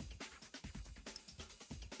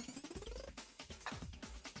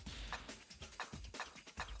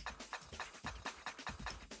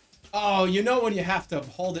 Oh, you know when you have to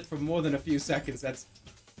hold it for more than a few seconds, that's...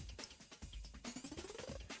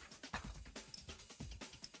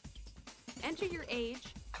 Enter your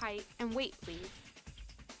age, height, and weight, please.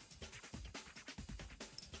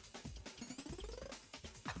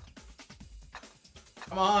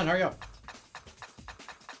 Come on, hurry up.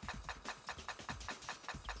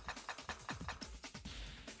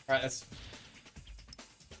 Alright, that's...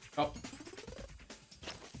 Oh.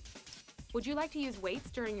 Would you like to use weights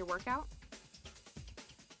during your workout?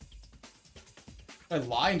 I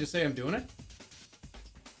lie and just say I'm doing it?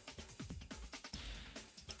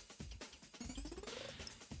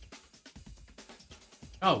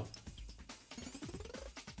 Oh.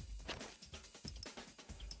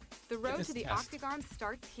 The road Fitness to the test. octagon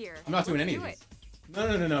starts here. I'm not doing Let's any of do these.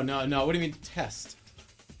 it. No. What do you mean test?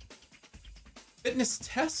 Fitness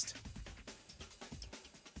test?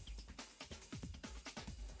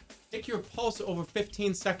 Take your pulse over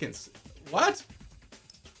 15 seconds. What?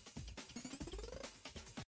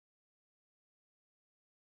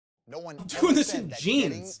 No one I'm doing ever this said in that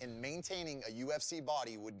jeans. getting and maintaining a UFC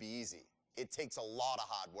body would be easy. It takes a lot of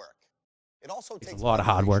hard work. It also takes a lot of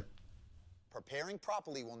hard work. Preparing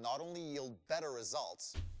properly will not only yield better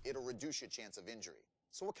results, it'll reduce your chance of injury.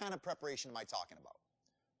 So what kind of preparation am I talking about?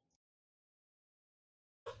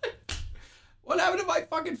 What happened to my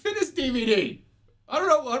fucking fitness DVD? I don't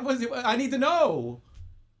know. What was it? I need to know.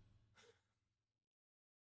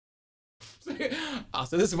 Oh,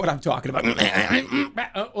 so this is what I'm talking about.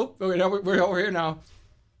 Oh, we're over here now.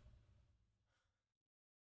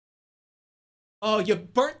 Oh, you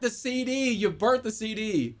burnt the CD. You burnt the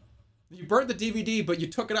CD. You burnt the DVD, but you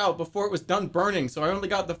took it out before it was done burning. So I only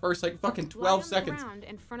got the first like fucking 12 seconds. Lie on the ground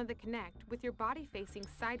in front of the Kinect with your body facing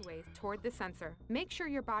sideways toward the sensor. Make sure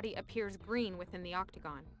your body appears green within the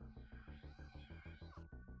octagon.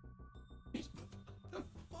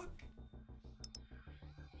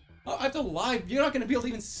 Oh, I have to lie. You're not going to be able to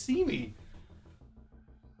even see me.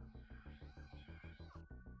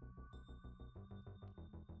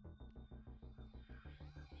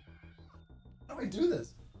 How do I do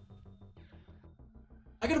this?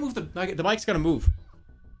 I gotta move the mic's gotta move.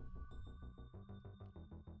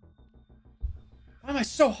 Why am I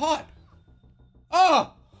so hot?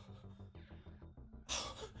 Ah!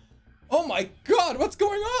 Oh my god, what's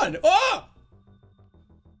going on? Ah!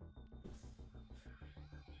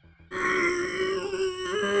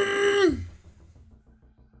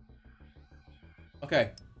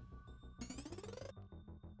 Okay.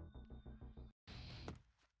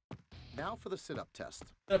 Now for the sit-up test.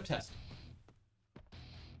 Sit-up test.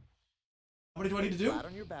 How many do I need to do? Flat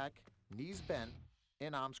on your back, knees bent,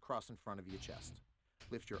 and arms crossed in front of your chest.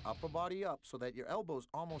 Lift your upper body up so that your elbows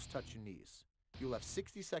almost touch your knees. You'll have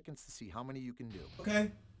 60 seconds to see how many you can do.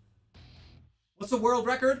 Okay. What's the world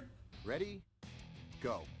record? Ready?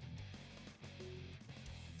 Go.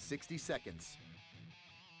 60 seconds.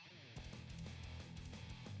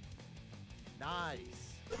 Nice.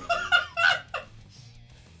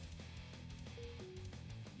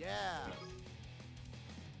 Yeah.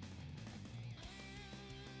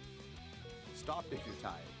 Stop if you're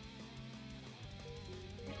tired.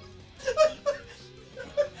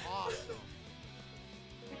 Awesome.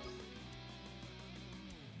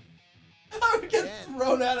 I would get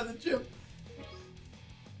thrown out of the gym.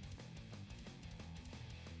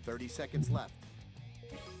 30 seconds left.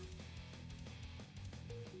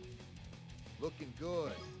 Looking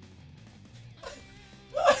good.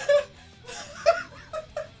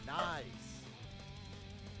 Nice.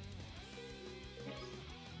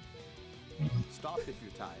 Stop if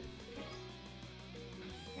you're tired.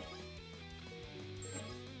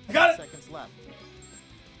 I got it. Seconds left.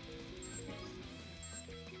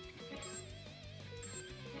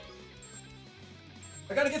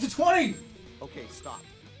 I gotta get to 20. Okay, stop.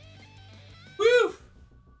 Woo!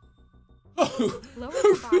 Lower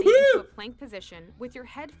your body into a plank position with your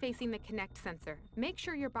head facing the Kinect sensor. Make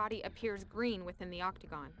sure your body appears green within the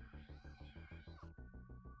octagon.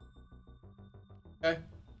 Okay.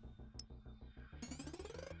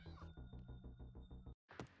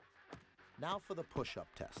 Now for the push-up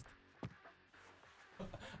test.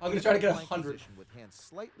 I'm gonna try to get Plank 100. position with hands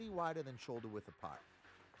slightly wider than shoulder width apart.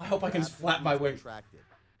 I hope I can Abs flap my wing. contracted.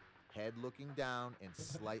 Head looking down and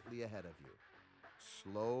slightly ahead of you.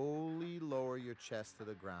 Slowly lower your chest to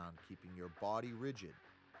the ground, keeping your body rigid.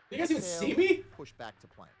 You guys even Exhale, see me? Push back to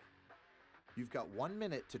plank. You've got 1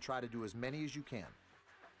 minute to try to do as many as you can.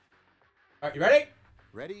 All right, you ready?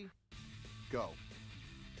 Ready? Go.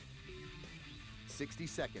 60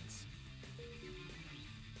 seconds.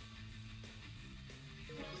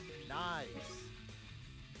 Nice.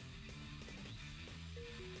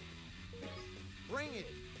 Bring it.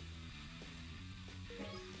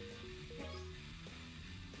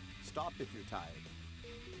 Stop if you're tired.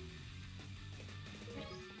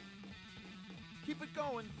 Keep it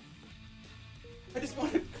going. I just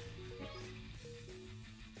want to...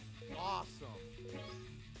 Awesome.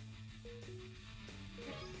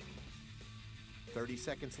 30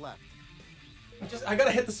 seconds left. I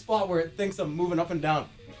gotta hit the spot where it thinks I'm moving up and down.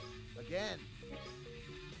 Again.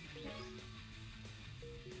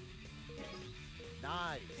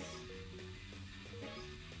 Nice.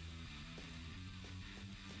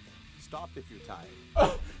 Stop if you're tired.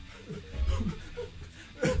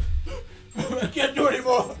 I can't do it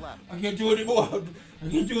anymore. I can't do it anymore. I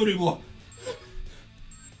can't do it anymore.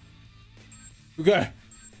 Okay.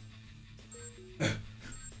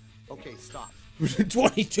 Okay, stop.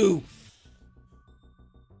 22.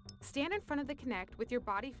 Stand in front of the Kinect with your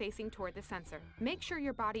body facing toward the sensor. Make sure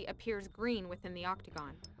your body appears green within the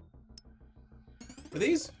octagon. Are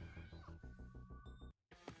these?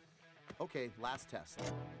 Okay, last test.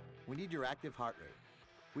 We need your active heart rate.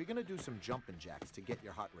 We're gonna do some jumping jacks to get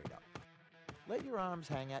your heart rate up. Let your arms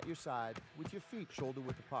hang at your side with your feet shoulder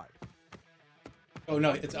width apart. Oh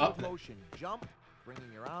no, it's up. Motion, jump, bringing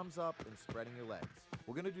your arms up and spreading your legs.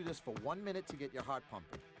 We're gonna do this for 1 minute to get your heart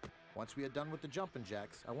pumping. Once we are done with the jumping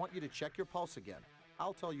jacks, I want you to check your pulse again.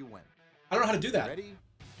 I'll tell you when. I don't know how to do that. Ready?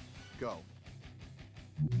 Go.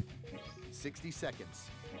 60 seconds.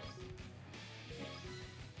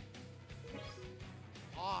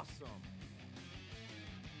 Awesome.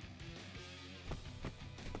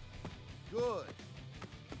 Good.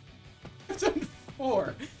 I've done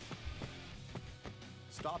 4.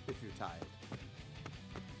 Stop if you're tired.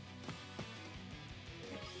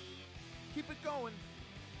 Keep it going.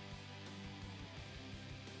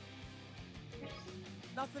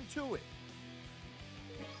 Nothing to it.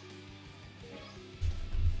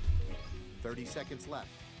 30 seconds left.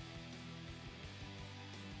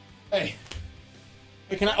 Hey.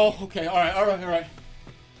 Hey, can I? Oh, okay. All right. All right. All right.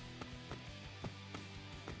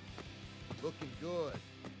 Looking good.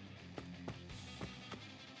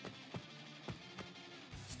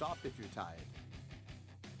 Stop if you're tired.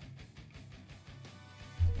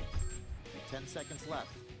 10 seconds left.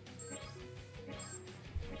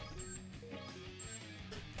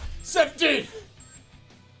 17.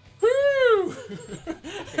 Woo!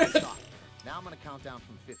 Okay, stop. Now I'm going to count down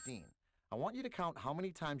from 15. I want you to count how many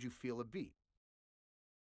times you feel a beat.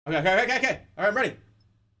 Okay. All right, I'm ready.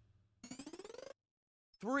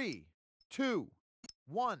 3, 2,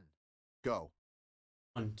 1, go.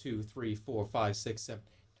 1, 2, 3, 4, 5, 6, 7,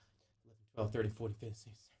 8, 9, 10,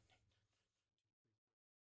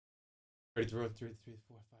 11, 12, 13, 14,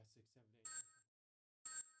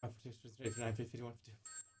 15, 16, 17, 18, 19, 20, 21, 22,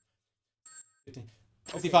 23,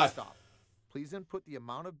 55. Okay, stop. Please input the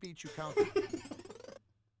amount of beats you counted.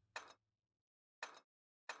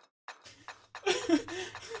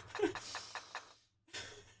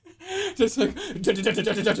 Just like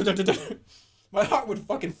my heart would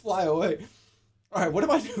fucking fly away. All right, what if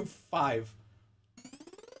I do 5?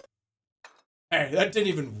 Hey, that didn't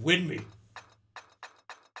even win me.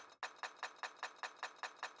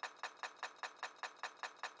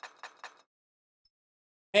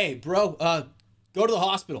 Hey, bro, go to the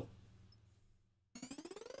hospital.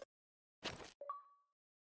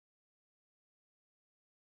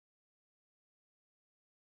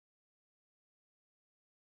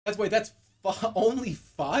 That's only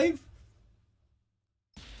 5?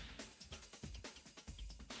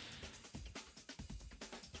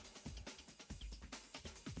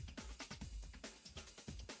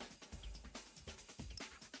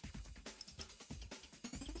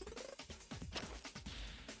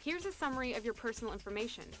 Here's a summary of your personal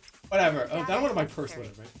information. Whatever. Oh, that one of my personal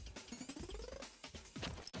information.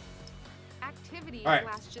 Activities All right.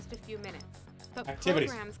 last just a few minutes, but Activities.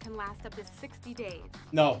 programs can last up to 60 days.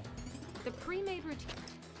 No. The pre-made routine.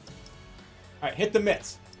 All right, hit the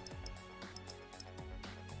mitts.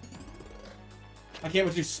 I can't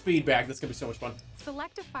wait to do speed bag. That's gonna be so much fun.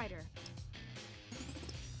 Select a fighter.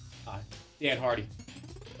 Dan Hardy.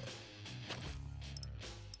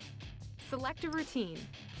 Select a routine.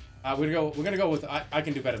 We're gonna go with I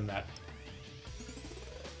can do better than that.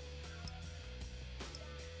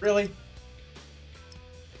 Really?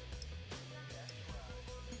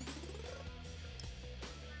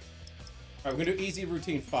 Alright, we're gonna do easy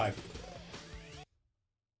routine 5.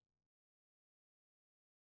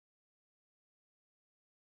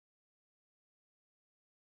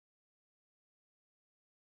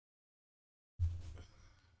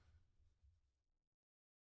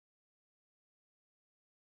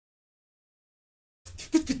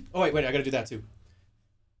 Oh wait, I gotta do that too.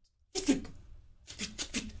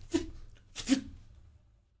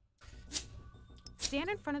 Stand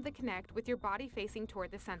in front of the Kinect with your body facing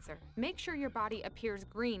toward the sensor. Make sure your body appears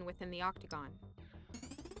green within the octagon.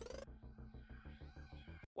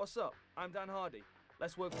 What's up? I'm Dan Hardy.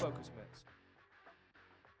 Let's work focus mitts.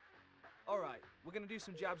 Alright, we're gonna do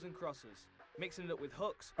some jabs and crosses. Mixing it up with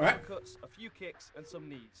hooks, uppercuts, a few kicks, and some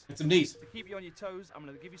knees. And some knees. To keep you on your toes, I'm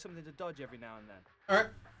gonna give you something to dodge every now and then.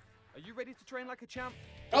 Alright. Are you ready to train like a champ?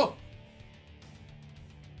 Oh!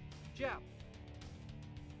 Jab.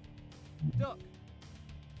 Duck.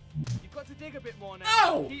 You've got to dig a bit more now.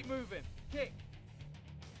 Ow! Keep moving. Kick.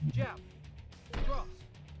 Jab. Cross.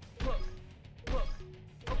 Hook. Hook.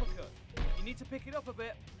 Uppercut. You need to pick it up a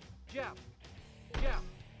bit. Jab. Jab.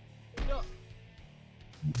 Duck.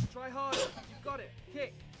 Try harder. You've got it.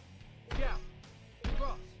 Kick. Jab.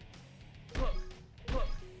 Cross. Hook. Hook.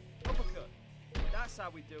 Uppercut. That's how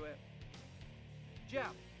we do it.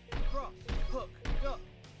 Jab. Cross. Hook. Duck.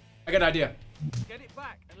 I got an idea. Get it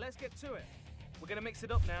back and let's get to it. We're gonna mix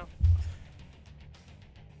it up now.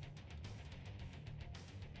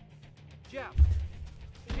 Jab.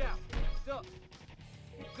 Jab. Duck.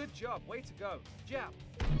 Good job. Way to go. Jab.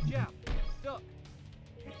 Jab. Duck.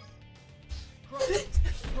 Cross.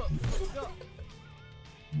 Hook. Duck.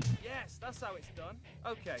 Yes, that's how it's done.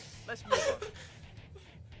 Okay, let's move on.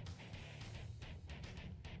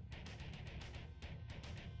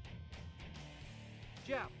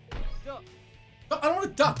 Jab. Duck. I don't want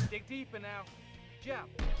to duck. Dig deeper now. Jab.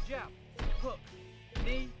 Jab. Hook.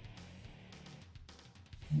 Knee.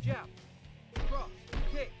 Jab. Cross.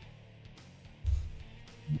 Kick.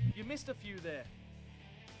 You missed a few there.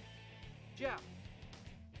 Jab.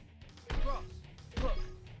 Cross. Hook.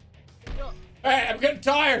 Duck. Hey, I'm getting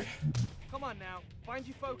tired. Come on now. Find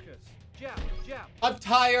your focus. Jab. Jab. I'm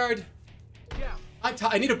tired. Jab.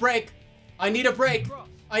 I need a break. I need a break. Cross.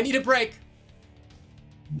 I need a break.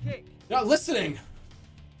 Kick. You're not listening.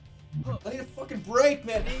 Hook. I need a fucking break,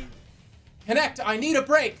 man. Knee. Connect. I need a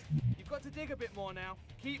break. You've got to dig a bit more now.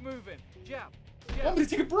 Keep moving. Jab. I Jab. want me to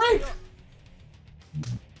take a break. Duck.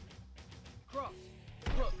 Cross.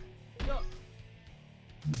 Hook. Duck.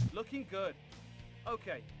 Looking good.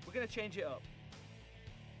 Okay, we're gonna change it up.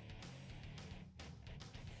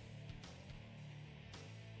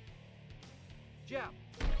 Jab.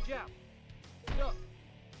 Jab. Duck.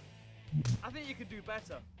 I think you could do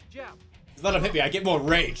better. Jab. Just let him hit me. I get more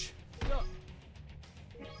rage. Duck.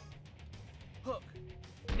 Hook.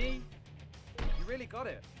 Knee. You really got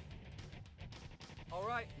it. All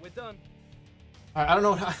right, we're done. I don't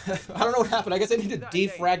know. I don't know what happened. I guess I need to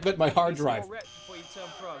defragment my hard drive. Before you turn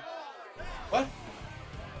pro. What?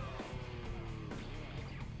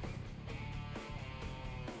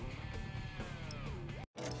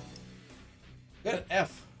 Got an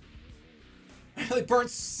F. I only burned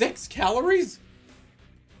 6 calories?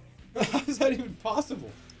 How is that even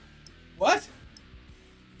possible? What?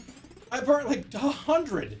 I burnt like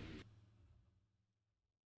 100.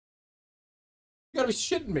 You gotta be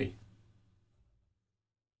shitting me.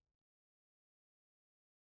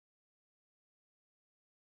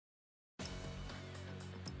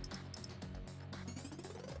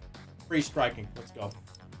 Free striking. Let's go.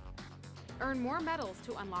 Earn more medals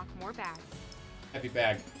to unlock more bags. Heavy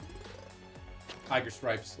bag. Tiger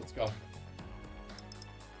stripes. Let's go.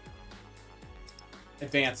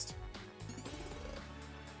 Advanced.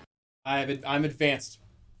 I'm advanced.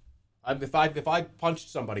 If I punched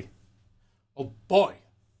somebody. Oh boy.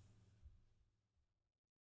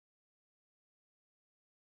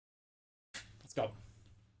 Let's go.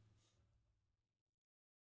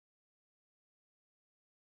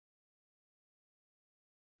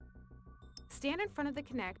 Stand in front of the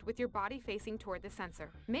Kinect with your body facing toward the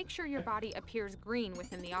sensor. Make sure your body appears green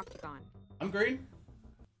within the octagon. I'm green.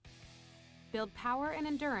 Build power and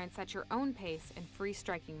endurance at your own pace in free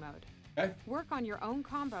striking mode. Okay. Work on your own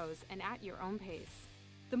combos and at your own pace.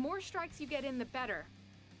 The more strikes you get in, the better.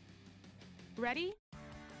 Ready?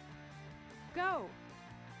 Go!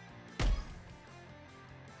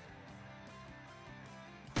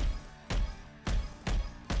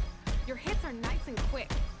 Your hits are nice and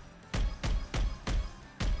quick.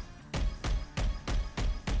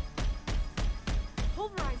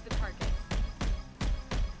 Pulverize the target.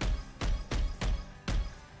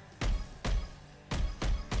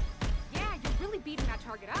 Yeah, you're really beating that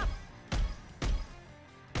target up.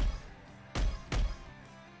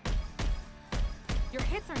 Your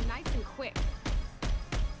hits are nice and quick.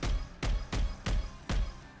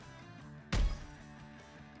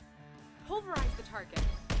 Pulverize the target.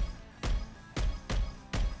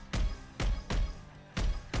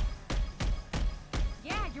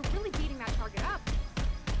 Yeah, you're really beating that target up.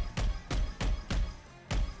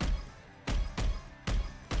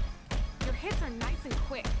 Your hits are nice and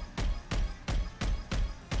quick.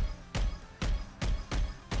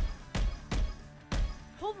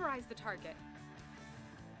 Pulverize the target.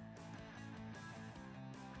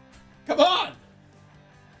 Come on!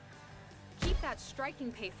 Keep that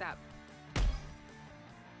striking pace up.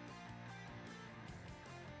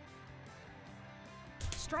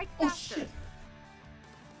 Strike faster. Oh, shit.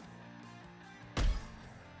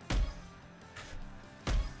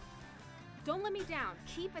 Don't let me down.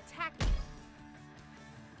 Keep attacking.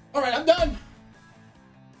 All right, I'm done.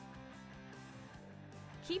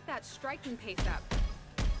 Keep that striking pace up.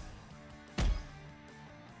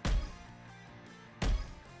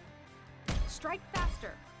 Strike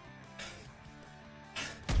faster.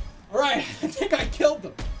 All right, I think I killed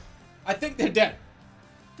them. I think they're dead.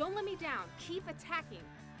 Don't let me down. Keep attacking.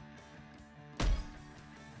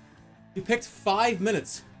 You picked 5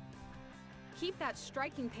 minutes. Keep that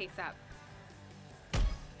striking pace up.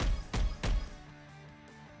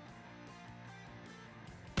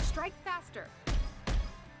 Strike faster.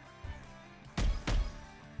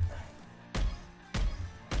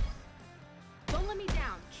 Don't let me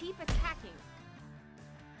down. Keep attacking.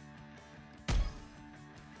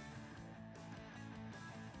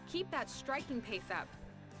 Keep that striking pace up.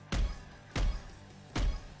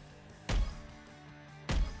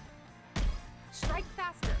 Strike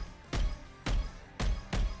faster.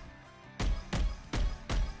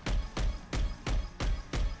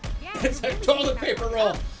 Yeah, It's a toilet paper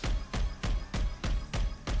roll.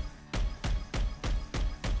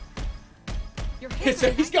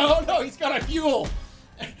 He's got, oh no, he's got a mule.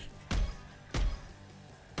 This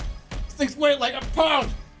thing's weighing like a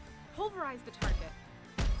pound. Pulverize the target.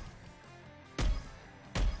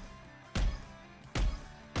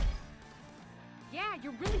 Yeah,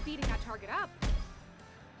 you're really beating that target up.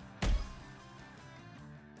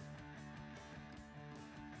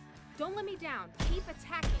 Don't let me down. Keep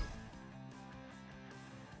attacking.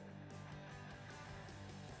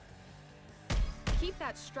 Keep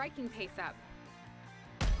that striking pace up.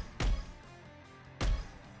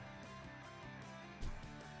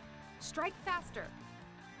 Strike faster.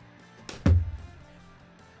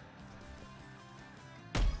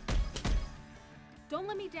 Don't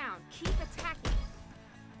let me down. Keep attacking.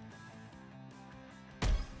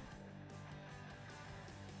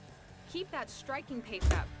 Keep that striking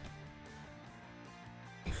pace up.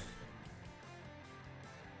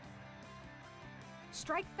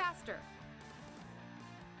 Strike faster.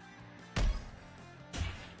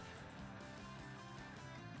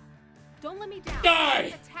 Don't let me down. Die!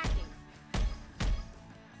 Keep attacking.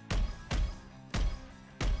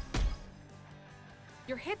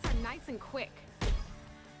 Your hits are nice and quick.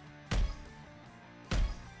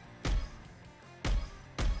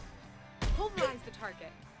 Pulverize the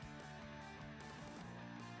target.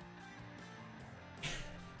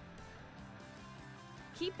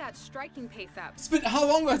 Keep that striking pace up. It's been, how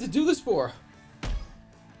long do I have to do this for?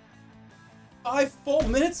 5 full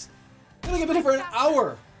minutes? I feel like I've been here for an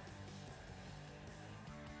hour.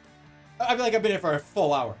 I feel like I've been here for a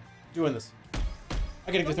full hour doing this. I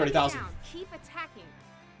gotta get to 30,000. Keep attacking.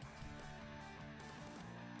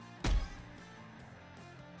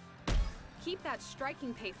 Keep that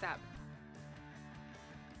striking pace up.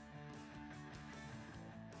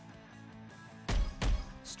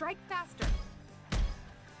 Strike faster.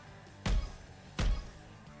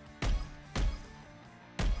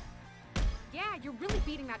 Yeah, you're really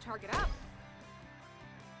beating that target up.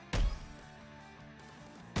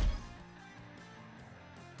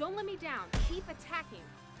 Don't let me down. Keep attacking.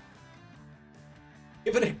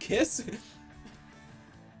 Give it a kiss?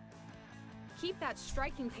 Keep that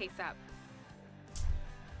striking pace up.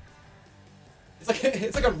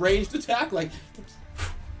 It's like a ranged attack, like.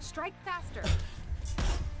 Strike faster.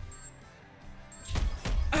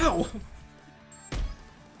 Ow!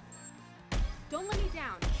 Don't let me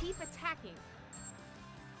down. Keep attacking.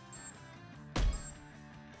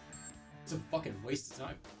 It's a fucking waste of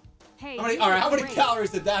time. Hey, how many calories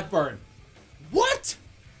did that burn? What?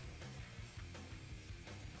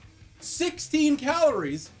 16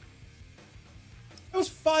 calories? That was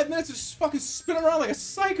 5 minutes of just fucking spinning around like a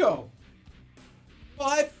psycho.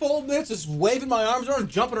 5 full minutes just waving my arms around and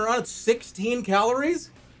jumping around at 16 calories?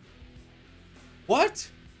 What?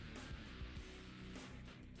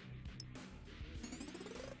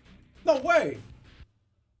 No way.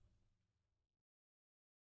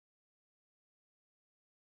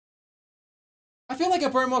 I feel like I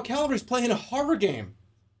burn more calories playing a horror game.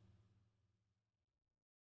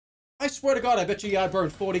 I swear to God, I bet you I burn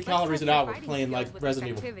 40 calories an hour playing like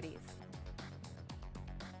Resident Evil.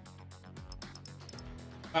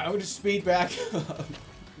 I would just speed back. I'm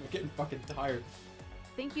getting fucking tired.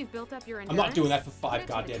 Think you've built up your endurance? I'm not doing that for 5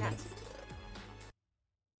 goddamn minutes.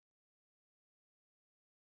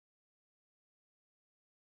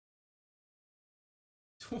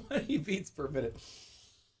 20 beats per minute.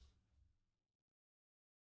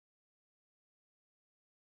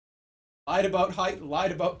 Lied about height,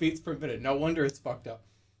 lied about beats per minute. No wonder it's fucked up.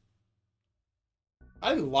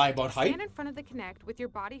 I didn't lie about height. Stand in front of the Kinect with your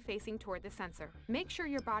body facing toward the sensor. Make sure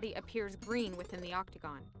your body appears green within the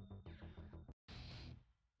octagon.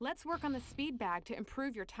 Let's work on the speed bag to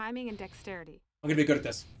improve your timing and dexterity. I'm gonna be good at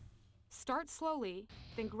this. Start slowly,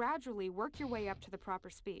 then gradually work your way up to the proper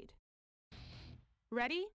speed.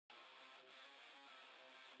 Ready?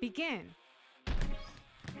 Begin.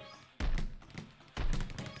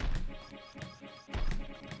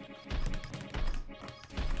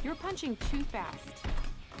 You're punching too fast.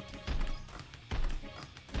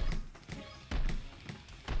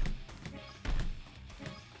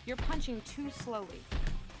 You're punching too slowly.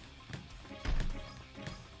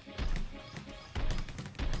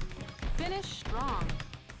 Finish strong.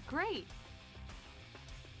 Great.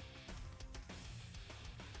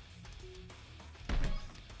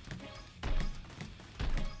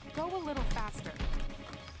 Go a little faster.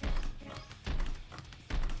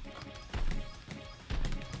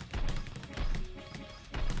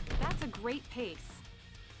 That's a great pace.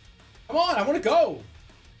 Come on, I want to go.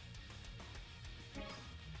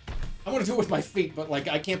 I want to do it with my feet, but like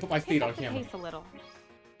I can't put my feet on camera. Pace a little.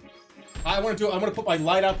 I want to do it. I'm going to put my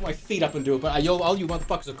light up, my feet up and do it, but all you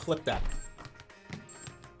motherfuckers will clip that.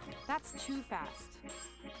 That's too fast.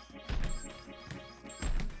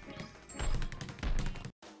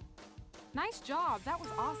 Nice job. That was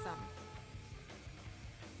awesome.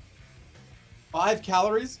 5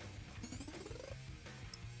 calories?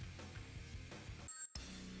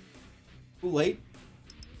 Too late?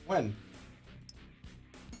 When?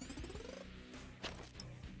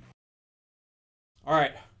 All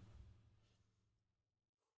right.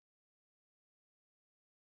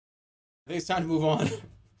 I think it's time to move on.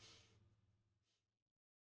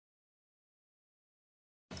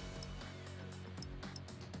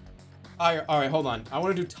 All right, hold on. I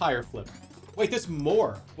want to do tire flip. Wait, there's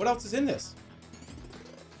more. What else is in this?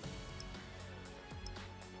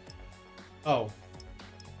 Oh. All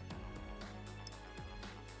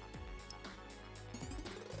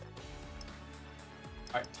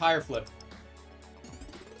right, tire flip.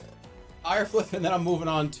 Tire flip, and then I'm moving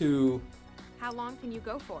on to... How long can you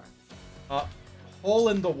go for? Hole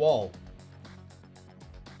in the wall.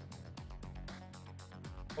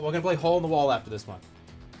 Oh, we're gonna play hole in the wall after this one.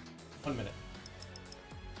 1 minute.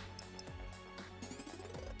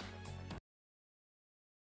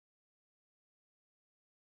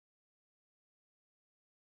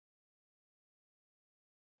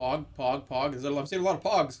 Pog, pog, pog. I'm seeing a lot of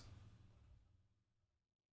pogs.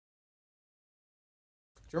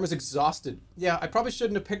 Jerma's exhausted. Yeah, I probably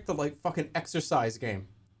shouldn't have picked the, like, fucking exercise game.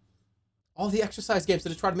 All the exercise games that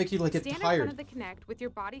just try to make you, like, get tired. Stand in front of the Kinect with your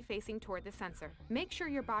body facing toward the sensor. Make sure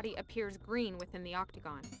your body appears green within the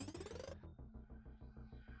octagon.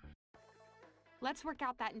 Let's work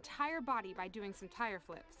out that entire body by doing some tire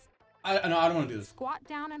flips. No, I don't want to do this. Squat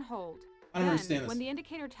down and hold. I don't understand this. When the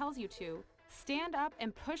indicator tells you to, stand up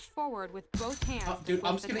and push forward with both hands. Dude,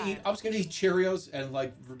 I'm just gonna eat Cheerios and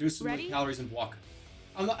like reduce some calories and walk.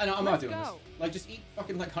 I'm not doing this. Like just eat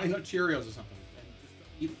fucking like Honey Nut Cheerios or something, and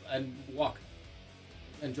just eat and walk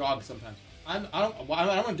and jog sometimes. I don't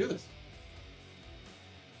want to do this.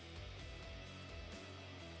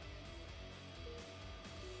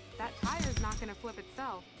 That tire's not gonna flip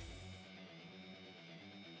itself.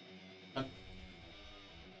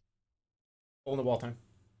 Hole in the wall time.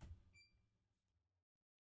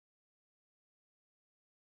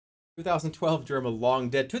 2012 Jerma long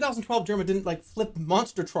dead. 2012 Jerma didn't like flip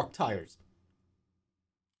monster truck tires.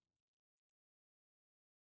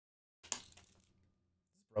 Is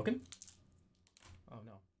this broken? Oh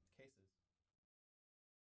no. Cases.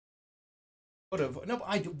 Whatever. No,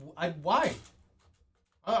 why?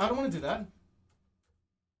 I don't want to do that.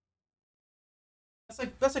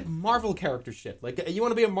 That's like Marvel character shit. Like you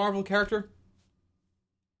want to be a Marvel character?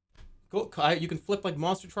 Cool. You can flip like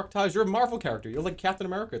monster truck tires. You're a Marvel character. You're like Captain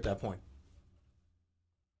America at that point.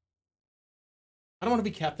 I don't want to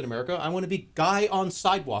be Captain America. I want to be guy on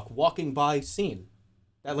sidewalk walking by scene.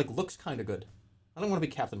 That like looks kind of good. I don't want to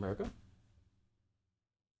be Captain America.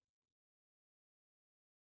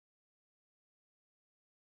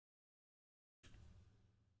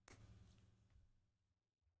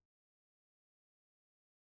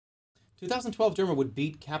 (2012) Jerma would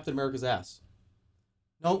beat Captain America's ass.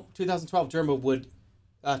 No, 2012 Jerma would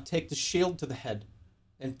take the shield to the head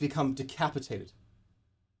and become decapitated.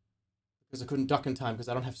 Because I couldn't duck in time because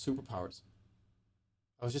I don't have superpowers.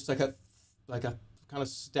 I was just like a kind of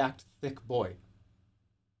stacked, thick boy.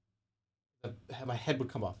 My head would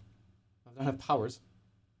come off. I don't have powers.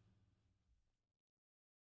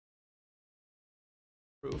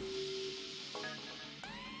 Proof.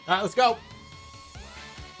 Alright, let's go!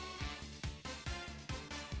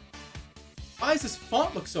 Why does this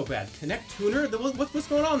font look so bad? Kinect Tuner? What's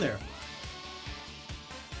going on there?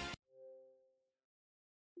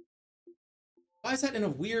 Why is that in a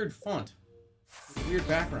weird font? With a weird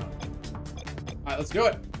background. Alright, let's do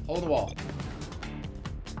it. Hole in the wall.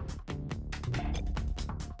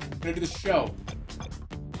 We're gonna do the show.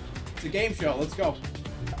 It's a game show. Let's go.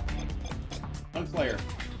 One player.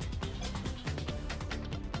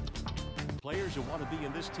 Players who want to be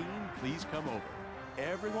in this team, please come over.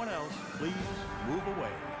 Everyone else, please move away.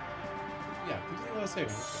 Yeah, let's say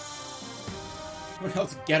everyone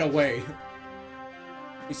else get away.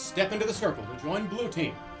 We step into the circle to join blue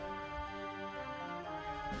team.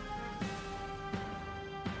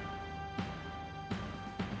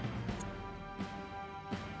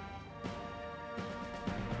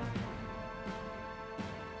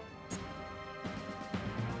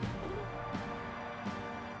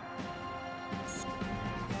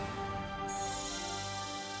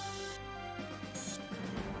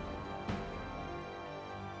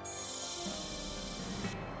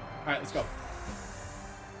 All right, let's go.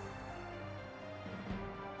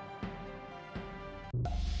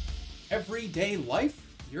 Everyday life,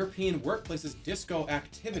 European workplaces, disco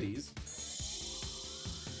activities,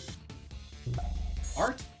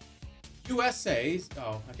 art, USA's.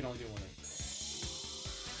 Oh, I can only do one.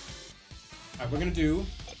 All right, we're gonna do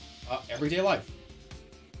everyday life.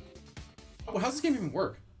 Oh, how's this game even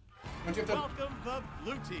work? Don't you have to... Welcome the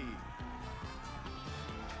blue team.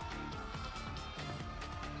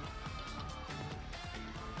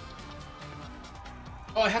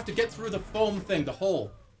 Oh, I have to get through the foam thing, the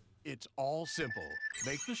hole. It's all simple.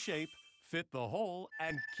 Make the shape, fit the hole,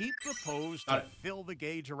 and keep the pose to fill the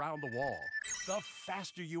gauge around the wall. The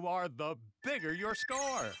faster you are, the bigger your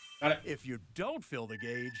score. Got it. If you don't fill the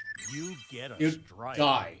gauge, you get a strike.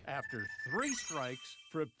 Die. After 3 strikes,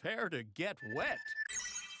 prepare to get wet.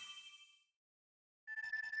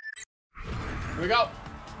 Here we go.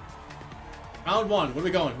 Round 1. What are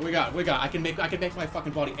we going? What we got? What we got? I can make my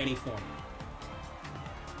fucking body any form.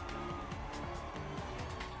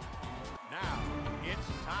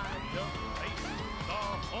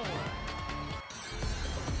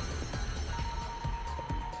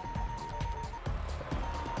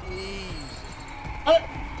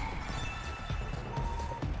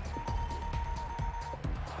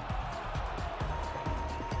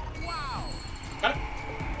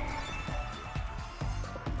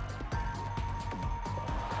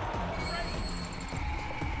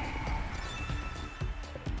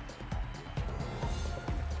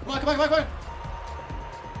 Come on.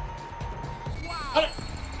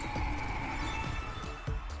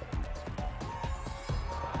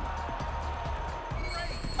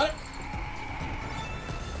 Wow.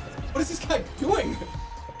 What is this guy doing? Congratulations.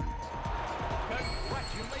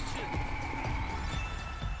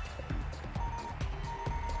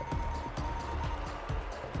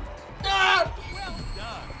 Ah! Well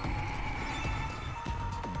done.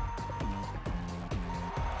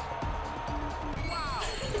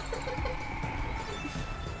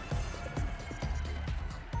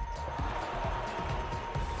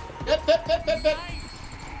 Fit.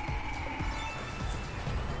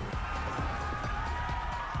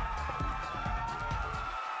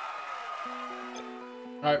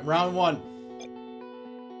 All right, round 1.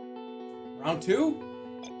 Round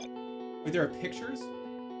 2? Wait, there are pictures?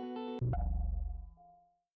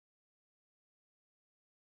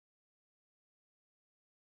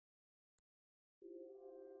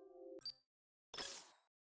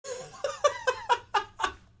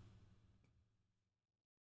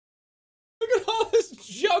 Look at all this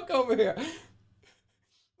junk over here.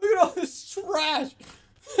 Look at all this trash.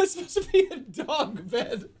 That's supposed to be a dog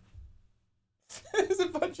bed. There's a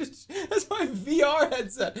bunch of... That's my VR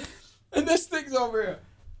headset. And this thing's over here.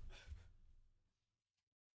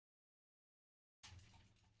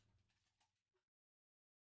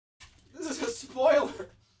 This is a spoiler.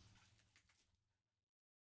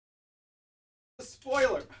 A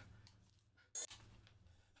spoiler.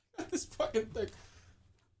 This fucking thing.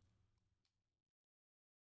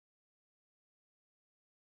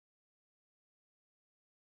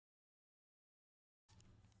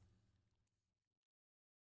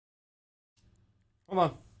 Hold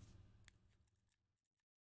on.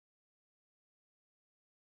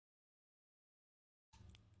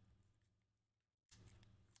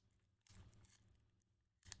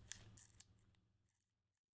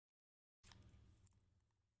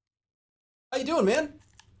 How you doing, man?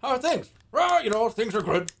 How are things? Well, you know, things are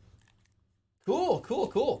good. Cool.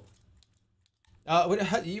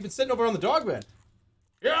 You've been sitting over on the dog bed.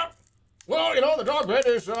 Yeah. Well, you know, the dog bed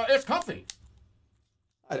is it's comfy.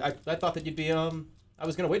 I thought that you'd be I I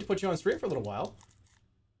was gonna wait to put you on stream for a little while.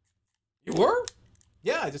 You were?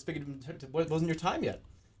 Yeah, I just figured it wasn't your time yet.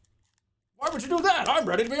 Why would you do that? I'm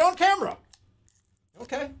ready to be on camera.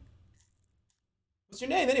 Okay. What's your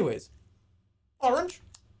name, anyways? Orange.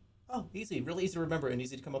 Oh, easy. Really easy to remember and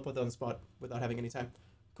easy to come up with on the spot without having any time.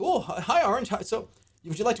 Cool. Hi, Orange. Hi. So,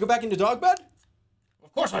 would you like to go back into dog bed?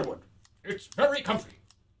 Of course I would. It's very comfy.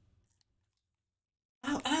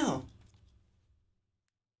 Ow, ow.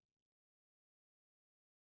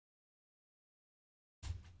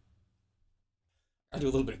 I'll do a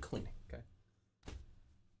little bit of cleaning, okay?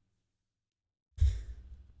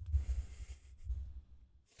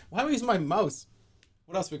 Why am I using my mouse?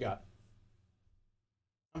 What else we got?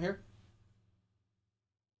 I'm here.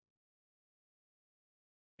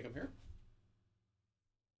 I think I'm here.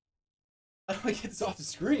 How do I get this off the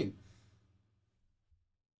screen?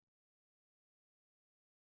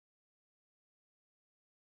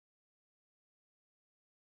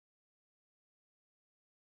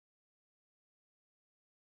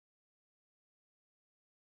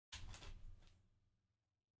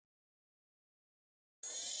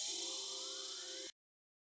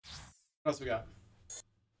 What else we got?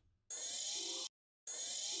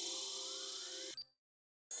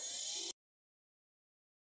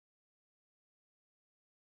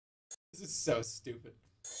 This is so stupid.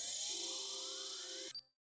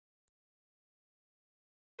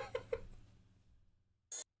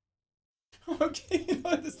 Okay, you know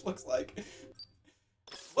what this looks like?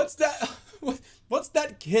 What's that? What's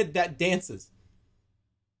that kid that dances?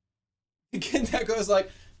 The kid that goes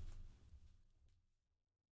like...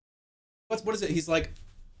 What is it? He's like...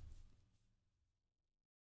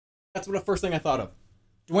 That's what the first thing I thought of.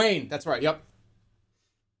 Dwayne, that's right, yep.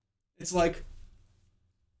 It's like...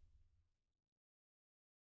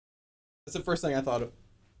 That's the first thing I thought of.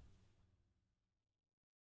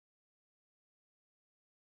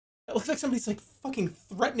 It looks like somebody's like fucking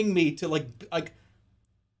threatening me to like...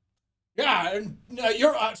 Yeah,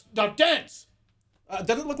 you're... now dance!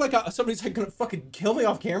 Doesn't it look like somebody's like gonna fucking kill me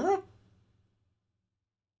off camera?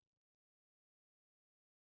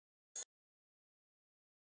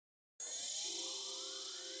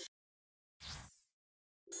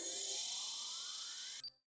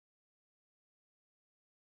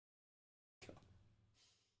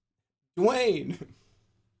 Dwayne!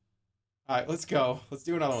 Alright, let's go. Let's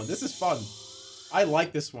do another one. This is fun. I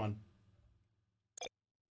like this one.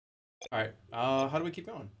 Alright, how do we keep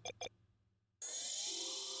going?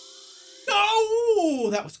 No!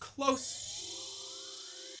 That was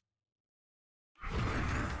close.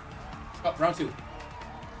 Oh, round two.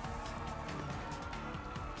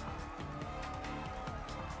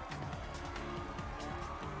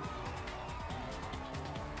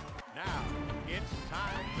 Now, it's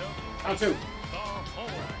time to Round two. the home.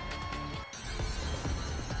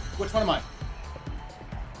 Which one am I?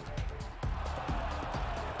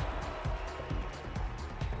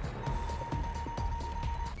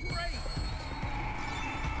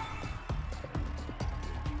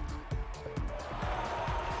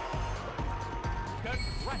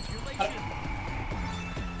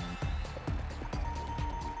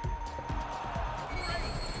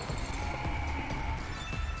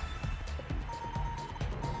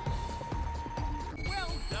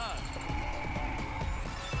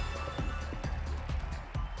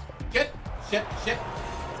 Shit.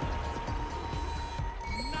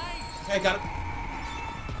 Nice. Okay, got it.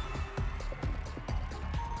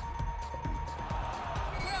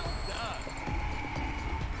 Well done.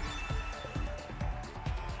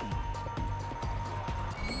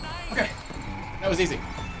 Nice. Okay, that was easy.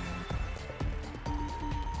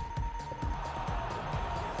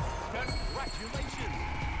 Congratulations.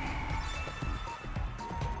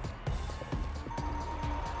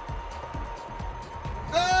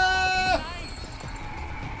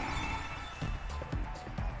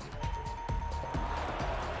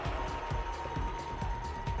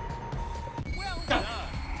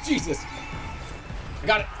 Jesus. I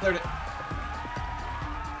got it. Cleared it.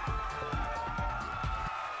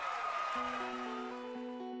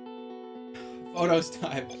 Photos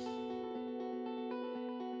time.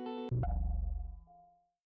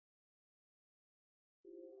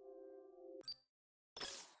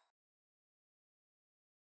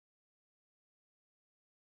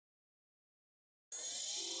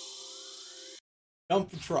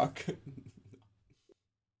 Dump truck.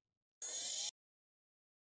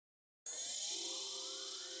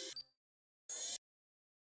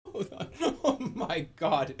 Hold on. Oh my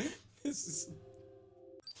god. This is...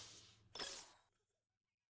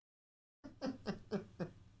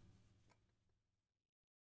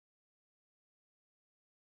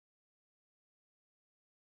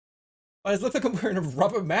 I just look like I'm wearing a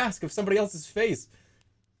rubber mask of somebody else's face.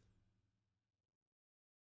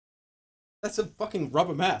 That's a fucking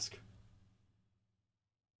rubber mask.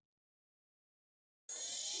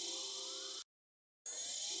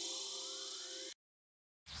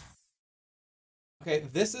 Okay,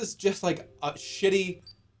 this is just like a shitty...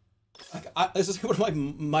 Like, this is one of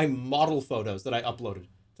my model photos that I uploaded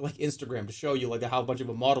to like Instagram to show you like how much of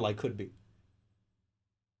a model I could be.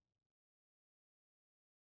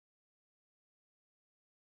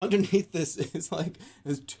 Underneath this is like,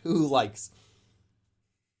 there's 2 likes.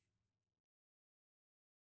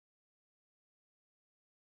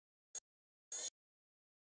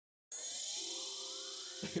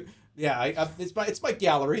 Yeah, it's my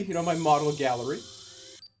gallery, you know, my model gallery.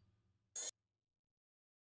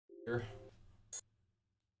 Here.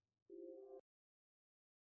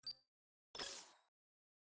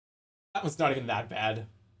 That one's not even that bad.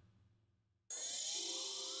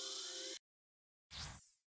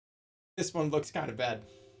 This one looks kind of bad.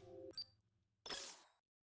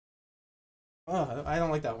 Oh, I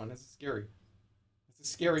don't like that one. It's scary. It's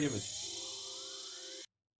a scary image.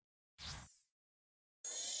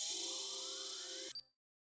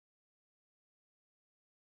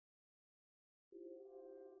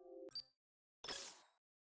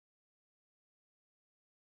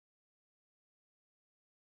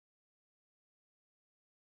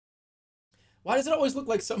 Why does it always look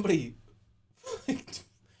like somebody like,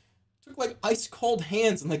 took like ice cold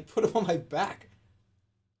hands and like put them on my back?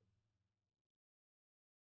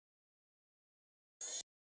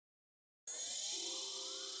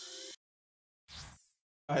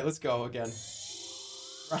 Alright, let's go again.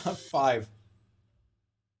 Round 5.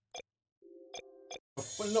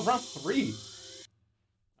 Oh, no, round 3.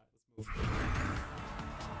 Alright, let's move.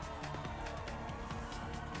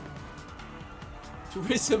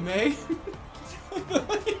 Theresa May?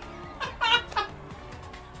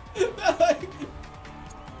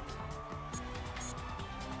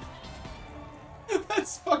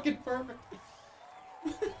 That's fucking perfect.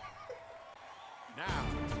 Now,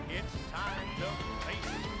 it's time to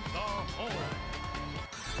face the horror.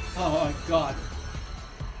 Oh my god.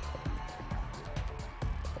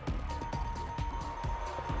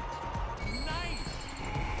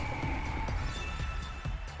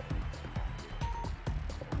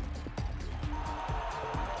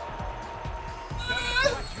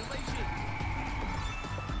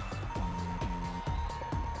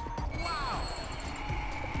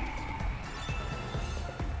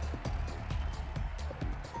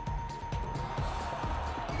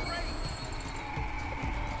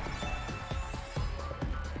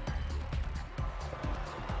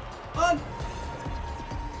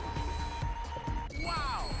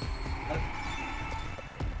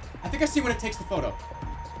 I think I see when it takes the photo.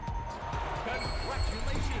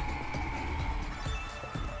 Congratulations!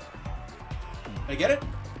 Did I get it?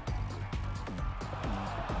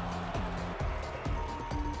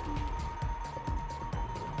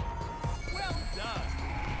 Well done!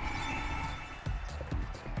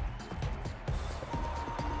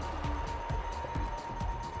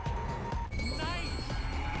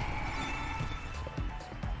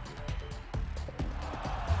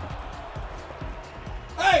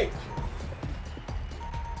 Hey!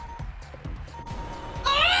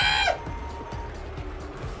 Ah!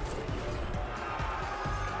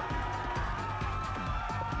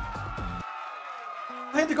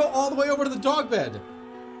 I had to go all the way over to the dog bed.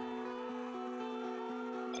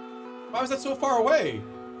 Why was that so far away?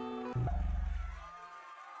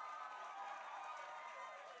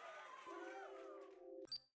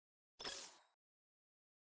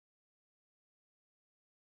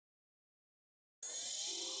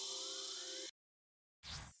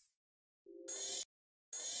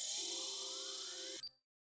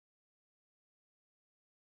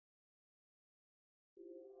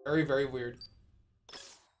 Very, very weird.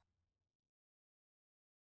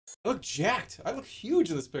 I look jacked. I look huge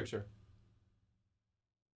in this picture.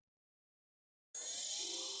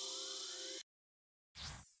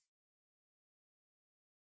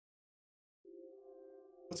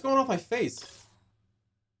 What's going on with my face?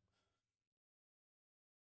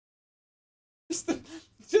 Just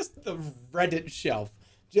the Reddit shelf.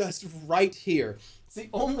 Just right here. It's the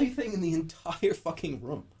only thing in the entire fucking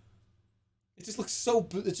room. It just looks so...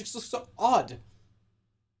 It just looks so odd.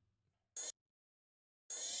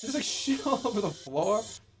 There's like shit all over the floor.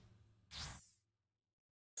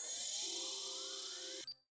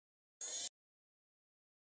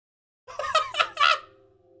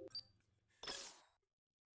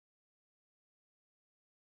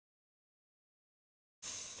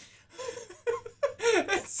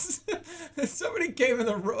 Somebody came in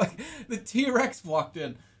the room. Like, the T-Rex walked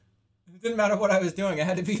in. It didn't matter what I was doing. I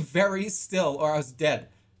had to be very still or I was dead.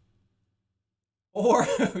 Or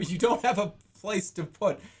you don't have a place to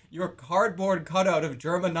put your cardboard cutout of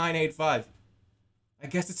Jerma 985. I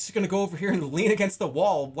guess it's just gonna go over here and lean against the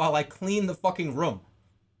wall while I clean the fucking room.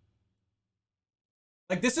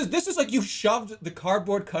 Like, this is like you shoved the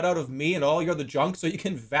cardboard cutout of me and all your other junk so you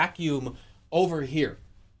can vacuum over here.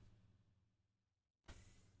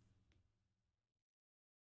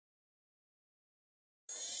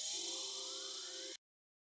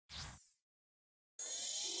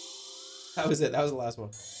 That was it. That was the last one.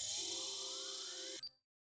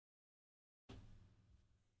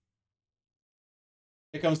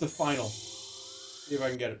 Here comes the final. See if I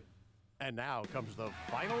can get it. And now comes the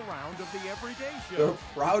final round of the Everyday Show. The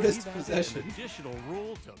proudest We've added possession. An additional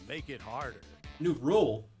rule to make it harder. New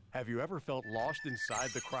rule? Have you ever felt lost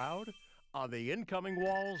inside the crowd? On the incoming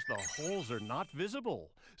walls, the holes are not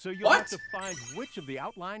visible. So you'll have to find which of the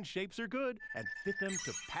outline shapes are good and fit them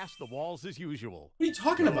to pass the walls as usual. What are you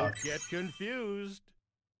talking about? Don't get confused.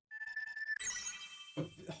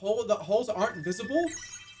 The holes aren't visible?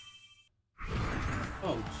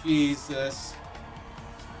 Oh, Jesus.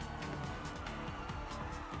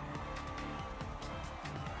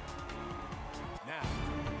 Now,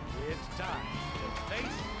 it's time to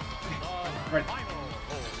face the Right. final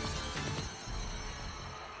hole.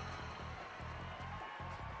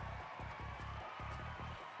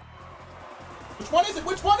 Which one is it?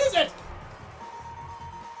 Which one is it?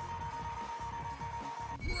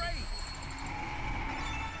 Great!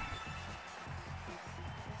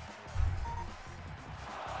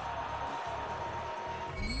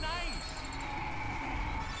 Nice!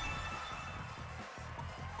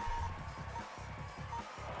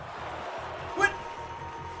 What?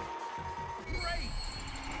 Great!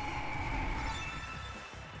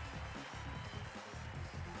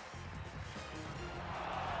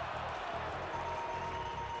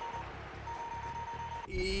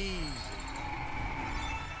 Easy.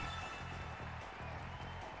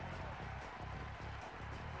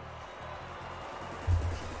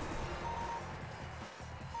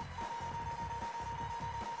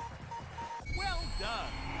 Well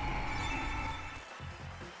done.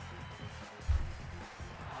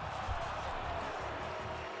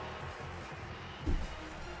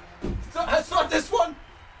 That's not this one!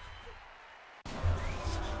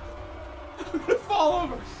 I'm gonna fall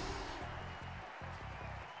over.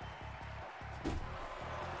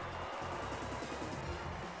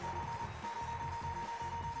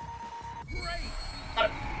 Great. Got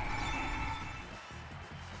it.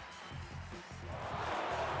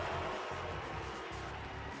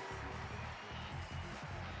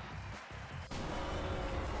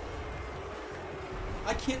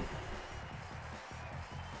 I can't.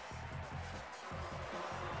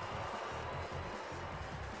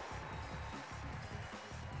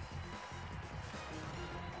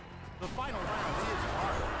 The final round is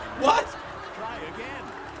hard. What? Try again.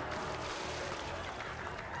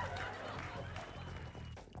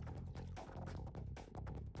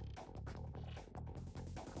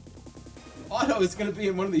 Otto is gonna be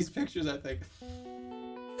in one of these pictures, I think.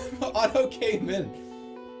 Otto came in.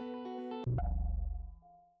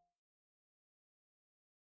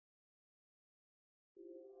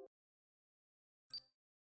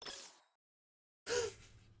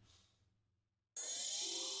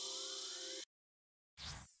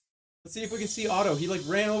 Let's see if we can see Otto. He like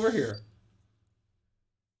ran over here.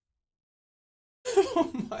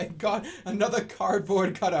 Oh my god, another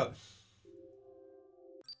cardboard cutout.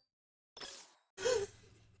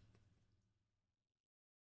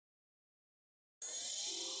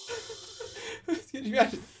 Can you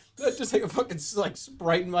imagine? That's just like a fucking like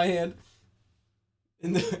Sprite in my hand.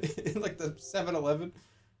 In like the 7-Eleven.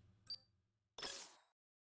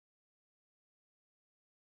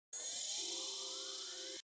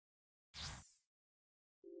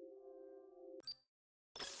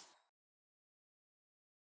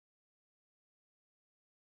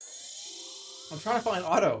 I'm trying to find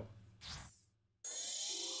Otto.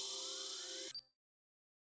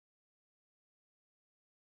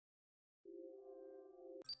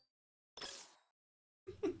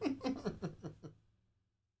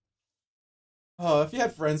 Oh, if you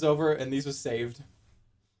had friends over and these was saved.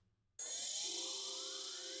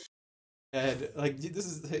 And like this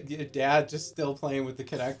is your dad just still playing with the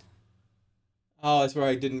Kinect. Oh, that's where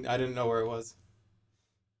I didn't know where it was.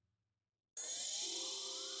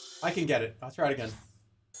 I can get it. I'll try it again.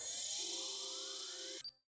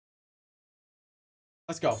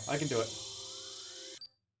 Let's go. I can do it.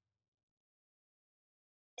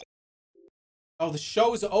 Oh, the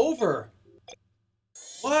show's over.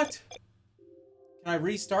 What? Can I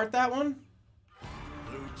restart that one?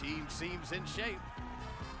 Blue team seems in shape.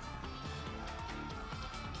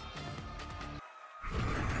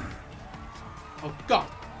 Oh, God.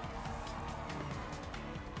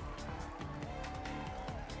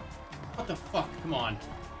 What the fuck? Come on.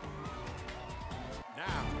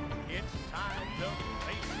 Now, it's time to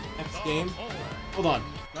face Next the game. horror. Hold on.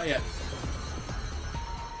 Not yet.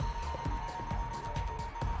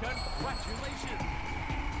 Congratulations.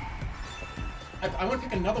 I want to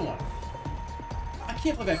pick another one. I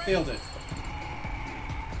can't believe I failed it.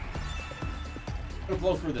 I'm gonna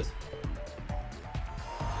blow through this.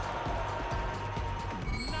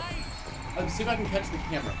 Let's see if I can catch the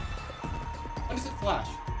camera. When does it flash?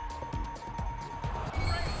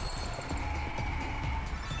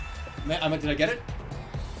 Did I get it?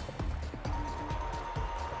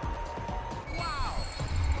 Wow.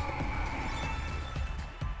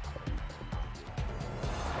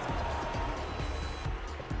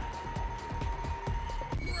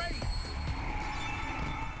 Great.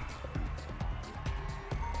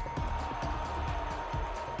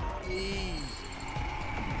 Easy.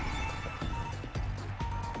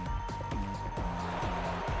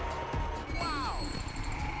 Wow.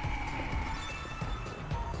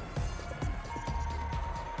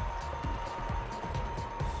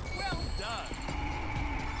 Well done.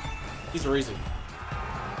 These are easy.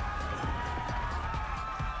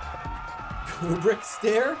 Kubrick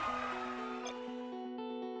stare?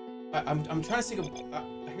 I'm trying to think of...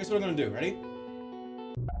 here's what I'm gonna do. Ready?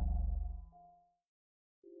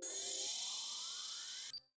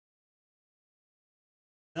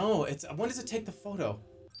 No, it's... When does it take the photo?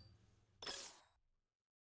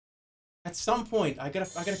 At some point, I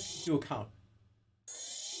gotta do a count.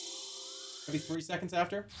 Maybe 3 seconds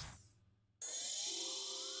after?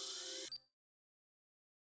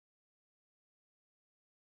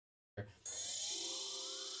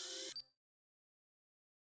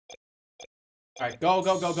 Alright, go,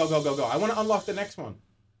 go, go, go, go, go, go. I want to unlock the next one.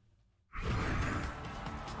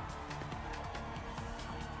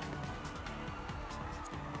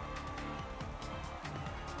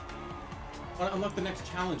 I want to unlock the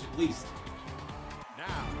next challenge at least.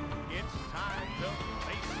 Now, it's time to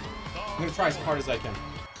face the I'm going to try as hard as I can.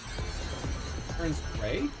 Turns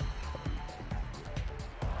gray?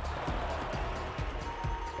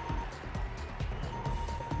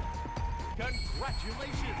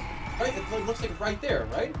 Congratulations. Right, it looks like right there,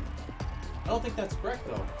 right? I don't think that's correct,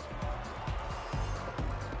 though.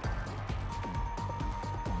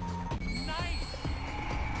 Nice.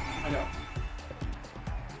 I know.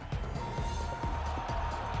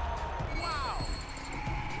 Wow.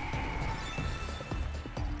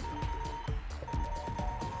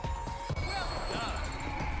 Well done.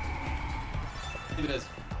 It is.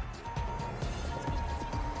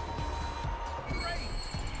 Great.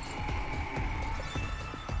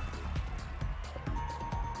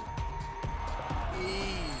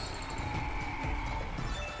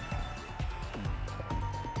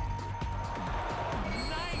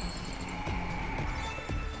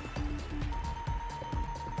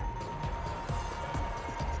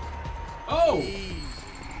 Oh!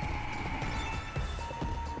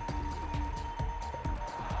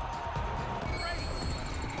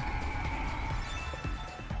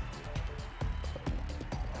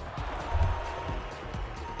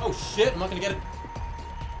 Oh shit, I'm not gonna get it.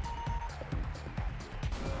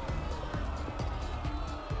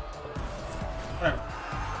 Whatever.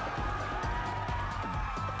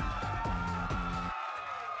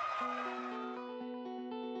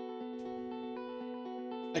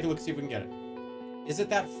 Take a look, see if we can get it. Is it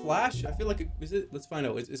that flash? I feel like is it? Let's find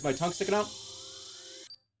out. Is my tongue sticking out?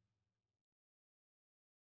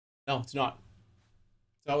 No, it's not.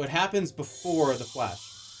 So it happens before the flash.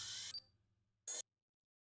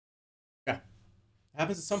 Yeah. It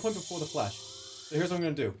happens at some point before the flash. So here's what I'm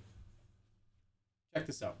gonna do. Check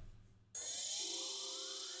this out.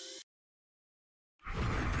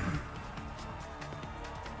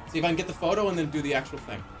 See if I can get the photo and then do the actual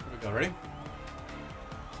thing. Here we go, ready?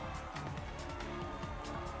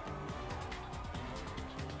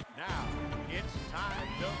 Now, it's time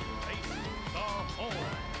to face the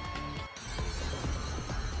horror.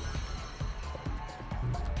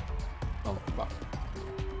 Oh, fuck.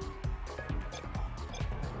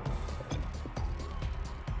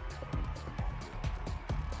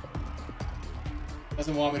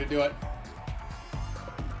 Doesn't want me to do it.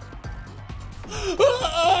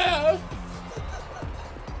 Wow.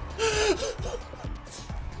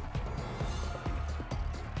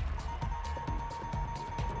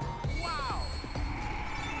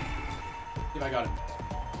 See if I got it.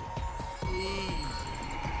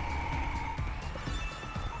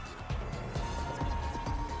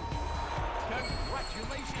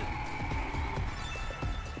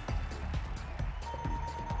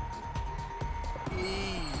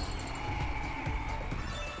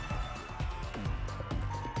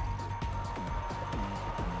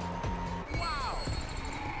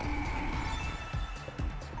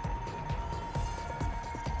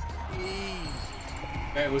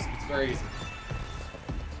 Okay, it's very easy.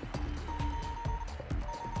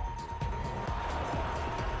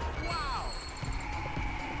 Wow!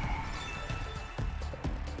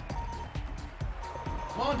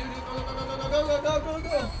 Come on, dude. Go, go, go, go, go, go, go, go,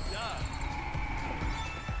 go.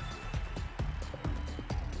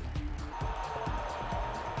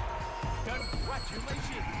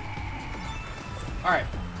 Congratulations! Alright.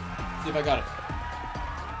 See if I got it.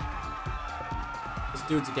 This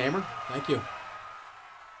dude's a gamer. Thank you.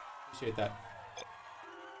 Appreciate that.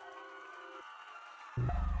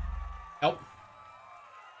 Help.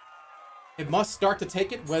 It must start to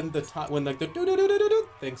take it when the do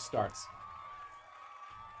thing starts.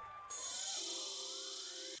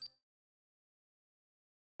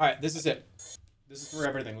 Alright, this is it. This is for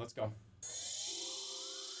everything. Let's go.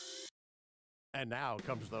 And now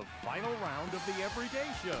comes the final round of the Everyday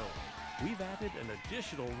Show. We've added an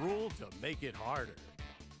additional rule to make it harder.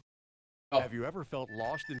 Oh. Have you ever felt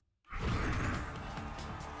lost in...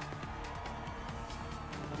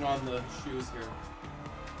 Putting on the shoes here.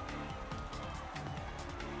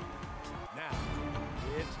 Now,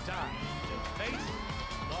 it's time to face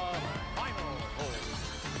the final hole.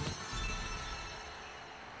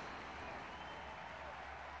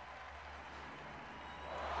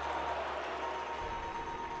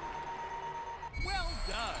 Well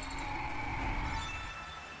done.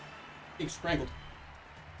 Being strangled.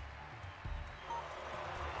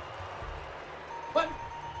 What?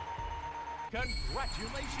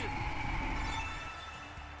 Congratulations.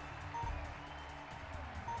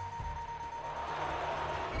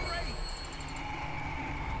 Great.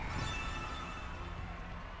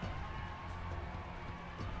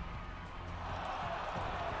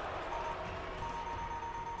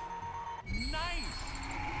 Nice.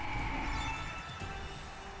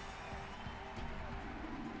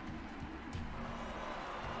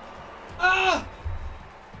 Ah!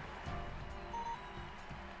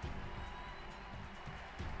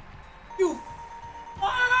 You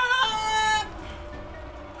fuck!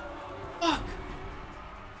 Fuck!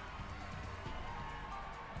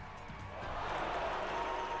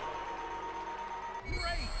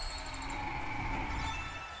 Great.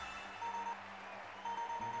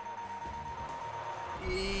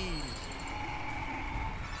 Easy.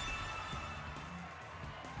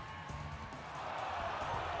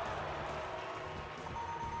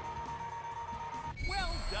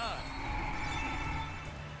 Well done.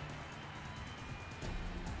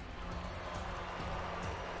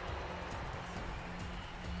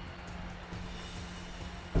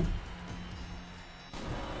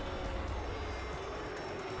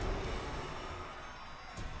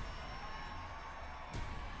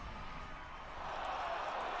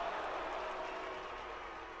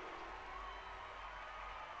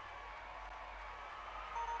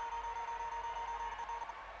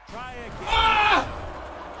 Try again. Ah!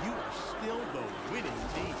 You are still the winning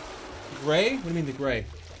team. Gray? What do you mean the gray?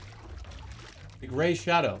 The gray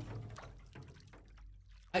shadow.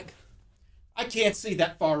 I can't see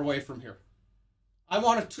that far away from here. I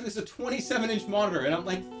want to. This is a 27-inch monitor, and I'm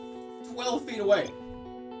like 12 feet away.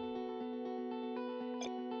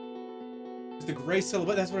 Is the gray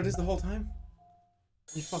silhouette? That's what it is the whole time?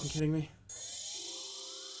 Are you fucking kidding me?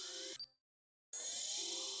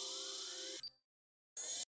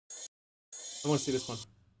 I want to see this one.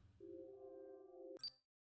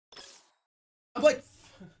 I'm like,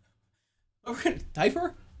 we're in a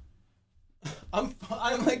diaper? I'm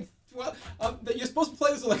like, well, you're supposed to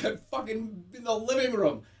play this like a fucking in the living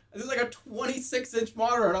room. This is like a 26-inch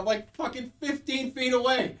monitor, and I'm like fucking 15 feet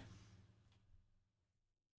away.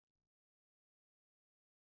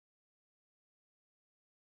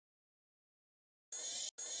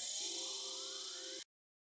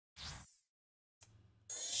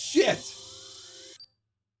 Shit!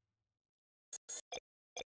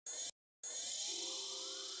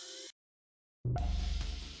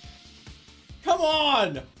 Come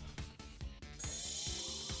on!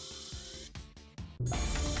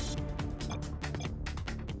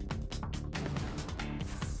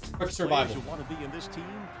 Quick survival. Players who want to be in this team,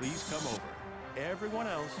 please come over. Everyone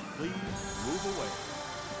else, please move away.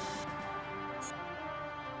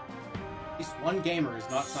 At least one gamer is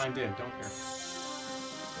not signed in. Don't care.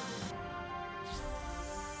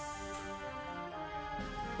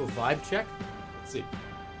 Oh, vibe check? Let's see.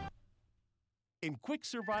 In quick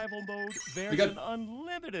survival mode, there's an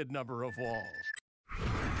unlimited number of walls.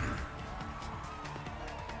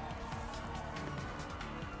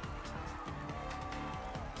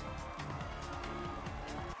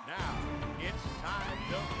 Now, it's time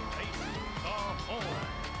to face the horde.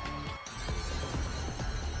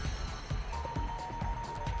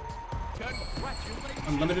 Congratulations.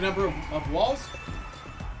 Unlimited number of walls.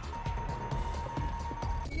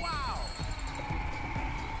 Wow.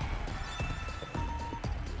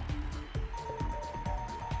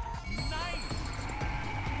 Nice.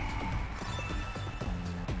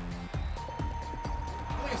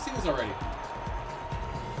 I think I've seen this already.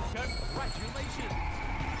 Congratulations.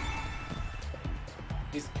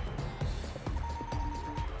 He's...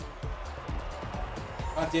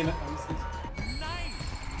 God damn it. Nice.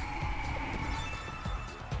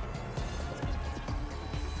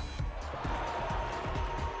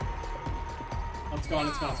 Oh, it's gone,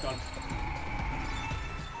 it's gone, it's gone.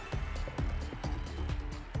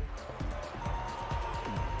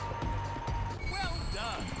 Well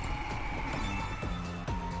done.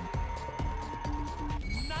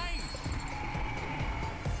 Nice.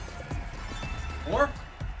 More?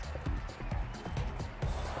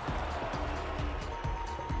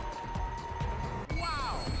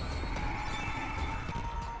 Wow.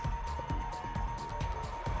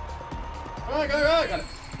 Oh, got it.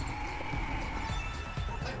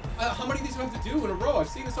 How many of these do I have to do in a row? I've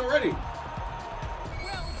seen this already.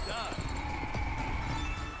 Well done.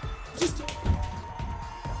 Just...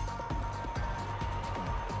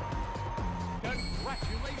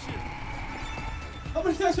 Congratulations. How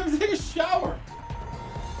many times do I have to take a shower?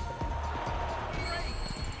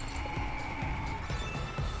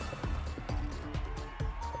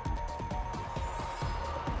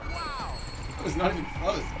 Wow. That was not even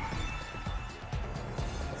close.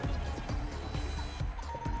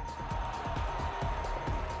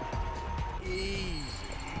 Easy.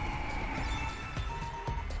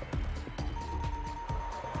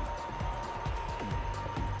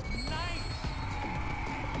 Nice.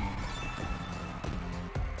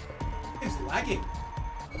 It's lagging.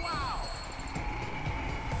 Wow.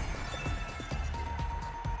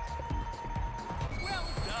 Well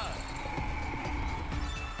done.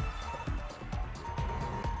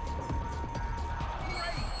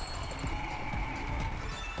 Great.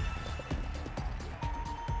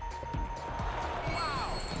 Wow.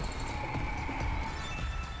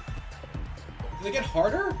 Do they get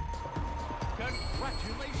harder?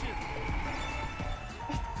 Congratulations.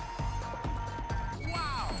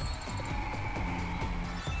 Wow.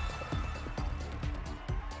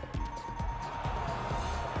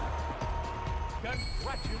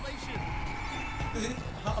 Congratulations.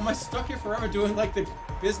 Am I stuck here forever doing like the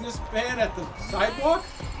businessman at the sidewalk?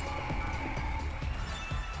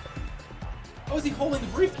 How is he holding the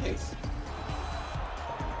briefcase?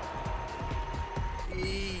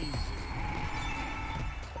 Easy.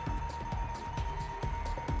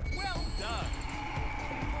 Well done.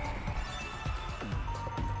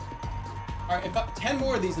 Alright, if 10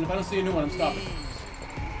 more of these, and if I don't see a new one, I'm stopping.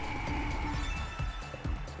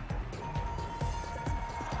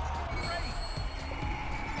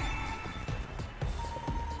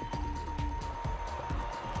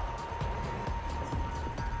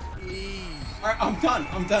 Alright, I'm done.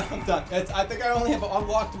 I think I only have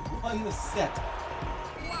unlocked one set.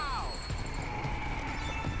 Wow.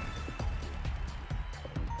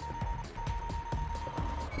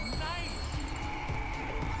 Nice.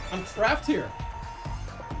 I'm trapped here.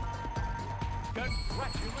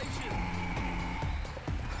 Congratulations.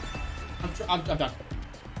 I'm done.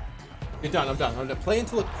 You're done. I'm done. Play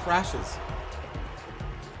until it crashes.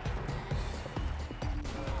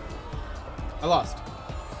 I lost.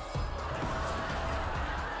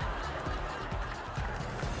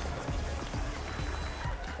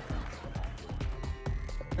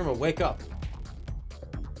 Jerma, wake up.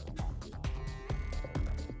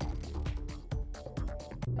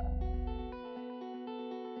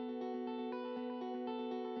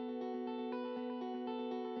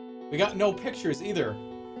 We got no pictures either.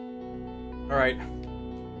 All right.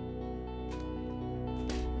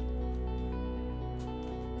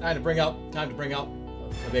 Time to bring out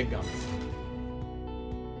the big guns.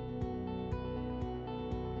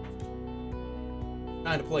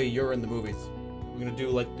 Time to play You're in the Movies. We're gonna do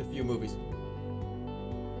like a few movies.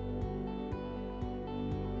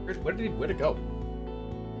 Where'd it go?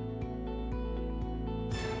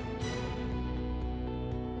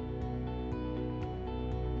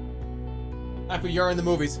 Time for You're in the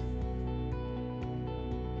Movies.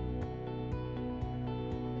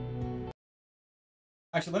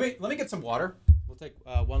 Actually, let me get some water. We'll take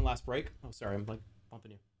one last break. Oh, sorry, I'm like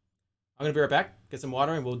bumping you. I'm gonna be right back. Get some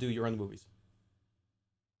water, and we'll do You're in the Movies.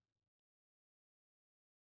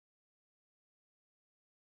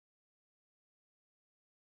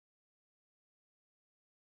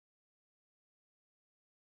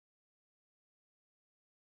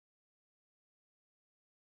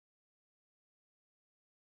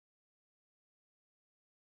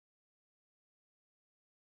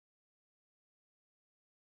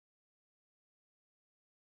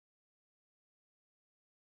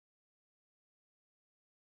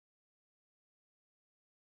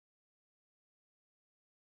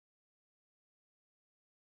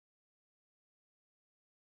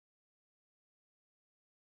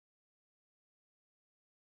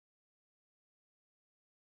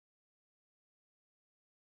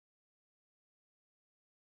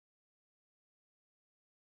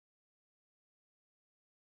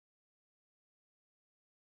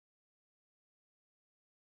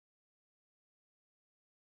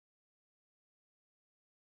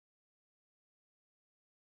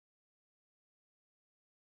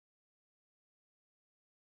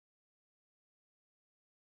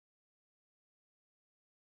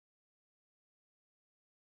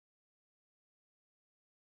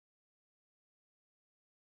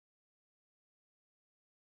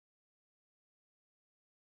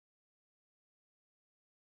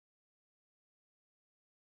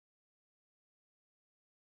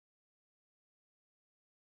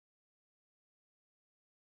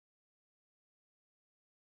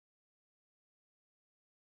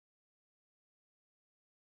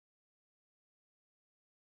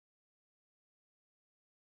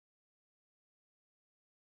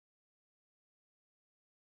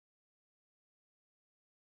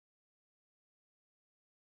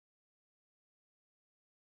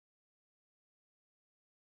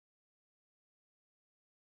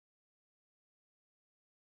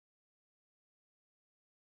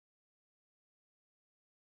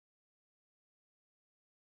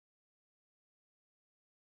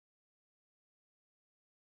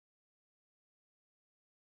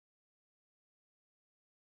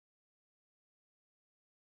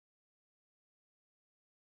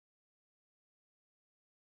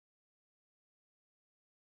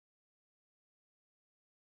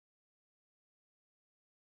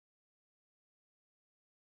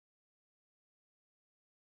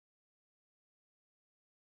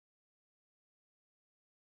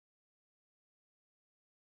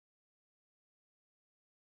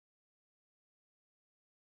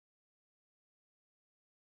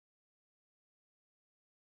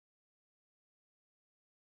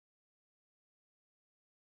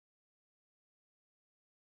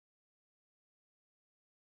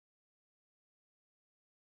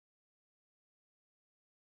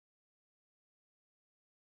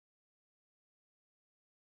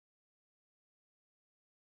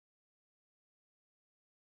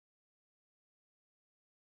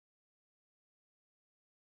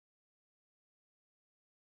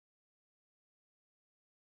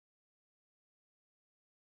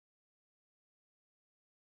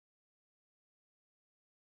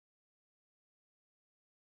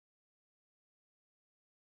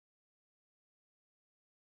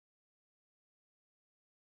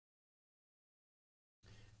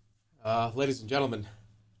 Ladies and gentlemen,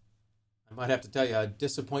 I might have to tell you,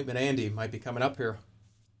 Disappointment Andy might be coming up here.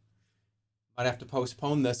 Might have to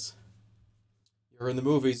postpone this. You're in the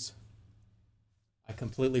movies. I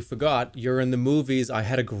completely forgot. You're in the movies. I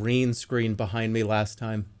had a green screen behind me last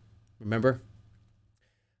time. Remember?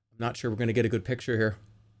 I'm not sure we're going to get a good picture here.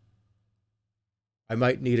 I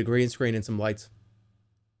might need a green screen and some lights.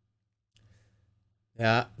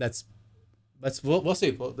 Yeah, we'll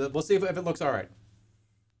see. We'll see if it looks all right.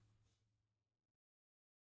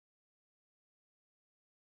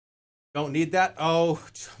 Don't need that? Oh,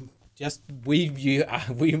 just we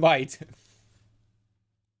might.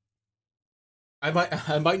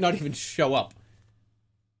 I might not even show up.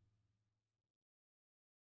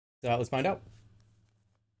 So let's find out.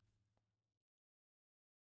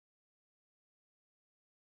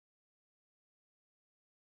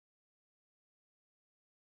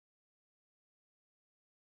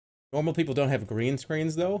 Normal people don't have green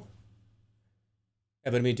screens though.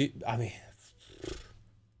 Yeah, but I mean, do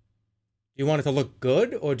you want it to look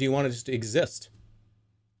good or do you want it just to exist?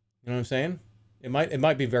 You know what I'm saying? It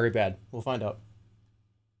might be very bad. We'll find out.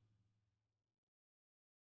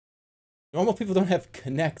 Normal people don't have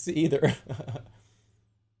Kinects either.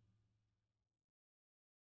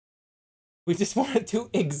 We just want it to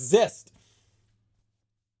exist.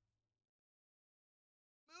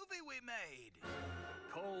 Movie we made.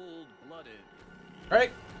 Cold-blooded. All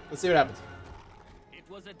right, let's see what happens. It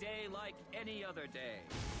was a day like any other day.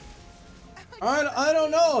 I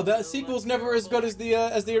don't know. That sequel's never as good as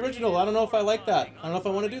the original. I don't know if I like that. I don't know if I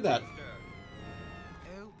want to do that.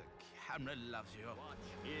 Oh, the camera loves you.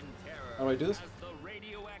 How do I do this? As the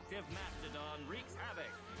radioactive mastodon wreaks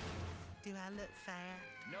havoc. Do I look fair?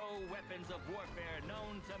 No weapons of warfare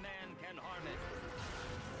known to man can harm it.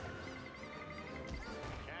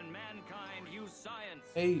 Can mankind use science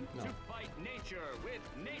no. to fight nature with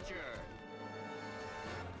nature?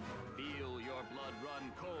 Feel your blood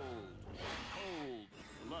run cold.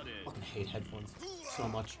 Cold-blooded. I fucking hate headphones so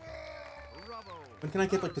much. When can I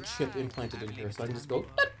get like the chip implanted in here so I can just go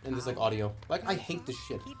and there's like audio? Like I hate this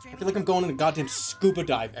shit. I feel like I'm going on a goddamn scuba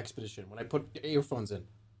dive expedition when I put earphones in.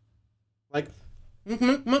 Like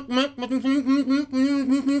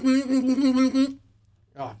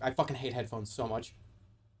oh, I fucking hate headphones so much.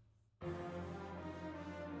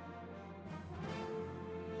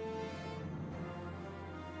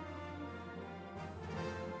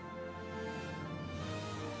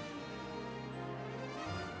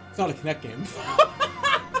 It's not a Kinect game.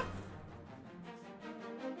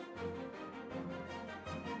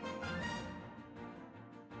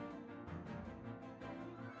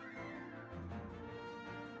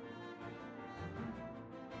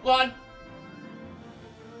 Come on.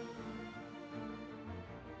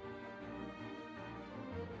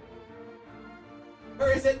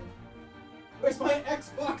 Where is it? Where's my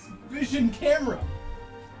Xbox Vision camera?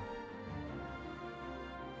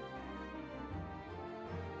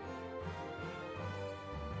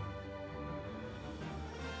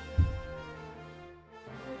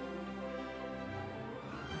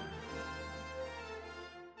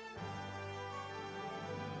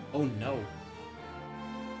 Oh no.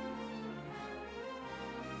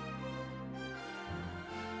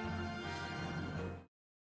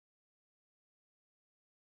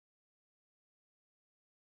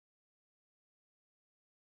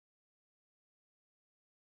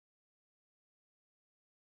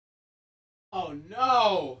 Oh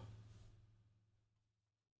no!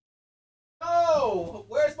 No!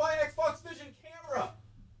 Where's my Xbox Vision camera?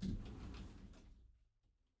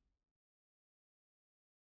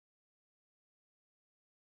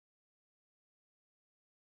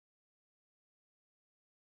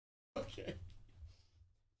 Okay.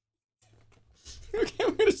 Okay,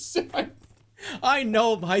 I'm gonna say I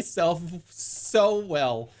know myself so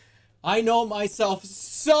well. I know myself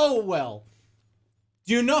so well.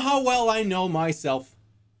 Do you know how well I know myself?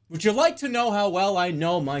 Would you like to know how well I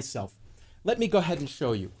know myself? Let me go ahead and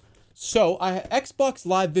show you. So, I had Xbox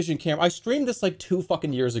Live Vision camera. I streamed this like 2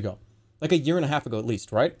 fucking years ago. Like a year and a half ago at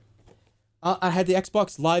least, right? I had the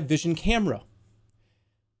Xbox Live Vision camera.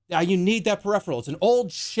 Now, you need that peripheral. It's an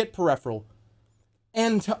old shit peripheral.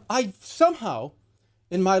 And I somehow,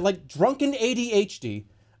 in my like drunken ADHD,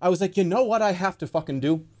 I was like, you know what I have to fucking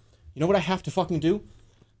do? You know what I have to fucking do?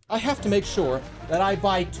 I have to make sure that I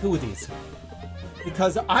buy 2 of these.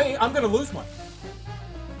 Because I'm gonna lose one.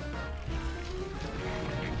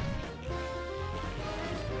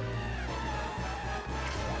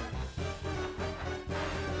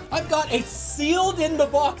 I've got a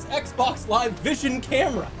sealed-in-the-box Xbox Live Vision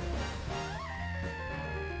camera.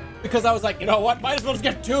 Because I was like, you know what? Might as well just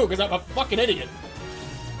get 2 because I'm a fucking idiot.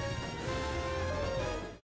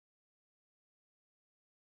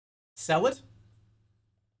 sell it?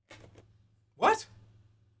 What?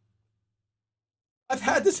 I've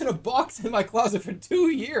had this in a box in my closet for 2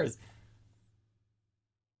 years.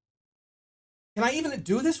 Can I even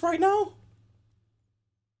do this right now?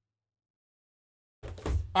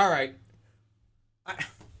 All right.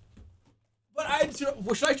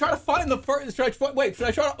 Should I try to find the first? Should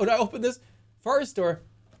I open this first or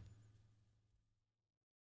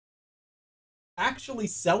actually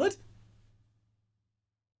sell it?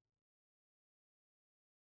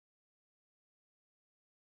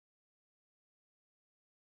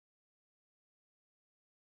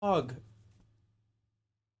 Ugh.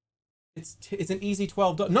 It's an easy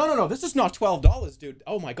 $12. No. This is not $12, dude.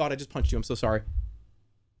 Oh my god, I just punched you. I'm so sorry.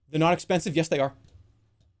 They're not expensive. Yes, they are.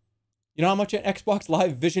 You know how much an Xbox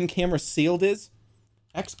Live Vision camera sealed is?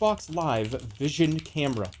 Xbox Live Vision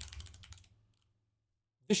camera.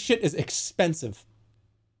 This shit is expensive.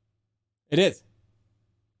 It is.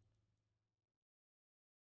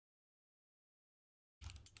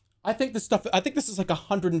 I think this is like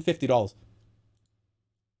 $150.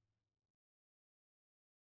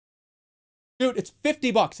 Dude, it's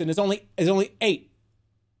 $50 and it's only 8.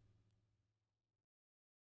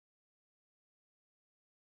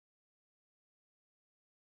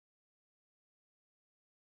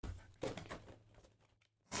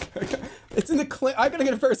 It's in the I gotta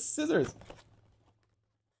get a pair of scissors.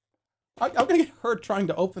 I'm gonna get hurt trying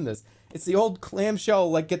to open this. It's the old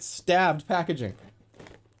clamshell, like, gets stabbed packaging.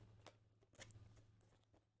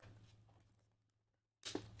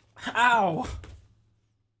 Ow!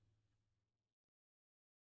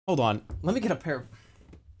 Hold on. Let me get a pair of...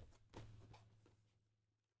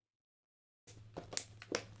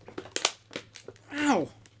 Ow!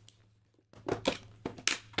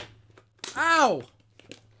 Ow!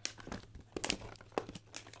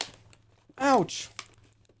 Ouch!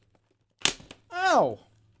 Ow!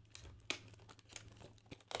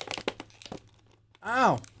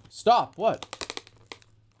 Ow! Stop! What?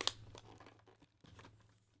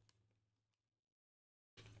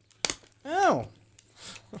 Ow!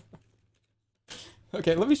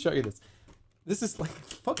 Okay, let me show you this. This is like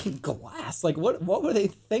fucking glass. Like, what were they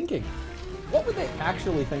thinking? What were they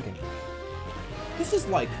actually thinking? This is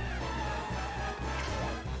like...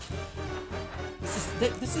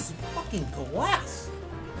 This is fucking glass.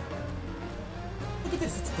 Look at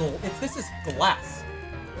this. This is glass.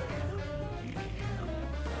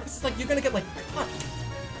 This is like, you're gonna get like cut.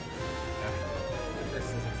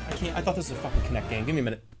 I can't. I thought this was a fucking Kinect game. Give me a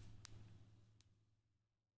minute.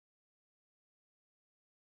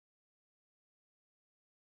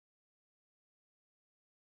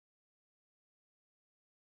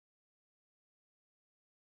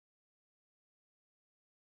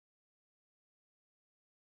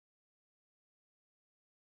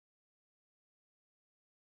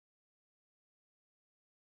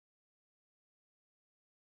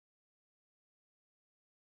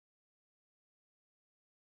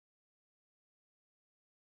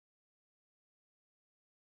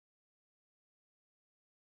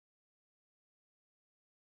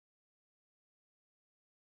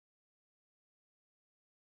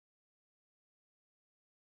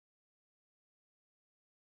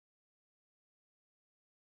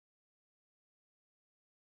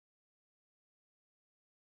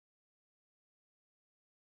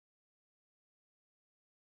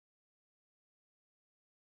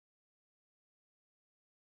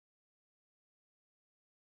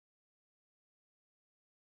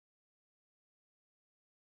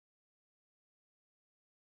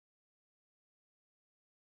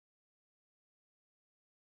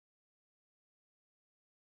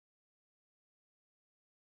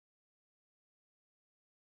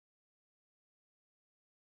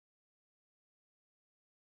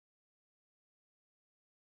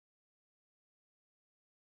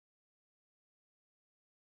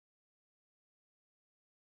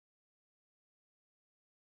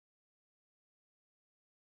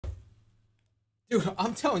 Dude,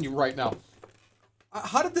 I'm telling you right now.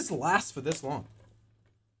 How did this last for this long?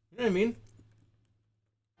 You know what I mean?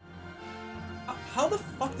 How the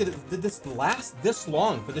fuck did this last this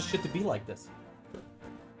long for this shit to be like this?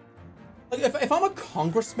 Like, if I'm a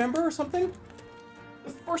Congress member or something,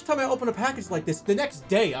 the first time I open a package like this, the next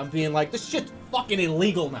day I'm being like, this shit's fucking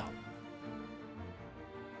illegal now.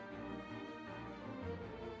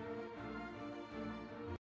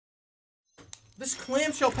 This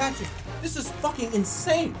clamshell packaging, this is fucking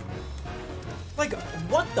insane. Like,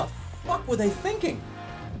 what the fuck were they thinking?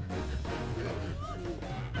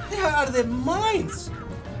 They're out of their minds.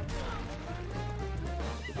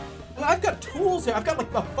 And I've got tools here. I've got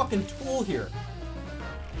like a fucking tool here.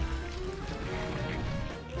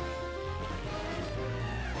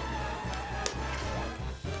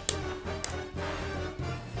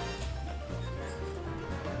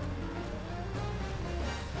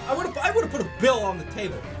 I would have put a bill on the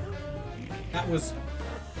table. That was...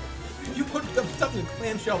 You put something in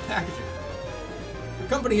clamshell packaging. The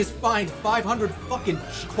company is fined $500 fucking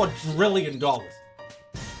quadrillion.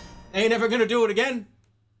 Ain't ever gonna do it again.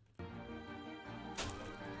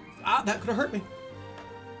 Ah, that could have hurt me.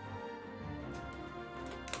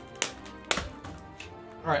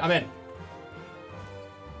 Alright, I'm in.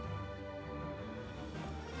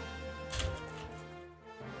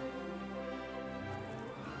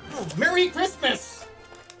 Oh, Merry Christmas!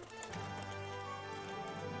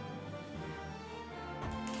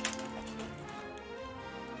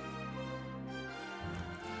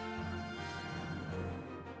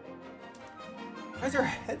 Where's our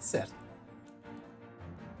headset?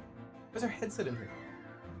 Where's our headset in here?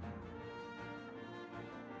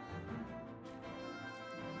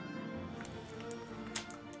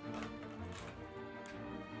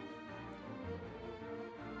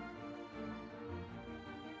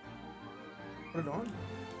 Put it on?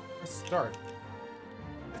 Let's start.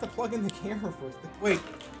 I have to plug in the camera first. Wait.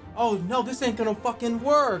 Oh no, this ain't gonna fucking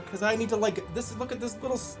work. Cause I need to like this. Look at this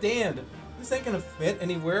little stand. This ain't gonna fit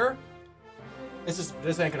anywhere.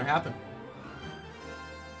 This ain't gonna happen.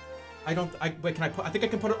 Wait, can I think I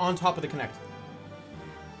can put it on top of the Kinect.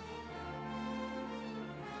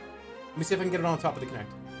 Let me see if I can get it on top of the Kinect.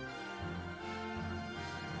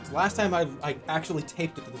 So last time I actually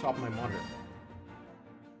taped it to the top of my monitor.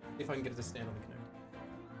 See if I can get it to stand on the Kinect.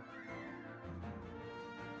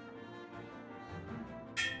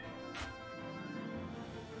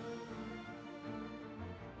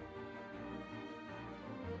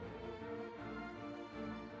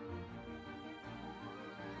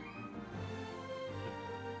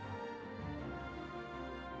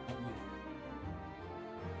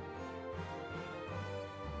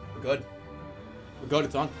 We're good. We're good,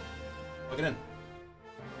 it's on. Plug it in.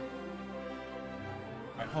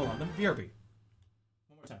 Alright, hold on. Let me BRB.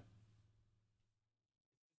 One more time.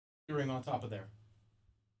 Ring on top of there.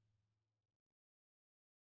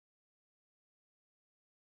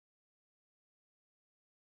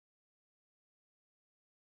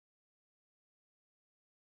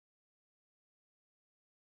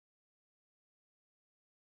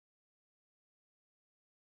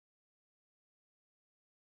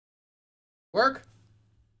 Work?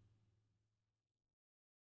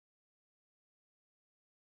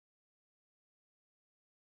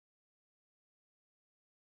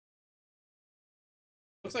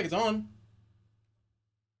 Looks like it's on.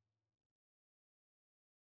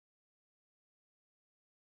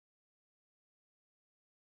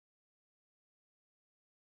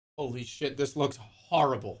 Holy shit, this looks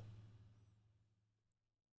horrible.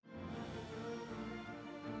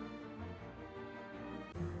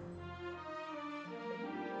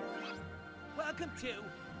 Welcome to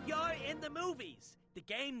You're in the Movies, the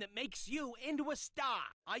game that makes you into a star.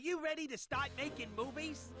 Are you ready to start making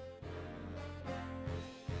movies?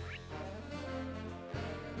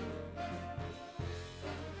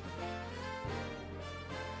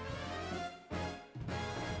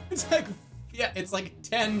 It's like, yeah, it's like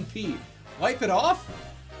 10p. Wipe it off?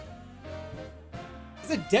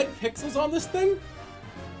 Is it dead pixels on this thing?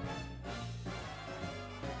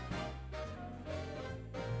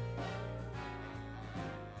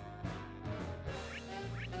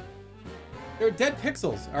 They're dead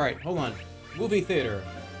pixels. All right, hold on. Movie theater.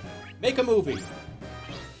 Make a movie.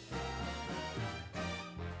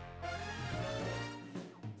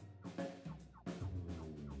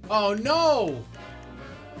 Oh no!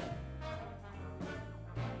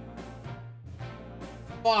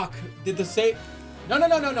 Fuck. Did the save? No,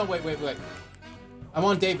 wait. I'm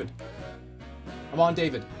on David.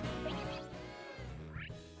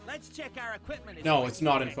 Let's check our equipment. No, it's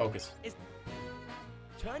not in focus.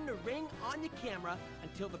 Turn the ring on your camera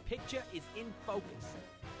until the picture is in focus.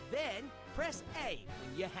 Then press A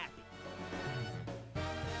when you're happy.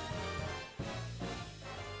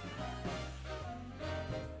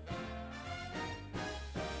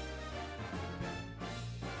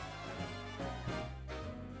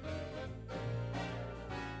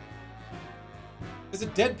 There's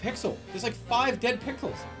a dead pixel. There's like 5 dead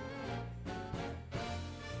pixels.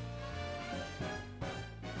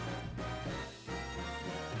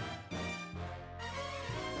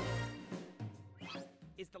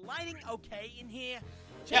 Is the lighting okay in here?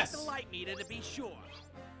 Check Yes. the light meter to be sure.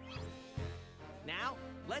 Now,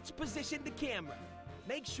 let's position the camera.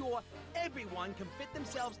 Make sure everyone can fit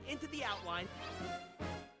themselves into the outline.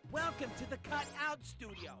 Welcome to the Cut-Out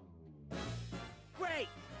Studio. Great!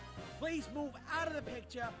 Please move out of the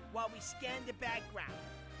picture while we scan the background.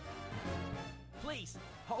 Please,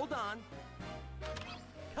 hold on.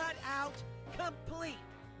 Cut out complete.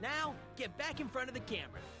 Now, get back in front of the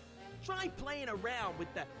camera. Try playing around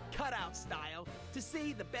with the cutout style to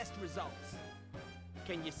see the best results.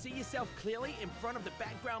 Can you see yourself clearly in front of the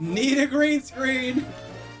background? Need a green screen!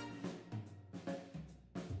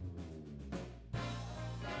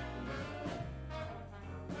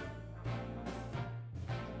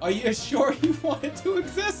 Are you sure you want it to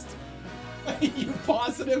exist? Are you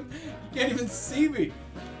positive? You can't even see me.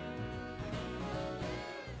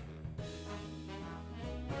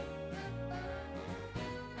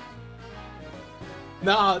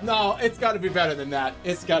 No, it's got to be better than that.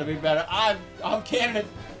 It's got to be better. I'm candidate.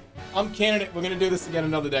 I'm candidate. We're gonna do this again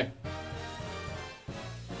another day.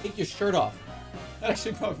 Take your shirt off. That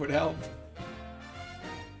actually probably would help.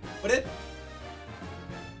 Would it?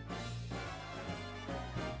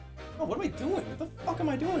 Oh, what am I doing? What the fuck am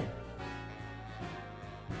I doing?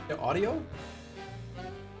 The audio?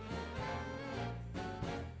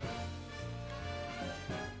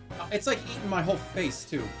 It's like eating my whole face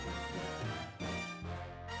too.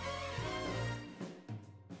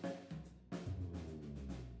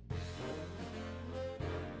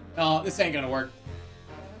 No, this ain't gonna work.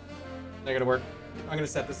 Ain't gonna work. I'm gonna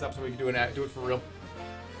set this up so we can do it for real.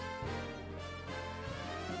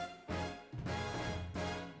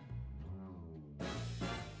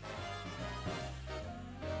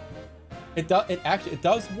 It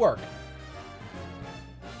does work.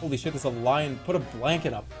 Holy shit, there's a lion. Put a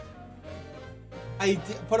blanket up.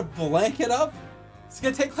 Put a blanket up? It's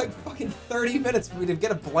gonna take like fucking 30 minutes for me to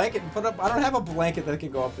get a blanket and put up. I don't have a blanket that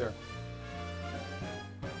can go up there.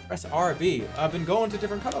 Press RB. I've been going to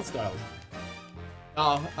different cutout styles.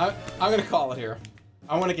 I'm gonna call it here.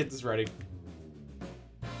 I want to get this ready.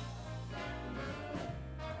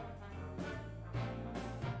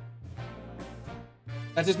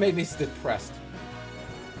 That just made me depressed.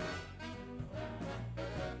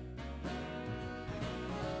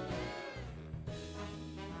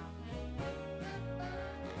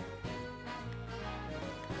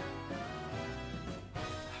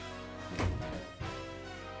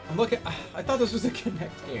 I'm looking. I thought this was a Kinect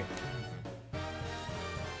game.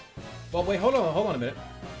 Well, wait, hold on a minute.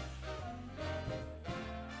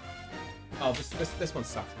 Oh, this one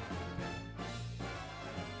sucks.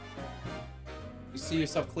 You see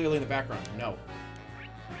yourself clearly in the background? No.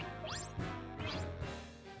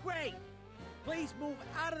 Great! Please move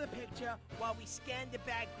out of the picture while we scan the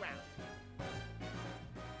background.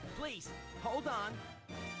 Please, hold on.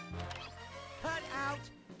 Cut out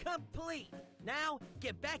complete. Now,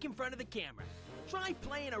 get back in front of the camera. Try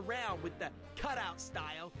playing around with the cutout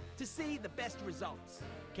style to see the best results.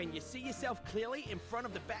 Can you see yourself clearly in front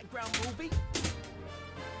of the background movie?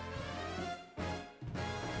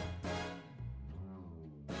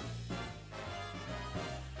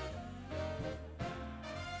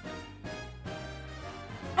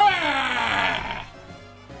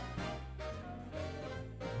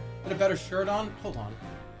 Put a better shirt on? Hold on.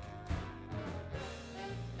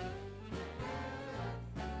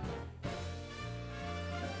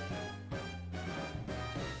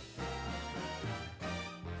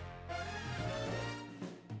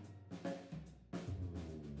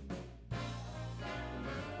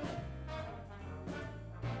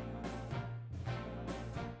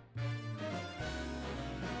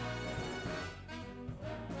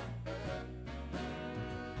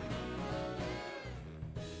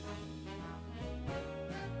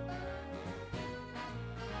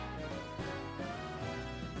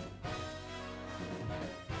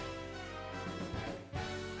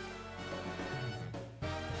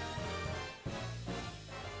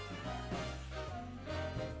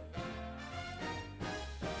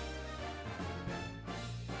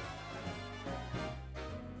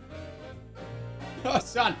 Oh,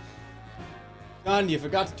 son. Son, you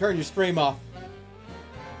forgot to turn your stream off.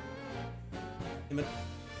 You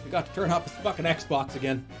forgot to turn off his fucking Xbox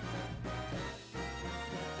again.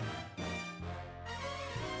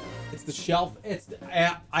 It's the shelf. It's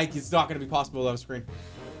not going to be possible without a screen.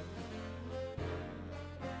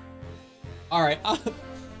 All right.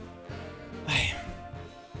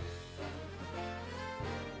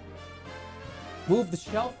 Move the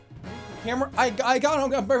shelf. Camera, I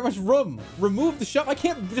got very much room. Remove the shelf. I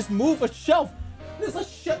can't just move a shelf. There's a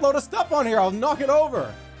shitload of stuff on here. I'll knock it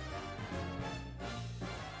over.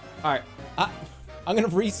 All right, I'm gonna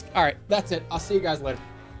All right, that's it. I'll see you guys later.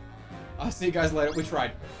 We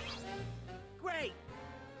tried. Great.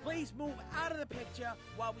 Please move out of the picture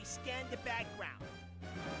while we scan the background.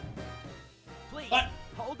 Please,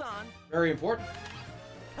 hold on. Very important.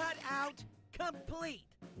 Cut out complete.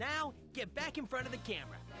 Now, get back in front of the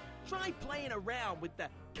camera. Try playing around with the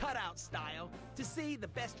cutout style to see the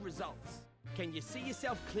best results. Can you see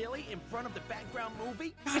yourself clearly in front of the background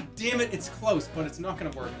movie? God damn it, it's close, but it's not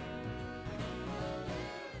gonna work.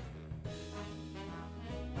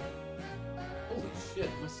 Holy shit,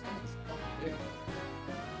 my stomach is fucking big.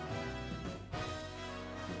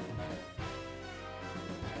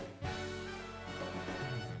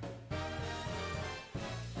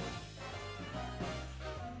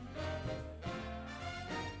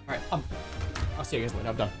 Alright, I'll see you guys later.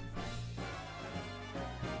 I'm done.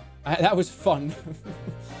 That was fun.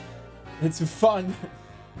 It's fun.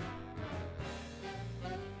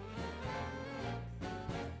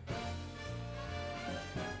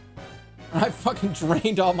 I fucking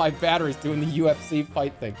drained all my batteries doing the UFC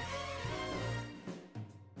fight thing.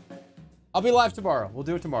 I'll be live tomorrow. We'll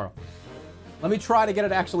do it tomorrow. Let me try to get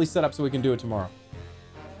it actually set up so we can do it tomorrow.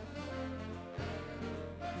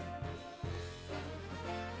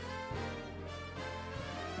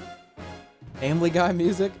 Family Guy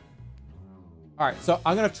music. All right, so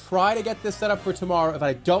I'm gonna try to get this set up for tomorrow. If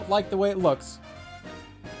I don't like the way it looks,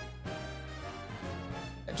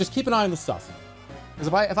 just keep an eye on the stuff. Because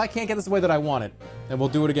if I can't get this the way that I want it, then we'll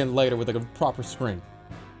do it again later with like a proper screen.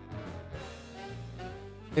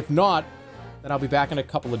 If not, then I'll be back in a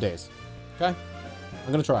couple of days. Okay?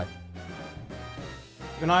 I'm gonna try.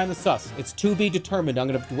 Keep an eye on the sus. It's to be determined.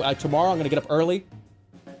 Tomorrow I'm gonna get up early.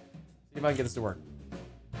 See if I can get this to work.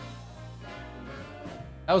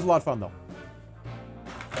 That was a lot of fun, though.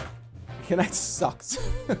 Kinect sucks.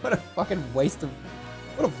 What a fucking waste of...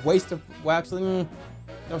 What a waste of... Well, actually...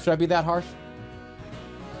 no, should I be that harsh?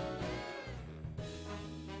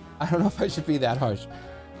 I don't know if I should be that harsh.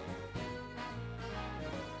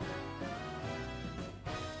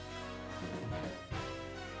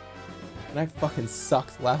 Kinect fucking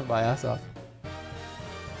sucks. Laughing my ass off.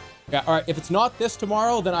 Yeah, alright. If it's not this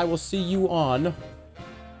tomorrow, then I will see you on...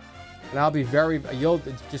 And I'll be very... You'll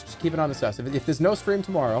just keep it on the sus. If there's no stream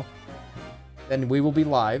tomorrow, then we will be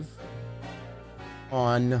live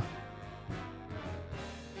on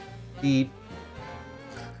the...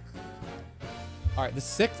 Alright, the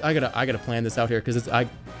 6th... I gotta plan this out here, because it's... Alright,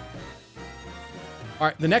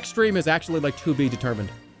 the next stream is actually, like, to be determined.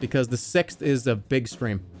 Because the 6th is a big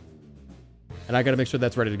stream. And I gotta make sure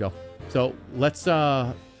that's ready to go. So, let's,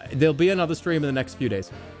 there'll be another stream in the next few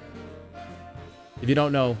days. If you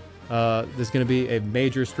don't know... there's going to be a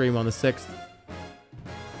major stream on the 6th.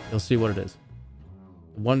 You'll see what it is.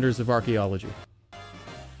 Wonders of archaeology.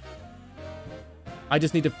 I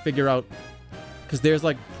just need to figure out... Because there's,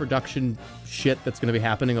 like, production shit that's going to be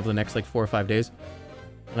happening over the next, like, 4 or 5 days.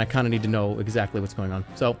 And I kind of need to know exactly what's going on.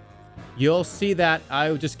 So, you'll see that.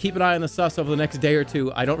 I would just keep an eye on the sus over the next day or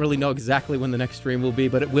two. I don't really know exactly when the next stream will be,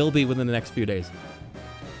 but it will be within the next few days.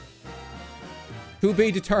 To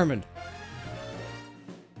be determined.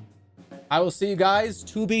 I will see you guys.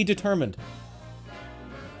 To be determined.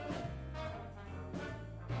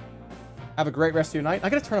 Have a great rest of your night. I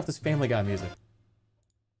gotta turn off this Family Guy music.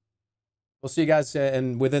 We'll see you guys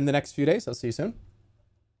within the next few days. I'll see you soon.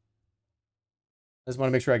 I just want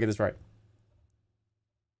to make sure I get this right.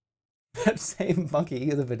 That same monkey,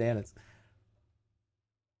 eat the bananas.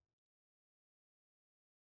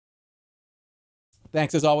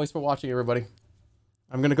 Thanks as always for watching, everybody.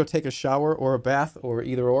 I'm gonna go take a shower or a bath or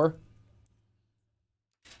either or.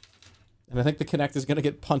 And I think the Kinect is gonna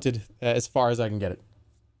get punted as far as I can get it.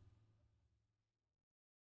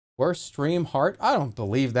 Worst stream heart? I don't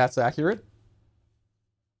believe that's accurate.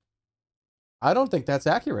 I don't think that's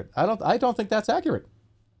accurate. I don't think that's accurate.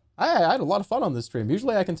 I had a lot of fun on this stream.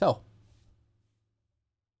 Usually I can tell.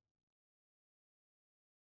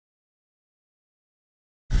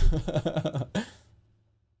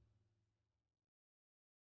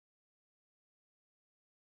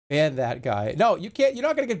 Ban that guy. No, you can't. You're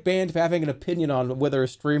not going to get banned for having an opinion on whether a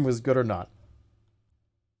stream was good or not.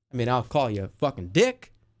 I mean, I'll call you a fucking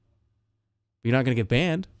dick. But you're not going to get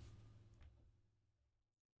banned.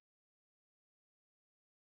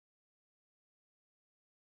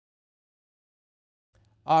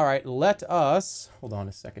 All right, let us... Hold on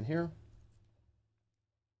a second here.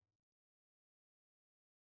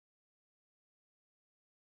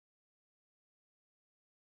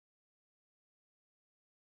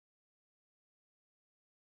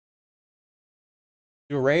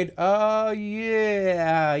 Do a raid?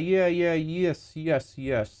 Yeah,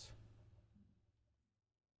 yes.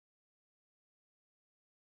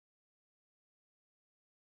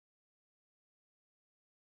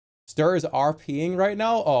 Stir is RPing right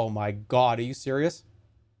now? Oh my god, are you serious?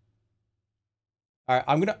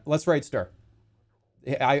 Alright, let's raid Stir.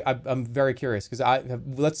 I'm very curious, because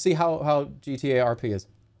let's see how GTA RP is.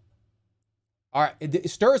 Alright,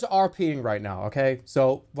 Stir is RPing right now, okay?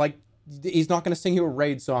 So, like, he's not going to sing you a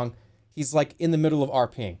raid song. He's like in the middle of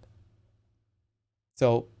RPing.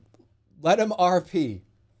 So let him RP.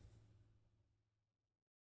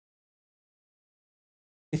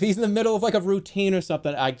 If he's in the middle of like a routine or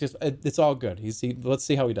something, it's all good. Let's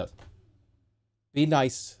see how he does. Be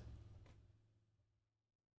nice.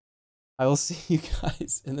 I will see you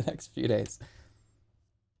guys in the next few days.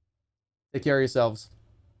 Take care of yourselves.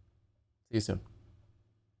 See you soon.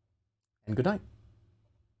 And good night.